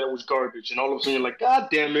one movie that was garbage, and all of a sudden you're like, God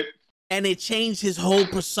damn it. And it changed his whole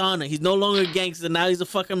persona. He's no longer a gangster. Now he's a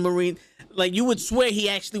fucking Marine. Like, you would swear he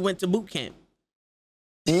actually went to boot camp.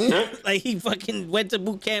 Like, he fucking went to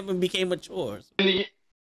boot camp and became mature. And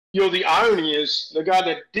the irony is, the guy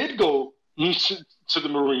that did go to the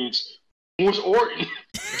Marines was Orton.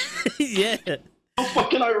 Yeah. How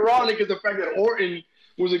fucking ironic is the fact that Orton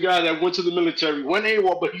was a guy that went to the military, went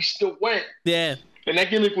AWOL, but he still went. Yeah. And that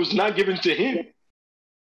gimmick was not given to him.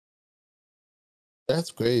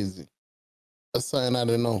 That's crazy. That's something I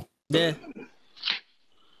didn't know. Yeah.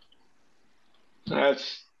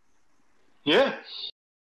 Yeah.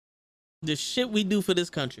 The shit we do for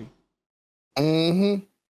this country. Mm-hmm.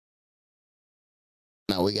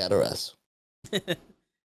 Now we gotta rest.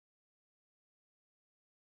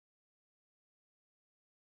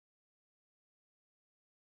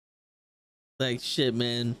 Like, shit,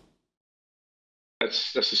 man.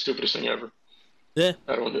 That's the stupidest thing ever. Yeah.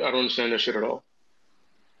 I don't understand that shit at all.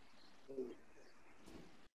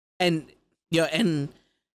 And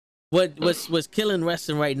what's killing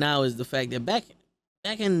wrestling right now is the fact that back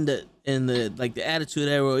in the like the Attitude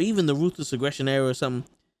Era or even the Ruthless Aggression Era or something,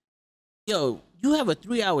 you have a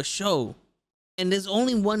 3-hour show and there's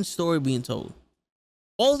only one story being told.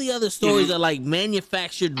 All the other stories are like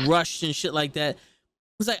manufactured, rushed and shit like that.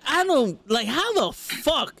 It's like, I don't, like, how the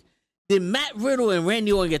fuck did Matt Riddle and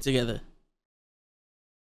Randy Orton get together?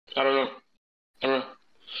 I don't know.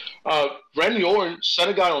 Randy Orton set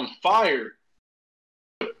a guy on fire.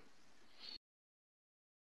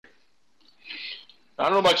 I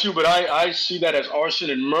don't know about you, but I see that as arson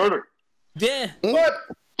and murder. Yeah. But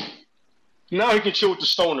now he can chill with the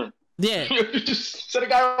stoner. Yeah. Just set a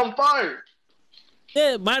guy on fire.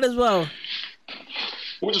 Yeah, might as well.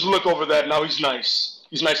 We'll just look over that. Now he's nice.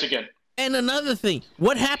 He's nice again. And another thing,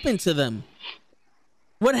 what happened to them?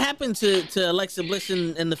 What happened to Alexa Bliss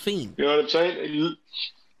and The Fiend? You know what I'm saying?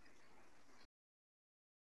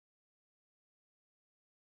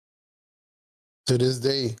 To this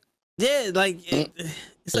day. Yeah, like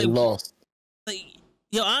it's they like lost. Like,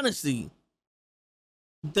 yo, honestly,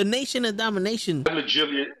 the Nation of Domination. I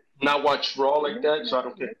legitimately not watch Raw like that, so I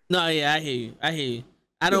don't care. No, yeah, I hear you.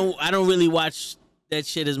 I don't really watch that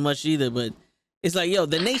shit as much either, but it's like, yo,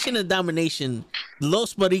 the Nation of Domination,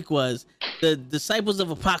 Los Boricuas, the Disciples of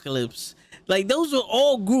Apocalypse, like those were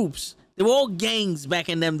all groups. They were all gangs back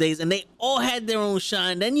in them days, and they all had their own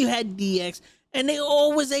shine. Then you had DX, and they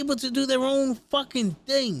all was able to do their own fucking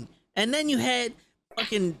thing. And then you had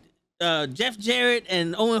fucking Jeff Jarrett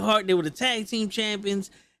and Owen Hart. They were the tag team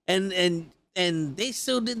champions, and they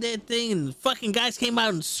still did their thing. And fucking guys came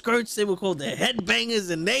out in skirts. They were called the Headbangers,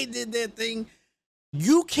 and they did their thing.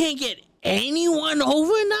 You can't get anyone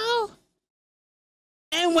over now.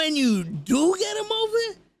 And when you do get them over,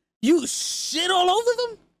 you shit all over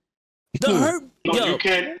them. The hurt. No, yo,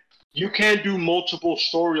 you can't do multiple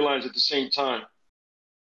storylines at the same time.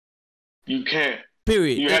 You can't.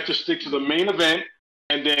 Period. You have to stick to the main event,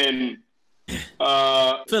 and then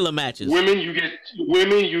filler matches. Women, you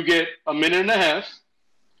get a minute and a half.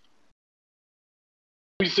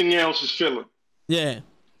 Everything else is filler. Yeah.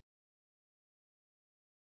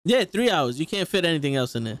 Yeah, 3 hours. You can't fit anything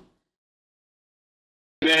else in there.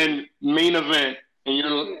 Then main event,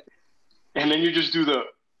 and then you just do the.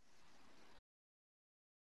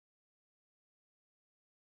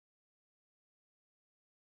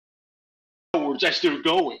 As they're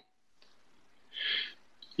going.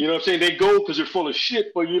 You know what I'm saying? They go because they're full of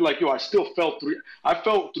shit, but you're like, yo, I sat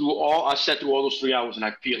through all those 3 hours and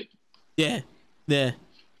I feel it. Yeah. Yeah.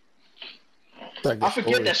 I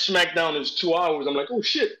forget that SmackDown is 2 hours. I'm like, oh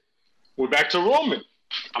shit. We're back to Roman.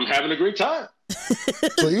 I'm having a great time.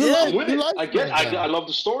 So I get it. I love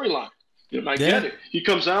the storyline. I get it. He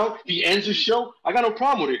comes out, he ends the show. I got no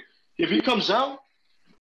problem with it. If he comes out,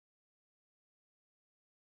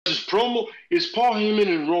 his promo is Paul Heyman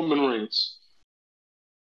and Roman Reigns.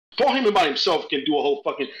 Paul Heyman by himself can do a whole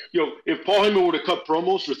fucking... Yo, if Paul Heyman would have cut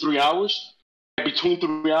promos for 3 hours, between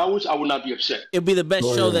 3 hours, I would not be upset. It'd be the best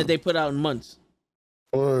show that they put out in months.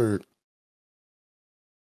 Word.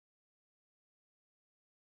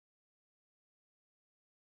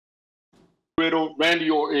 Riddle, Randy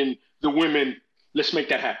Orton, the women, let's make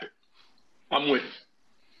that happen. I'm with it.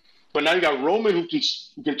 But now you got Roman who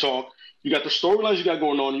can talk. You got the storylines you got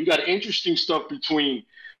going on. You got interesting stuff between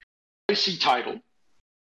IC title,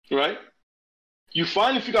 right? You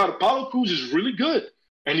finally figure out Apollo Crews is really good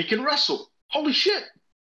and he can wrestle. Holy shit.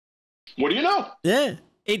 What do you know? Yeah.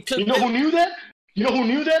 You know who knew that? You know who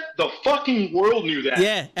knew that? The fucking world knew that.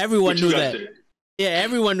 Yeah, everyone knew that. Yeah,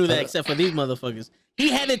 everyone knew that except for these motherfuckers.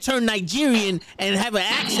 He had to turn Nigerian and have an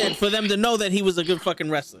accent for them to know that he was a good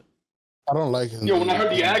fucking wrestler. I don't like him. Yo, when I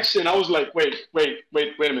heard the accent, I was like, wait a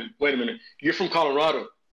minute. You're from Colorado.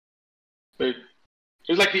 Wait.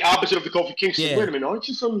 It's like the opposite of the Kofi Kingston. Yeah. Wait a minute, aren't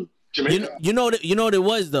you from Jamaica? You know what it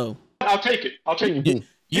was though? I'll take it.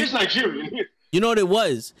 He's Nigerian. You know what it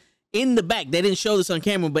was? In the back, they didn't show this on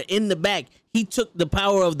camera, but in the back, he took the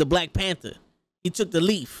power of the Black Panther. He took the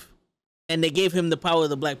leaf, and they gave him the power of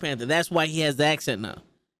the Black Panther. That's why he has the accent now.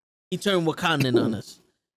 He turned Wakandan on us.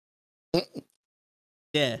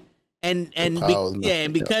 Yeah. And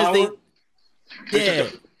because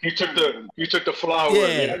he took the flower.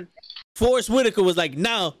 Yeah. Forrest Whitaker was like,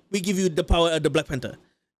 now we give you the power of the Black Panther.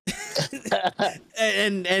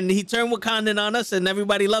 and he turned Wakandan on us, and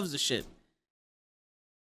everybody loves the shit.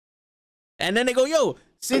 And then they go, yo,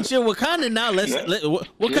 since you're Wakandan now,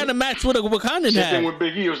 what kind of match would a Wakandan have? Same thing with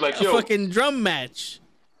Big E. It was like, yo, a fucking drum match.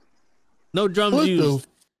 No drums what used.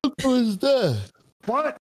 What the fuck was that?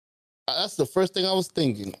 What? That's the first thing I was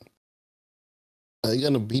thinking. Are they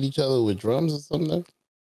gonna beat each other with drums or something?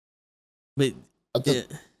 But I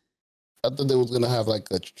thought they was gonna have like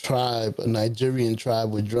a Nigerian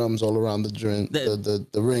tribe with drums all around the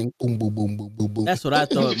ring. Boom, boom, boom, boom, boom, boom. That's what I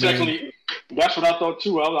thought. Exactly. That's what I thought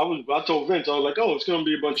too. I told Vince, I was like, oh, it's gonna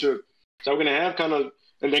be a bunch of. So we're gonna have kind of,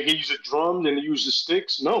 and they can use the drum, and they use the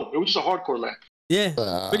sticks. No, it was just a hardcore match.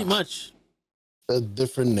 Yeah, pretty much. A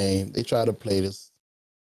different name. They try to play this.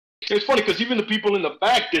 It's funny because even the people in the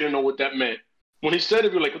back didn't know what that meant. When he said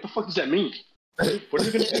it, we were like, what the fuck does that mean? What are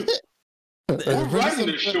we gonna do? We're writing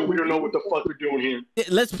this show. We don't know what the fuck we're doing here. Yeah,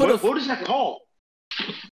 let's put what is that called?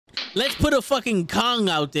 Let's put a fucking Kong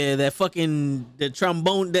out there. That fucking the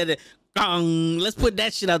trombone. That Kong. Let's put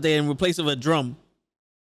that shit out there and replace it with a drum.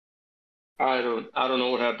 I don't know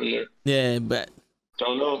what happened there. Yeah, but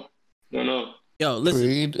Don't know. yo,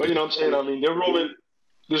 listen. But you know what I'm saying? I mean, they're rolling.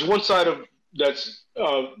 There's one side of that's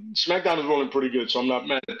SmackDown is rolling pretty good, so I'm not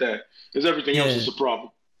mad at that. Because everything else is a problem.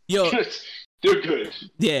 Yo, they're good.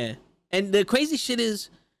 Yeah, and the crazy shit is,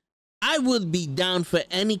 I would be down for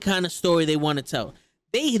any kind of story they want to tell.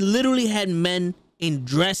 They literally had men in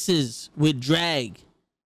dresses with drag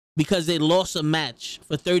because they lost a match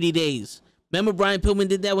for 30 days. Remember Brian Pillman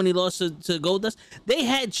did that when he lost to Goldust? They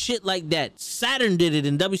had shit like that. Saturn did it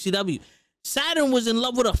in WCW. Saturn was in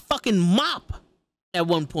love with a fucking mop at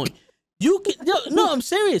one point. You can no, I'm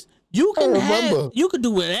serious. You can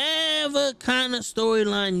do whatever kind of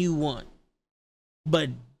storyline you want, but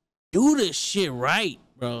do this shit right,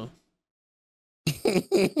 bro.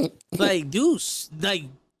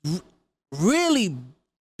 Really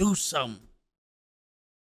do something.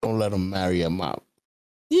 Don't let him marry a mop.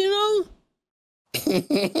 You know,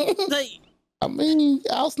 I mean,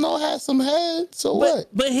 Al Snow has some head, so what?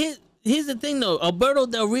 But here's the thing though. Alberto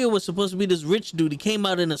Del Rio was supposed to be this rich dude. He came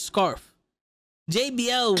out in a scarf.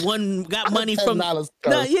 JBL got money from but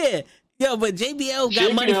JBL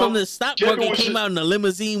got money from the stockbroker. He came out in a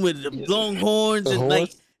limousine with long horns and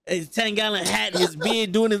like a 10-gallon hat and his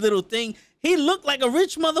beard doing his little thing. He looked like a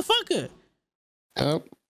rich motherfucker. Yep.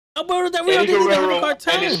 Alberto Del Rio didn't even have a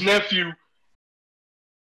cartel. And his nephew.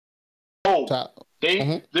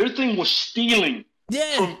 Their thing was stealing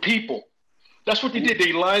from people. That's what they did.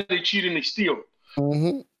 They lied, they cheated, and they steal.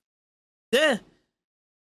 Mm-hmm. Yeah.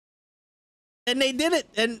 And they did it,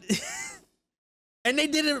 and they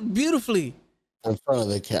did it beautifully in front of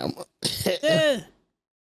the camera. Yeah.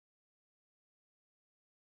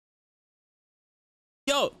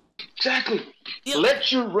 Yo. Exactly. Yo.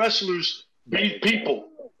 Let your wrestlers be people.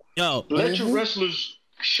 Yo. Let your wrestlers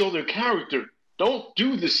show their character. Don't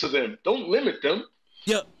do this to them. Don't limit them.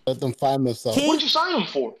 Yo. Let them find themselves. What did you sign them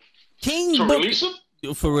for? To release them?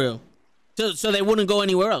 For real. So they wouldn't go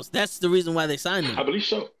anywhere else. That's the reason why they signed them. I believe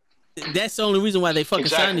so. That's the only reason why they fucking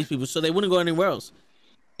signed these people, so they wouldn't go anywhere else.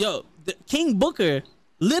 Yo, King Booker,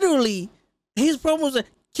 literally, his promo was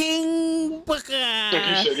King Booker.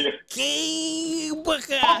 Like you said, yeah. King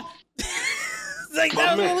Booker. Like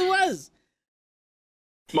that was all it was.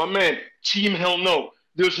 My man, Team Hell No.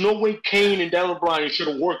 There's no way Kane and Daniel Bryan should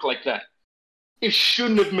have worked like that. It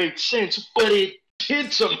shouldn't have made sense, but it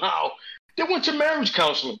did somehow. They went to marriage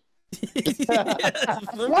counseling.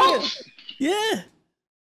 What? Yeah.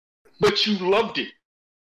 But you loved it.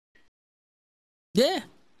 Yeah.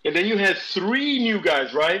 And then you had 3 new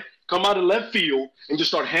guys, right? Come out of left field and just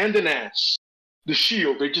start handing ass. The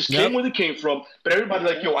Shield. They just came where they came from. But everybody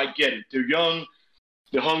like, yo, I get it. They're young.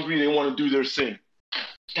 They're hungry. They want to do their thing.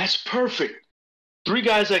 That's perfect. 3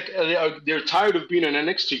 guys, like they're tired of being in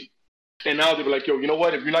NXT. And now they're like, yo, you know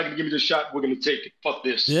what? If you're not going to give me this shot, we're going to take it. Fuck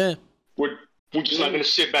this. Yeah. We're just not going to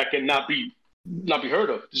sit back and not be heard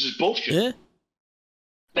of. This is bullshit. Yeah.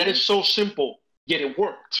 That is so simple, yet it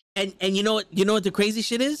worked. And you know what the crazy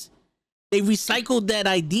shit is? They recycled that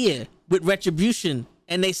idea with Retribution,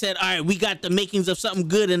 and they said, all right, we got the makings of something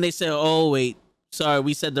good, and they said, oh wait, sorry,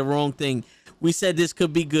 we said the wrong thing. We said this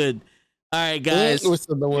could be good. All right, guys. All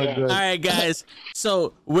right, guys.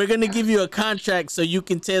 So we're gonna give you a contract so you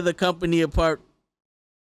can tear the company apart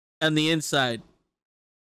on the inside.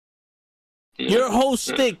 Your whole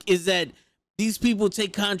shtick is that these people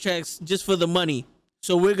take contracts just for the money.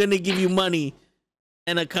 So we're going to give you money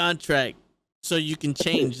and a contract so you can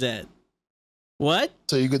change that. What?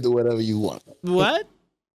 So you can do whatever you want. What?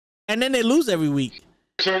 And then they lose every week.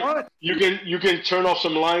 You can turn off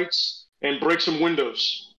some lights and break some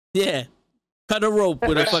windows. Yeah. Cut a rope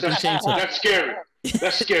with a fucking chainsaw. That's scary.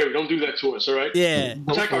 That's scary. Don't do that to us, all right? Yeah.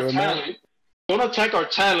 Attack our talent. Don't attack our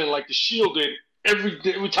talent like the Shield did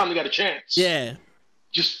every time they got a chance. Yeah.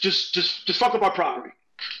 Just fuck up our property.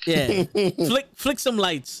 Yeah. flick some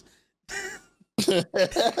lights. Like,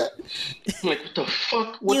 what the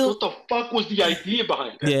fuck? What the fuck was the idea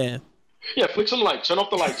behind that? Yeah. Yeah, flick some lights. Turn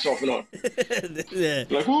off the lights off and on. Yeah.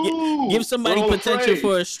 Like, woo, give somebody potential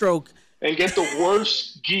for a stroke. And get the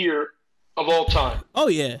worst gear of all time. Oh,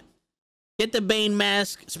 yeah. Get the Bane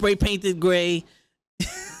mask, spray painted gray.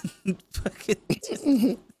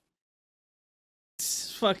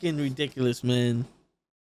 It's fucking ridiculous, man.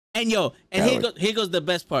 And here goes the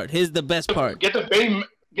best part. Here's the best part. Get the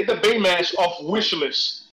Bane mask off wish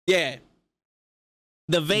list. Yeah.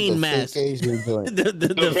 The vein mask.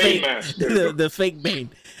 The Bane mask. The fake Bane.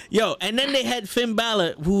 Yo, and then they had Finn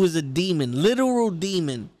Balor, who was a demon, literal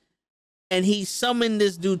demon. and he summoned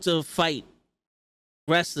this dude to fight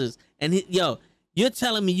wrestlers. And you're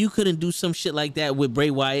telling me you couldn't do some shit like that with Bray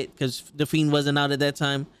Wyatt because The Fiend wasn't out at that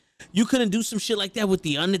time? You couldn't do some shit like that with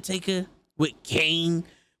The Undertaker, with Kane?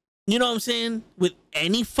 You know what I'm saying? With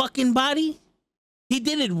any fucking body? He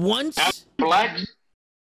did it once. Black?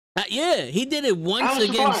 Yeah, he did it once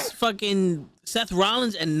against fucking Seth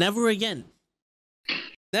Rollins and never again.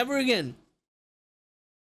 Never again.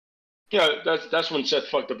 Yeah, that's when Seth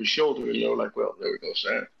fucked up his shoulder, and you're like, well, there we go,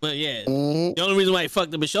 Sam. Well, yeah. The only reason why he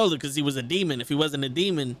fucked up his shoulder because he was a demon. If he wasn't a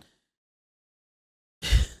demon,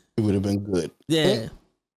 it would have been good. Yeah.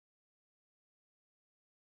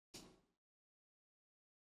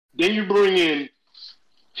 Then you bring in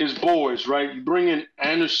his boys, right? You bring in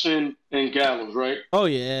Anderson and Gallows, right? Oh,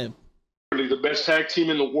 yeah. Really the best tag team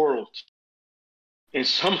in the world. And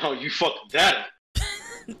somehow you fucked that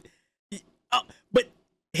up. But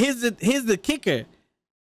here's the kicker.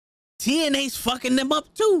 TNA's fucking them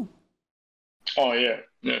up too. Oh, yeah.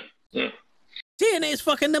 Yeah. TNA's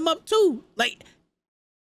fucking them up too. Like,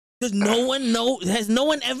 does no one know? Has no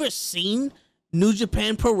one ever seen New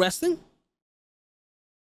Japan Pro Wrestling?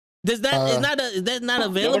 Does that is that not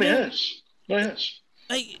available? Yes.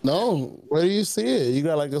 Like, no, where do you see it? You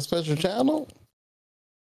got like a special channel?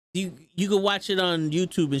 You can watch it on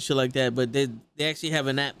YouTube and shit like that, but they actually have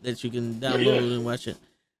an app that you can download and watch it.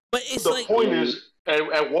 But it's the point is,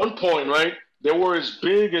 at one point, right, they were as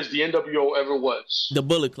big as the NWO ever was. The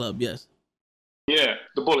Bullet Club, yes. Yeah,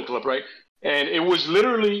 the Bullet Club, right? And it was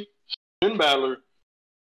literally Finn Balor,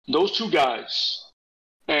 those two guys,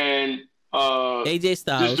 and AJ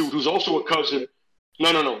Styles. This dude who's also a cousin.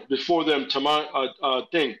 No. Before them, Toma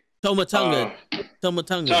Tonga.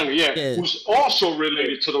 Yeah, who's also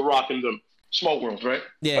related to The Rock and them. Small world, right?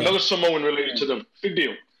 Yeah. Another Samoan related to them. Big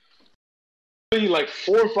deal. Like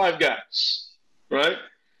 4 or 5 guys, right?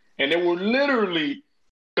 And they were literally,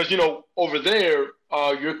 because, over there,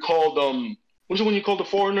 you're called, what's it when you call the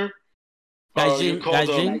foreigner?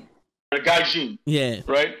 Gaijin? A gaijin. Yeah.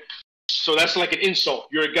 Right? So that's like an insult.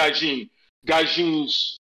 You're a gaijin.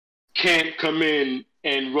 Gaijins can't come in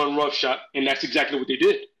and run roughshod, and that's exactly what they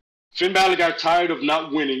did. Finn Balor got tired of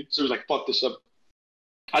not winning, so he was like, fuck this up.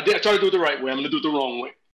 I tried to do it the right way. I'm going to do it the wrong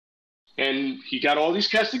way. And he got all these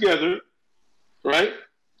cats together, right?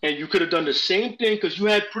 And you could have done the same thing because you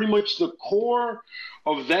had pretty much the core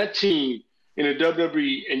of that team in the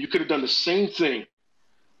WWE, and you could have done the same thing.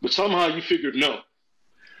 But somehow you figured, no,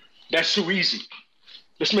 that's too easy.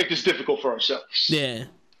 Let's make this difficult for ourselves. Yeah.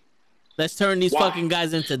 Let's turn these fucking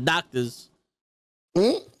guys into doctors.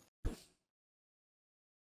 You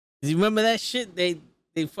remember that shit? They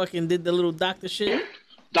fucking did the little doctor shit.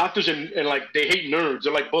 Doctors and like they hate nerds.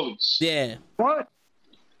 They're like bullies. Yeah. What?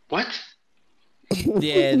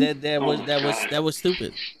 Yeah, that was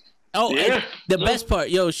stupid. Oh, yeah. The best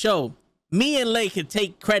part, show. Me and Lay can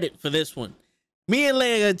take credit for this one. Me and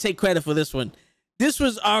Lay are gonna take credit for this one. This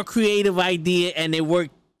was our creative idea, and it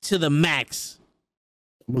worked to the max.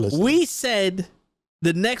 We said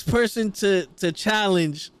the next person to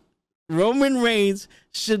challenge Roman Reigns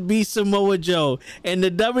should be Samoa Joe. And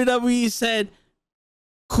the WWE said,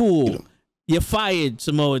 cool, you're fired,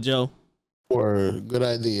 Samoa Joe. Word, good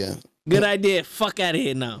idea. Good idea. Fuck out of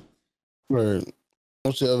here now. Word.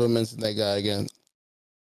 Don't you ever mention that guy again.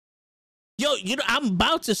 Yo, I'm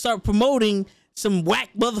about to start promoting some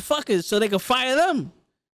whack motherfuckers so they can fire them.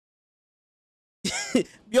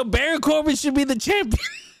 Yo, Baron Corbin should be the champion.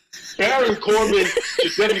 Baron Corbin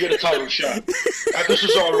should definitely get a title shot. After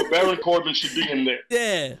Cesaro, Baron Corbin should be in there.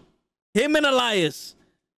 Yeah. Him and Elias.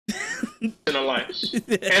 And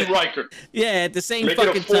Riker. Yeah, at the same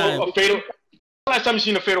fucking time. Last time you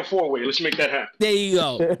seen a fatal 4-way. Let's make that happen. There you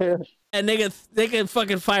go. And they can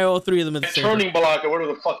fucking fire all 3 of them at the same time. Turning Block, or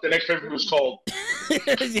whatever the fuck the next favorite was called.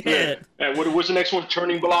 Yeah. And what's the next one?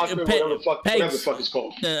 Turning Block, whatever the fuck it's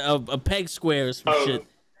called. A peg square or some shit.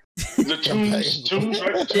 The tunes,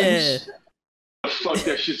 right? Yeah. Fuck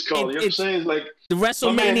that shit's called. You know what I'm saying? Like the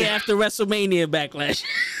WrestleMania after WrestleMania backlash.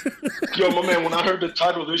 Yo, my man, when I heard the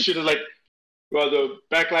title of this shit is like, well, the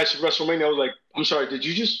backlash of WrestleMania, I was like, I'm sorry, did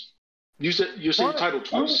you just you said the title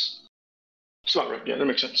twice? It's not right. Yeah, that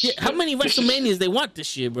makes sense. Yeah, how many WrestleManias they want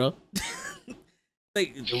this year, bro?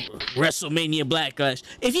 Like WrestleMania Backlash.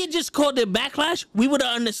 If you just called it Backlash, we would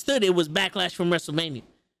have understood it was Backlash from WrestleMania.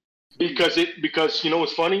 Because you know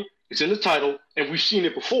what's funny? It's in the title, and we've seen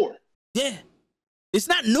it before. Yeah, it's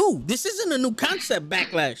not new. This isn't a new concept.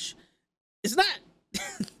 Backlash. It's not.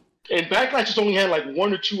 And Backlash has only had like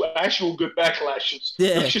 1 or 2 actual good backlashes.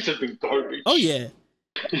 Yeah, that shit has been garbage. Oh yeah.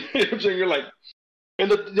 You know what I'm saying? You're like, And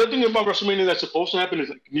the other thing about WrestleMania that's supposed to happen is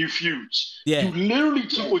like new feuds. Yeah. You literally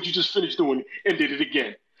took what you just finished doing and did it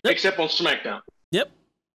again, Yep. except on SmackDown. Yep.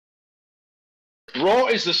 Raw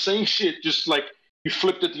is the same shit, just like you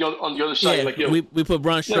flipped it on the other side. Yeah, like, yo, we put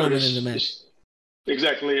Braun Strowman this- in the match. this-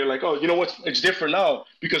 Exactly. You're like, oh, you know what? It's different now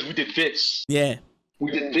because we did this. Yeah.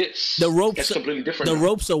 We did this. The ropes. That's completely different. The now.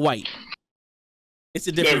 ropes are white. It's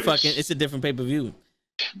a different There it is. fucking. It's a different pay per view.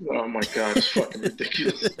 Oh my god, it's fucking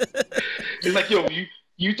ridiculous. It's like, yo,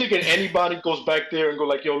 you thinking anybody goes back there and go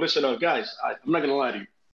like, yo, listen, guys, I'm not gonna lie to you.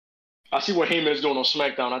 I see what Heyman is doing on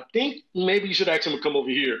SmackDown. I think maybe you should ask him to come over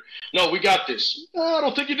here. No, we got this. No, I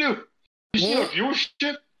don't think you do. You see our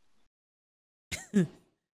viewership?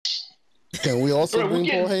 Can we also Bro, bring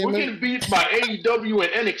Paul we're Heyman? getting beat by AEW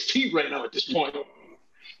and NXT right now at this point.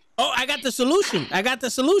 Oh, I got the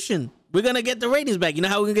solution. We're gonna get the ratings back. You know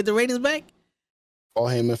how we're gonna get the ratings back? Paul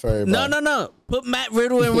Heyman for everybody. No. Put Matt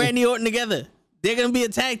Riddle and Randy Orton together. They're gonna be a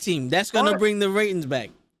tag team. That's gonna bring the ratings back.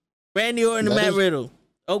 Randy Orton and Matt Riddle.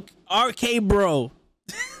 Okay, RK Bro.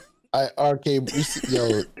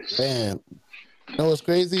 Yo, man. You know what's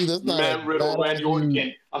crazy? That's not Matt Riddle, Randy Orton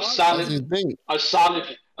again. A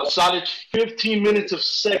solid 15 minutes of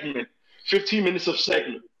segment. 15 minutes of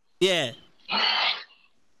segment. Yeah.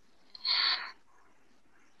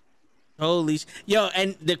 Holy yo,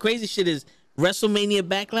 and the crazy shit is WrestleMania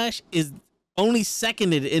Backlash is only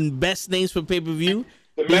seconded in best names for pay-per-view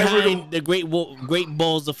behind the Great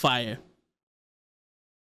Balls of Fire.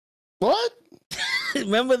 What?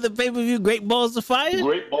 Remember the pay-per-view Great Balls of Fire?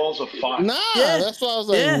 Great Balls of Fire. Nah, that's why I was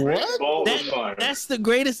like, what? Balls of Fire. That's the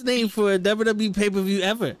greatest name for a WWE pay-per-view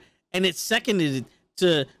ever. And it's seconded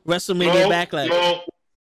to WrestleMania Backlash. No.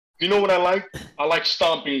 You know what I like? I like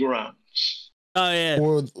Stomping Grounds. Oh, yeah.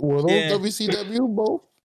 Were those WCW both?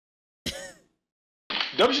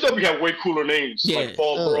 WCW had way cooler names. Yeah. Like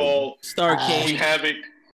Fall Brawl, Starrcade, Havoc.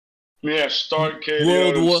 Yeah, Starrcade.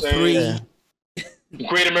 World you know War what I'm saying? III,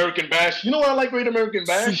 Great American Bash. You know why I like Great American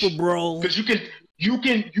Bash? Super Brawl. Because you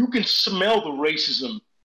can smell the racism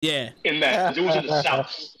Yeah. in that. 'Cause it was in the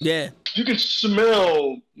South. Yeah. You can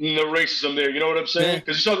smell the racism there. You know what I'm saying?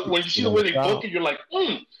 Yeah. Because when you see the way they book it, you're like,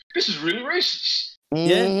 this is really racist.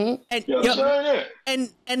 Yeah. And, You know what I'm saying? Yeah.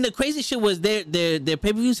 and the crazy shit was their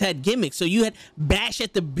pay-per-views had gimmicks. So you had Bash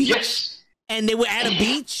at the beach. Yes. And they were at a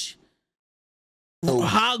beach.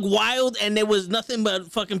 Hog Wild, and there was nothing but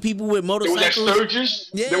fucking people with There was motorcycles. that Sturgis.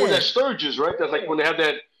 Yeah. There was that Sturgis, right? That's like when they have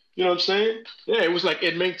that, you know what I'm saying? Yeah, it was like,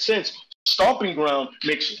 it made sense. Stomping Ground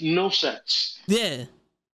makes no sense. Yeah.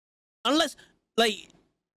 Unless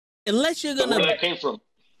you're Where gonna, that came from.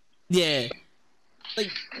 yeah.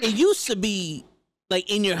 Like, it used to be, like,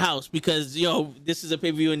 in your house because, this is a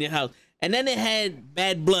pay-per-view in your house. And then it had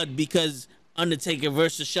Bad Blood because Undertaker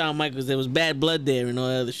versus Shawn Michaels. There was bad blood there and all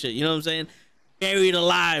that other shit. You know what I'm saying? Buried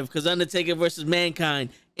Alive because Undertaker versus Mankind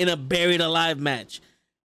in a Buried Alive match.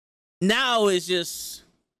 Now it's just,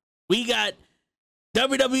 we got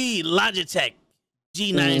WWE Logitech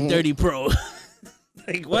G930 Pro.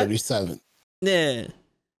 Like, what? 37. Yeah.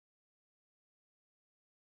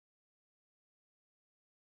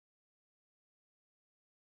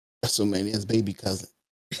 WrestleMania's baby cousin.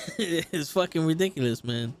 It's fucking ridiculous,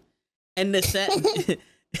 man. And the sad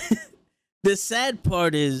the sad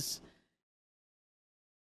part is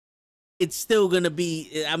it's still gonna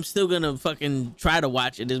be, I'm still gonna fucking try to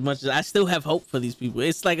watch it as much as I still have hope for these people.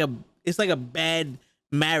 It's like a bad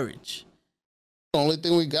marriage. The only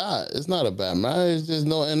thing we got. It's not a bad marriage. There's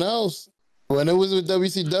nothing else. When it was with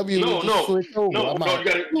WCW,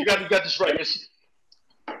 you got this right.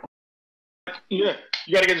 You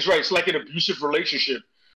got to get this right. It's like an abusive relationship.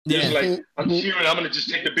 Yeah. It's like, I'm cheering, I'm going to just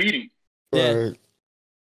take the beating. Yeah.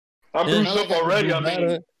 I'm bruised up already. I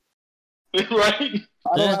mean, right?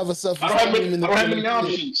 I don't have a self. I don't have many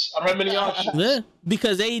options. Yeah,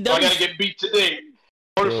 because AEW. So I got to get beat today.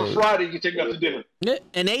 Order for Friday, you can take me out to dinner. Yeah,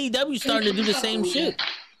 and AEW starting to do the same shit.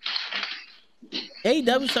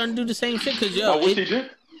 AEW starting to do the same shit because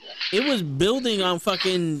it was building on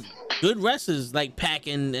fucking good wrestlers like Pac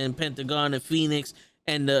and Pentagon and Phoenix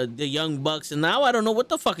and the Young Bucks, and now I don't know what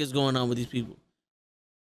the fuck is going on with these people.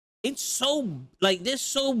 It's so, like, they're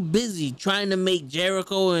so busy trying to make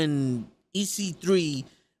Jericho and EC3,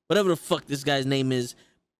 whatever the fuck this guy's name is,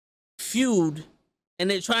 feud, and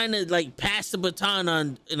they're trying to, like, pass the baton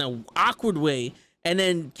on in an awkward way, and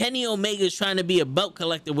then Kenny Omega's trying to be a belt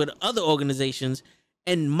collector with other organizations,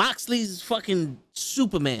 and Moxley's fucking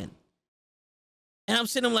Superman. And I'm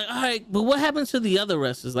sitting, I'm like, all right, but what happens to the other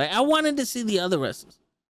wrestlers? Like, I wanted to see the other wrestlers.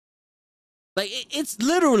 Like, it's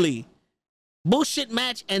literally bullshit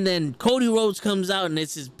match, and then Cody Rhodes comes out and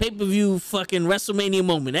it's his pay-per-view fucking WrestleMania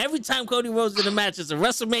moment. Every time Cody Rhodes in a match, it's a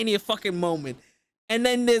WrestleMania fucking moment. And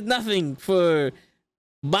then there's nothing for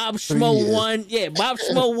Bob Schmo 1. Yeah, Bob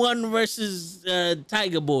Schmo 1 versus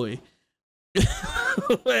Tiger Boy.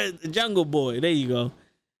 Jungle Boy. There you go.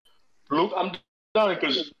 Luke, I'm down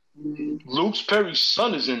because Luke Perry's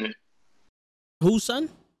son is in it. Whose son?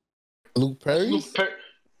 Luke Perry?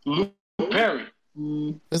 Luke Perry.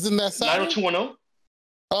 Isn't that son? 90210?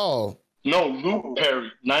 Oh. No, Luke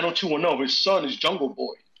Perry. 90210. His son is Jungle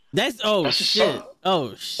Boy. That's shit. Son.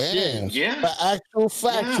 Oh shit. Damn. Yeah. The actual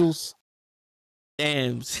factuals.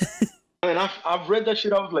 Damn. And I've read that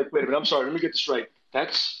shit. I was like, wait a minute, I'm sorry, let me get this right. I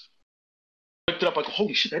looked it up, like,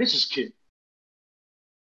 holy shit, that is his kid.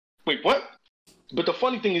 Wait, what? But the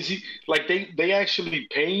funny thing is, they actually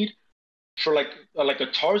paid for like a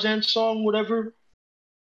Tarzan song, whatever.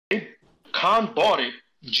 Khan bought it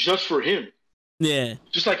just for him. Yeah.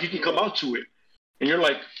 Just like he can come out to it, and you're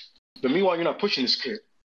like, but meanwhile you're not pushing this kid.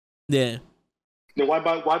 Yeah. Then why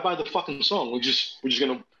buy the fucking song? We're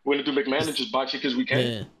gonna do McMahon and just buy it because we can.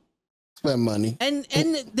 Yeah. Spend money. And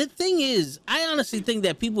the thing is, I honestly think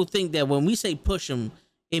that people think that when we say push him,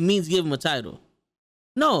 it means give him a title.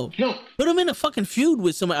 No. Put him in a fucking feud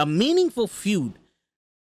with somebody, a meaningful feud.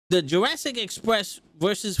 The Jurassic Express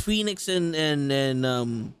versus Phoenix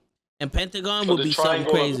and Pentagon would be something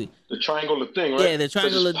crazy. The triangle of thing, right? Yeah, the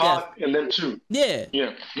triangle of death. And then two. Yeah.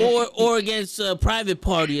 Yeah. Or against a Private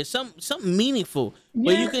Party or something meaningful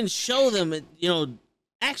where you can show them,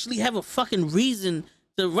 actually have a fucking reason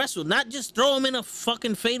to wrestle, not just throw them in a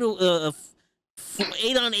fucking fatal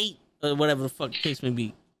 8-on-8 or whatever the fuck the case may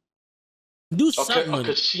be. Do something. A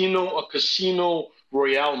casino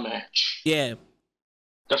royale match. Yeah.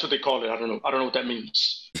 That's what they call it. I don't know what that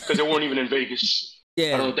means because they weren't even in Vegas.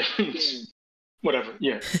 Yeah. I don't know what that means. Whatever.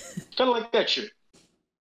 Yeah. Kind of like that shit.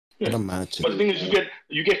 Yeah. But the thing is,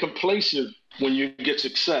 you get complacent when you get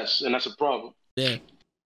success, and that's a problem. Yeah.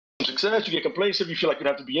 Success, you get complacent. You feel like you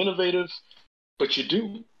have to be innovative, but you do.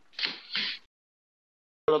 You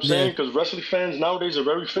know what I'm saying? Because wrestling fans nowadays are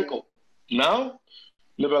very fickle. Now,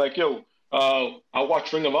 they'll be like, yo, I'll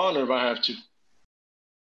watch Ring of Honor if I have to.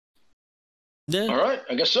 Yeah. All right,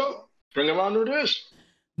 I guess so. Ring of Honor it is.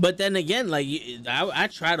 But then again, like I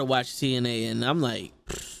try to watch TNA, and I'm like,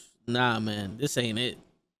 nah, man, this ain't it.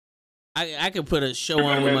 I could put a show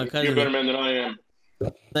on with my cousin. You're a better man than I am.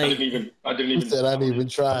 Like, I didn't even. Said I didn't even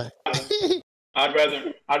try. I'd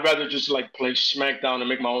rather just like play SmackDown and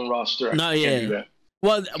make my own roster. No, yeah. Do that.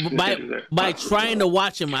 Well, by trying to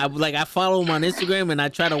watch him, I follow him on Instagram and I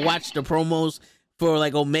try to watch the promos for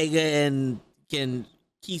like Omega and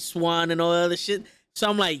Keith Swan and all that other shit. So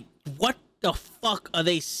I'm like, what the fuck are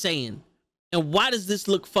they saying? And why does this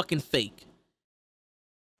look fucking fake?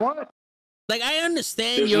 What? Like, I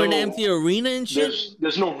understand you're in an empty arena and shit.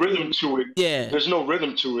 There's no rhythm to it. Yeah. There's no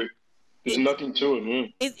rhythm to it. There's nothing to it,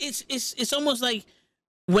 man. It's almost like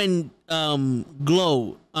when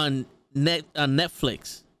Glow on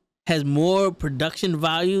Netflix has more production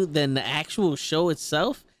value than the actual show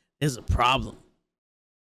itself. Is a problem.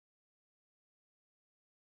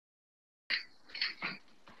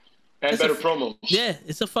 And better promos. Yeah,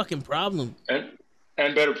 it's a fucking problem. And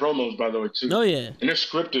better promos, by the way, too. Oh yeah. And they're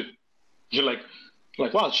scripted. You're like,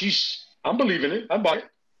 wow, I'm believing it. I buy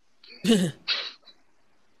it.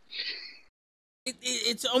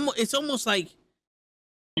 It's almost like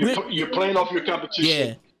you're playing off your competition.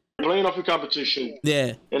 Yeah. You're playing off your competition.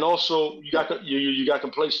 Yeah. And also you got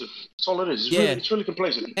complacent. That's all it is. It's really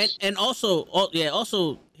complacent. And also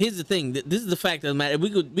here's the thing. This is the fact of the matter. We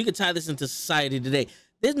could tie this into society today.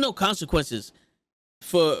 There's no consequences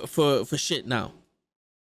for shit now.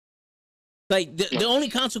 Like the only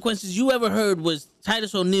consequences you ever heard was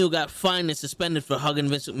Titus O'Neil got fined and suspended for hugging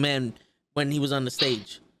Vince McMahon when he was on the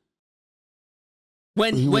stage.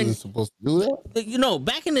 When he wasn't supposed to do that? You know,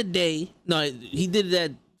 back in the day, no, he did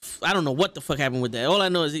that. I don't know what the fuck happened with that. All I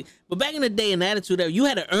know is but back in the day in the Attitude Era, you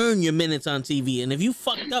had to earn your minutes on TV, and if you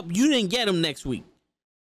fucked up, you didn't get them next week.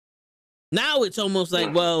 Now it's almost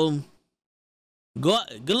like, well,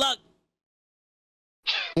 good luck.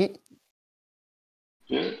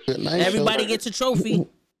 Yeah. Everybody gets a trophy.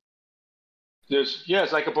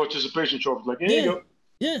 It's like a participation trophy. Like, here you go.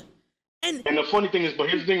 Yeah. And the funny thing is, but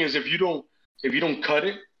here's the thing is, if you don't cut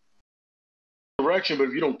it, correction, but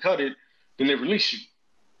if you don't cut it, then they release you.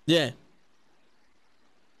 Yeah.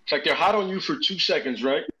 It's like they're hot on you for 2 seconds,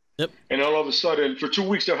 right? Yep. And all of a sudden, for 2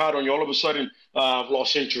 weeks, they're hot on you. All of a sudden, I've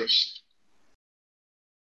lost interest.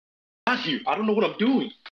 Not here. I don't know what I'm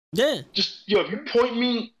doing. Yeah. Just, if you point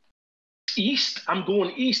me east, I'm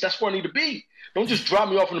going east. That's where I need to be. Don't just drop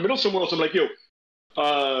me off in the middle somewhere else. I'm like, yo,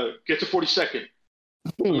 get to 42nd.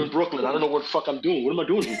 I'm in Brooklyn. I don't know what the fuck I'm doing. What am I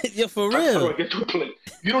doing here? Yeah, for real. How do I get to a plane?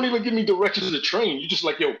 You don't even give me directions to the train. You just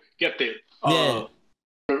like, yo, get there. Yeah.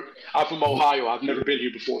 I'm from Ohio. I've never been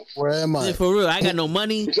here before. Where am I? Yeah, for real. I got no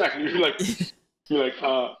money. Exactly. You're like,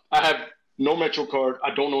 I have no Metro card.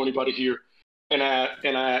 I don't know anybody here, and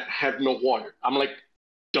I have no water. I'm like,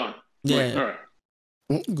 done. Yeah. Like, all right.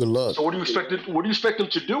 Good luck. So what do you expect them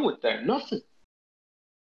to do with that? Nothing.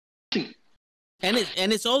 And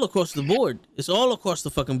it's all across the board. It's all across the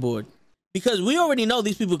fucking board. Because we already know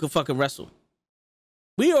these people can fucking wrestle.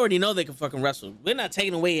 We already know they can fucking wrestle. We're not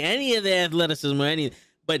taking away any of their athleticism or any,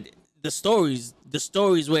 but the stories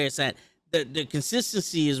where it's at. The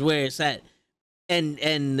consistency is where it's at.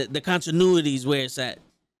 And the continuity is where it's at.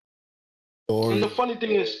 And the funny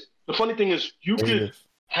thing is you can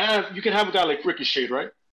have a guy like Ricochet, right?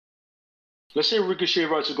 Let's say Ricochet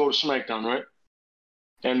writes to go to SmackDown, right?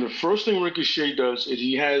 And the first thing Ricochet does is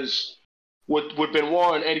he has with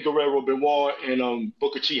Benoit and Eddie Guerrero, Benoit and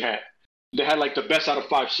Booker T had. They had like the best out of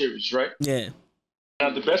 5 series, right? Yeah.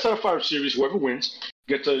 Now the best out of 5 series, whoever wins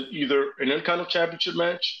gets either an Intercontinental Championship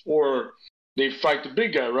match or they fight the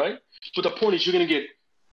big guy, right? But the point is, you're gonna get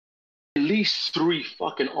at least 3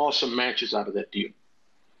 fucking awesome matches out of that deal.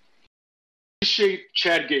 Ricochet,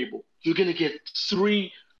 Chad Gable, you're gonna get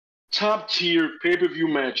 3 top tier pay-per-view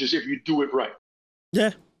matches if you do it right.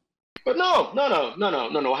 Yeah. But no.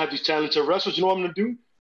 I have these talented wrestlers. You know what I'm gonna do? I'm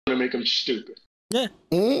gonna make them stupid. Yeah.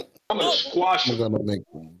 I'm gonna squash them. I'm gonna make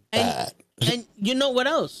them bad. And you know what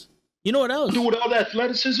else? Do with all the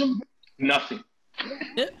athleticism? Nothing.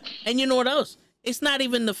 Yeah. And you know what else? It's not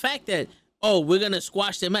even the fact that, we're gonna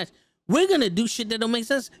squash their match. We're gonna do shit that don't make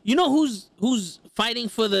sense. You know who's fighting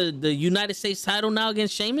for the United States title now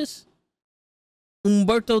against Sheamus?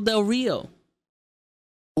 Humberto Del Rio.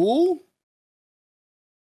 Who?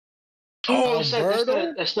 Oh, that's that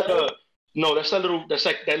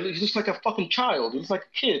he looks like a fucking child. He looks like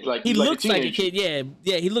a kid. He looks like a kid, yeah.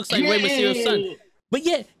 Yeah, he looks like Rey Mysterio's son. But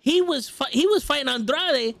yeah, he was fighting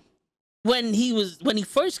Andrade when he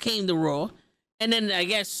first came to Raw. And then I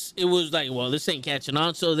guess it was like, well, this ain't catching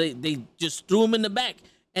on, so they just threw him in the back.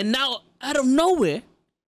 And now, out of nowhere,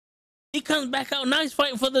 he comes back out. Now he's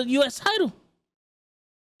fighting for the U.S. title.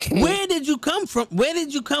 Where did you come from? Where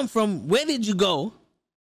did you come from? Where did you go?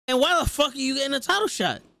 And why the fuck are you getting a title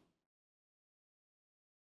shot?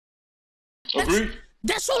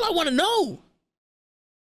 That's all I want to know.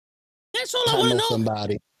 That's all I want to know.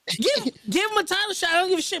 Somebody. Give him a title shot. I don't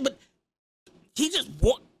give a shit. But he just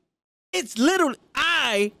walked. It's literally,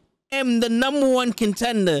 I am the number 1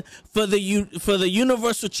 contender for the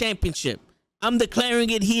Universal Championship. I'm declaring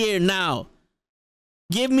it here now.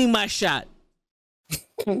 Give me my shot.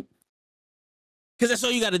 Because that's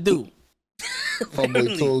all you got to do. My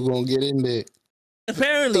boy Toad's gonna get in there.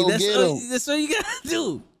 Apparently, that's all you got to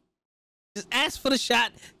do. Just ask for the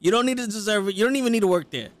shot. You don't need to deserve it. You don't even need to work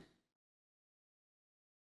there.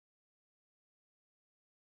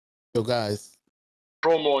 Yo, guys.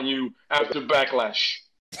 Promo on you after Backlash.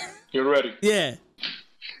 You're ready. Yeah.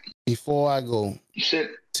 Before I go, sit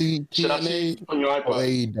TNA on your or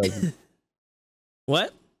AEW?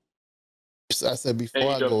 What? I said before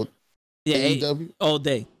AEW. I go. Yeah, AEW all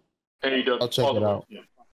day. AEW. I'll check it out.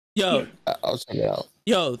 Yo, I'll check it out.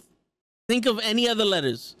 Yo, think of any other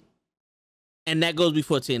letters, and that goes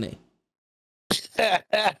before TNA.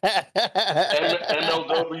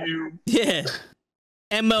 MLW. Yeah.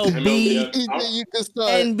 MLB. You can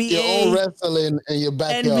start NBA, your own wrestling in your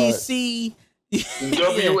backyard. NBC.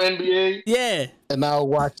 WNBA. Yeah. And I'll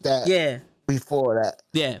watch that. Yeah. Before that.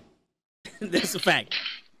 Yeah. That's a fact.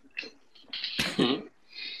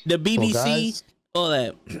 The BBC, all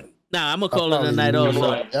that. Nah, I'm gonna call it a night also.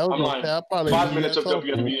 I'm lying. 5 minutes of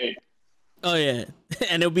WNBA. Oh yeah,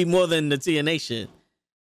 and it'll be more than the TNA shit.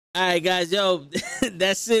 All right, guys, yo,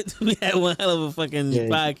 that's it. We had one hell of a fucking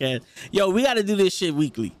podcast. Yo, we got to do this shit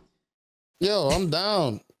weekly. Yo, I'm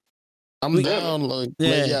down. I'm down. Like,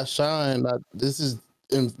 let y'all shine. This is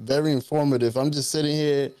very informative. I'm just sitting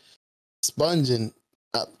here sponging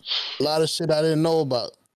a lot of shit I didn't know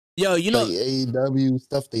about. Yo, you know, like AEW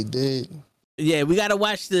stuff they did. Yeah, we gotta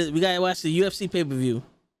watch the UFC pay-per-view,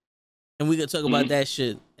 and we can talk about that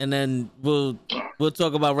shit, and then we'll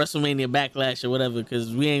talk about WrestleMania Backlash or whatever,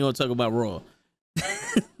 because we ain't gonna talk about Raw.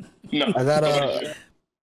 No, I got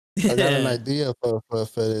an idea for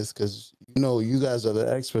this, because you know you guys are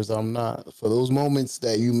the experts. I'm not. For those moments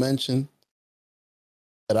that you mentioned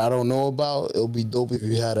that I don't know about, it'll be dope if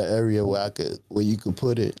you had an area where you could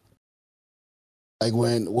put it. Like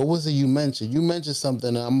what was it you mentioned? You mentioned something,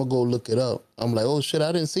 and I'm gonna go look it up. I'm like, oh shit,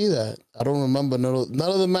 I didn't see that. I don't remember none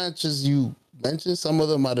of the matches you mentioned. Some of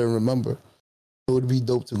them I didn't remember. It would be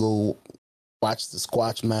dope to go watch the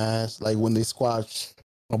squash match, like when they squash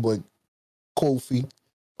my boy Kofi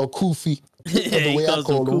or Kofi. The way I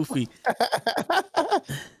call him Kofi.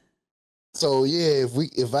 So yeah,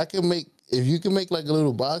 if you can make like a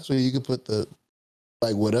little box where you can put the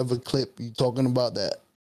like whatever clip you talking about that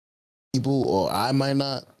people or I might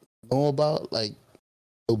not know about, like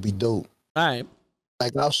it'll be dope. All right.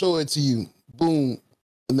 Like I'll show it to you. Boom.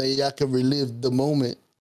 And then y'all can relive the moment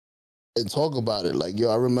and talk about it. Like, yo,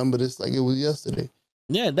 I remember this like it was yesterday.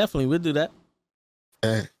 Yeah, definitely. We'll do that.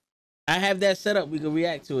 Yeah. I have that set up. We can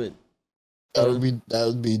react to it. That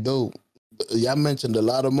would be dope. Y'all mentioned a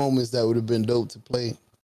lot of moments that would have been dope to play.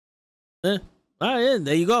 Yeah. All right, yeah,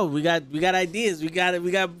 there you go. We got ideas. We got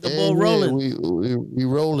the ball rolling. We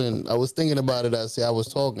rolling. I was thinking about it as I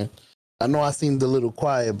was talking. I know I seemed a little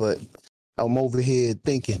quiet, but I'm over here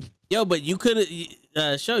thinking. Yo, but you could have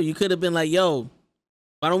you could have been like, yo,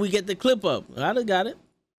 why don't we get the clip up? I'd have got it.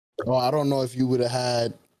 Oh, I don't know if you would have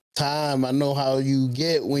had time. I know how you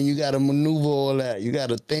get when you got to maneuver all that. You got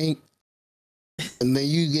to think, and then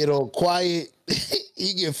you get all quiet.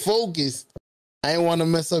 You get focused. I didn't want to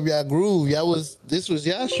mess up y'all groove. This was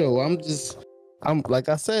y'all show. I'm like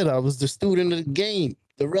I said, I was the student of the game,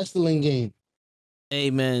 the wrestling game.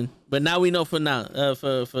 Amen. But now we know for now,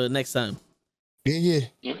 for next time. Yeah.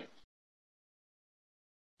 Hey,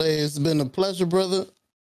 it's been a pleasure, brother.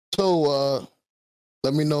 So,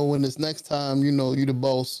 let me know when it's next time. You know, you the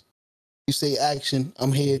boss. You say action.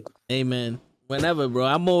 I'm here. Amen. Whenever, bro.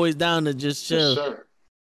 I'm always down to just chill.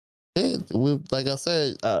 Yes, yeah, like I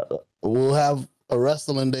said, we'll have a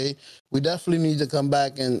wrestling day. We definitely need to come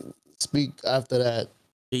back and speak after that.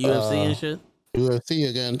 The UFC and shit? UFC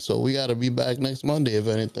again. So we got to be back next Monday, if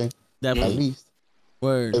anything. Definitely. At least.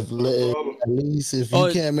 Word. At least if you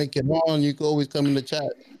can't make it on, you can always come in the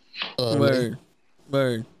chat. Word.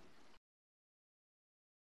 Word.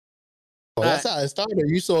 Well, that's how it started.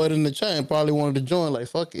 You saw it in the chat and probably wanted to join. Like,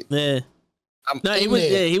 fuck it. Yeah.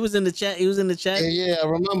 He was in the chat. He was in the chat. Yeah, I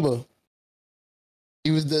remember. He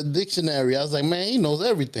was the dictionary. I was like, man, he knows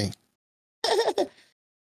everything.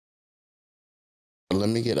 Let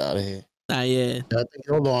me get out of here. Yeah.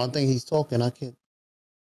 Hold on. I think he's talking. I can't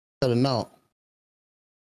tell him now.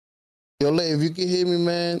 Yo, Lay, if you can hear me,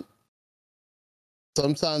 man.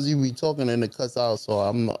 Sometimes you be talking and it cuts out, so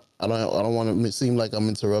I don't want to seem like I'm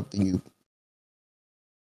interrupting you.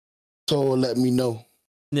 So let me know.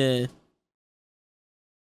 Yeah.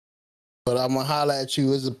 But I'm gonna holler at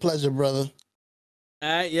you. It's a pleasure, brother. All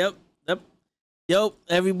right. Yep. Yo,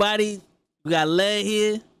 everybody, we got Lay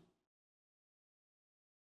here.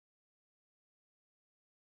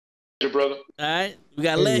 Your brother. All right, we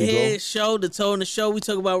got Lay here. Show the toe in the show. We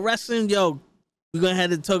talk about wrestling. Yo, we're gonna have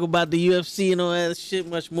to talk about the UFC and all that shit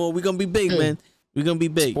much more. We're gonna be big, man. We're gonna be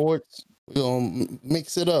big. Sports. We're gonna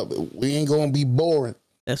mix it up. We ain't gonna be boring.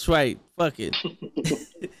 That's right. Fuck it.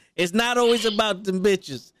 It's not always about them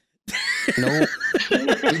bitches. No. We'll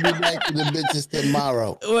be back to the bitches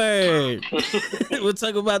tomorrow. Word. We'll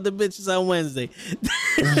talk about the bitches on Wednesday.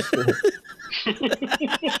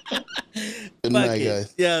 Good night,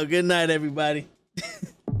 guys. Yo, good night, everybody.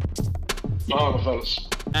 Fellas.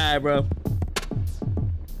 All right, bro.